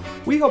general,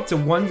 we hope to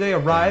one day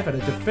arrive at a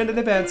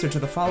definitive answer to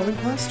the following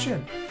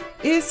question.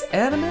 Is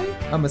anime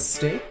a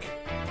mistake?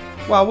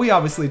 While we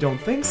obviously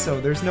don't think so,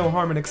 there's no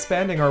harm in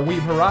expanding our weeb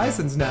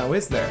horizons now,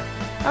 is there?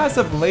 As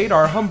of late,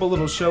 our humble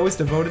little show is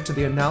devoted to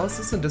the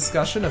analysis and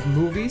discussion of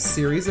movies,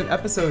 series, and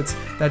episodes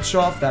that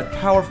show off that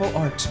powerful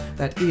art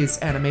that is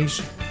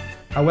animation.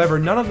 However,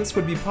 none of this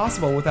would be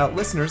possible without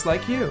listeners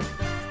like you.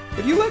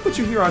 If you like what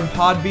you hear on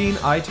Podbean,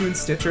 iTunes,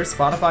 Stitcher,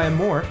 Spotify, and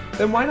more,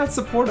 then why not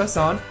support us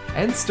on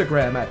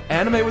Instagram at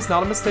Anime Was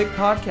Not a Mistake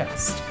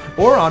Podcast,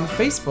 or on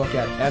Facebook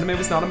at Anime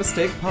Was Not a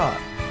Mistake Pod.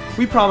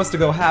 We promise to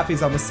go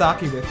halfies on the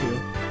sake with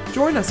you.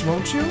 Join us,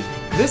 won't you?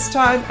 This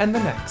time and the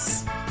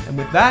next. And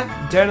with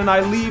that, Dan and I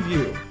leave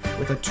you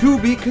with a to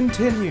be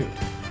continued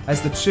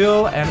as the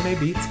chill anime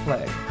beats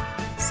play.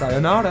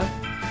 Sayonara.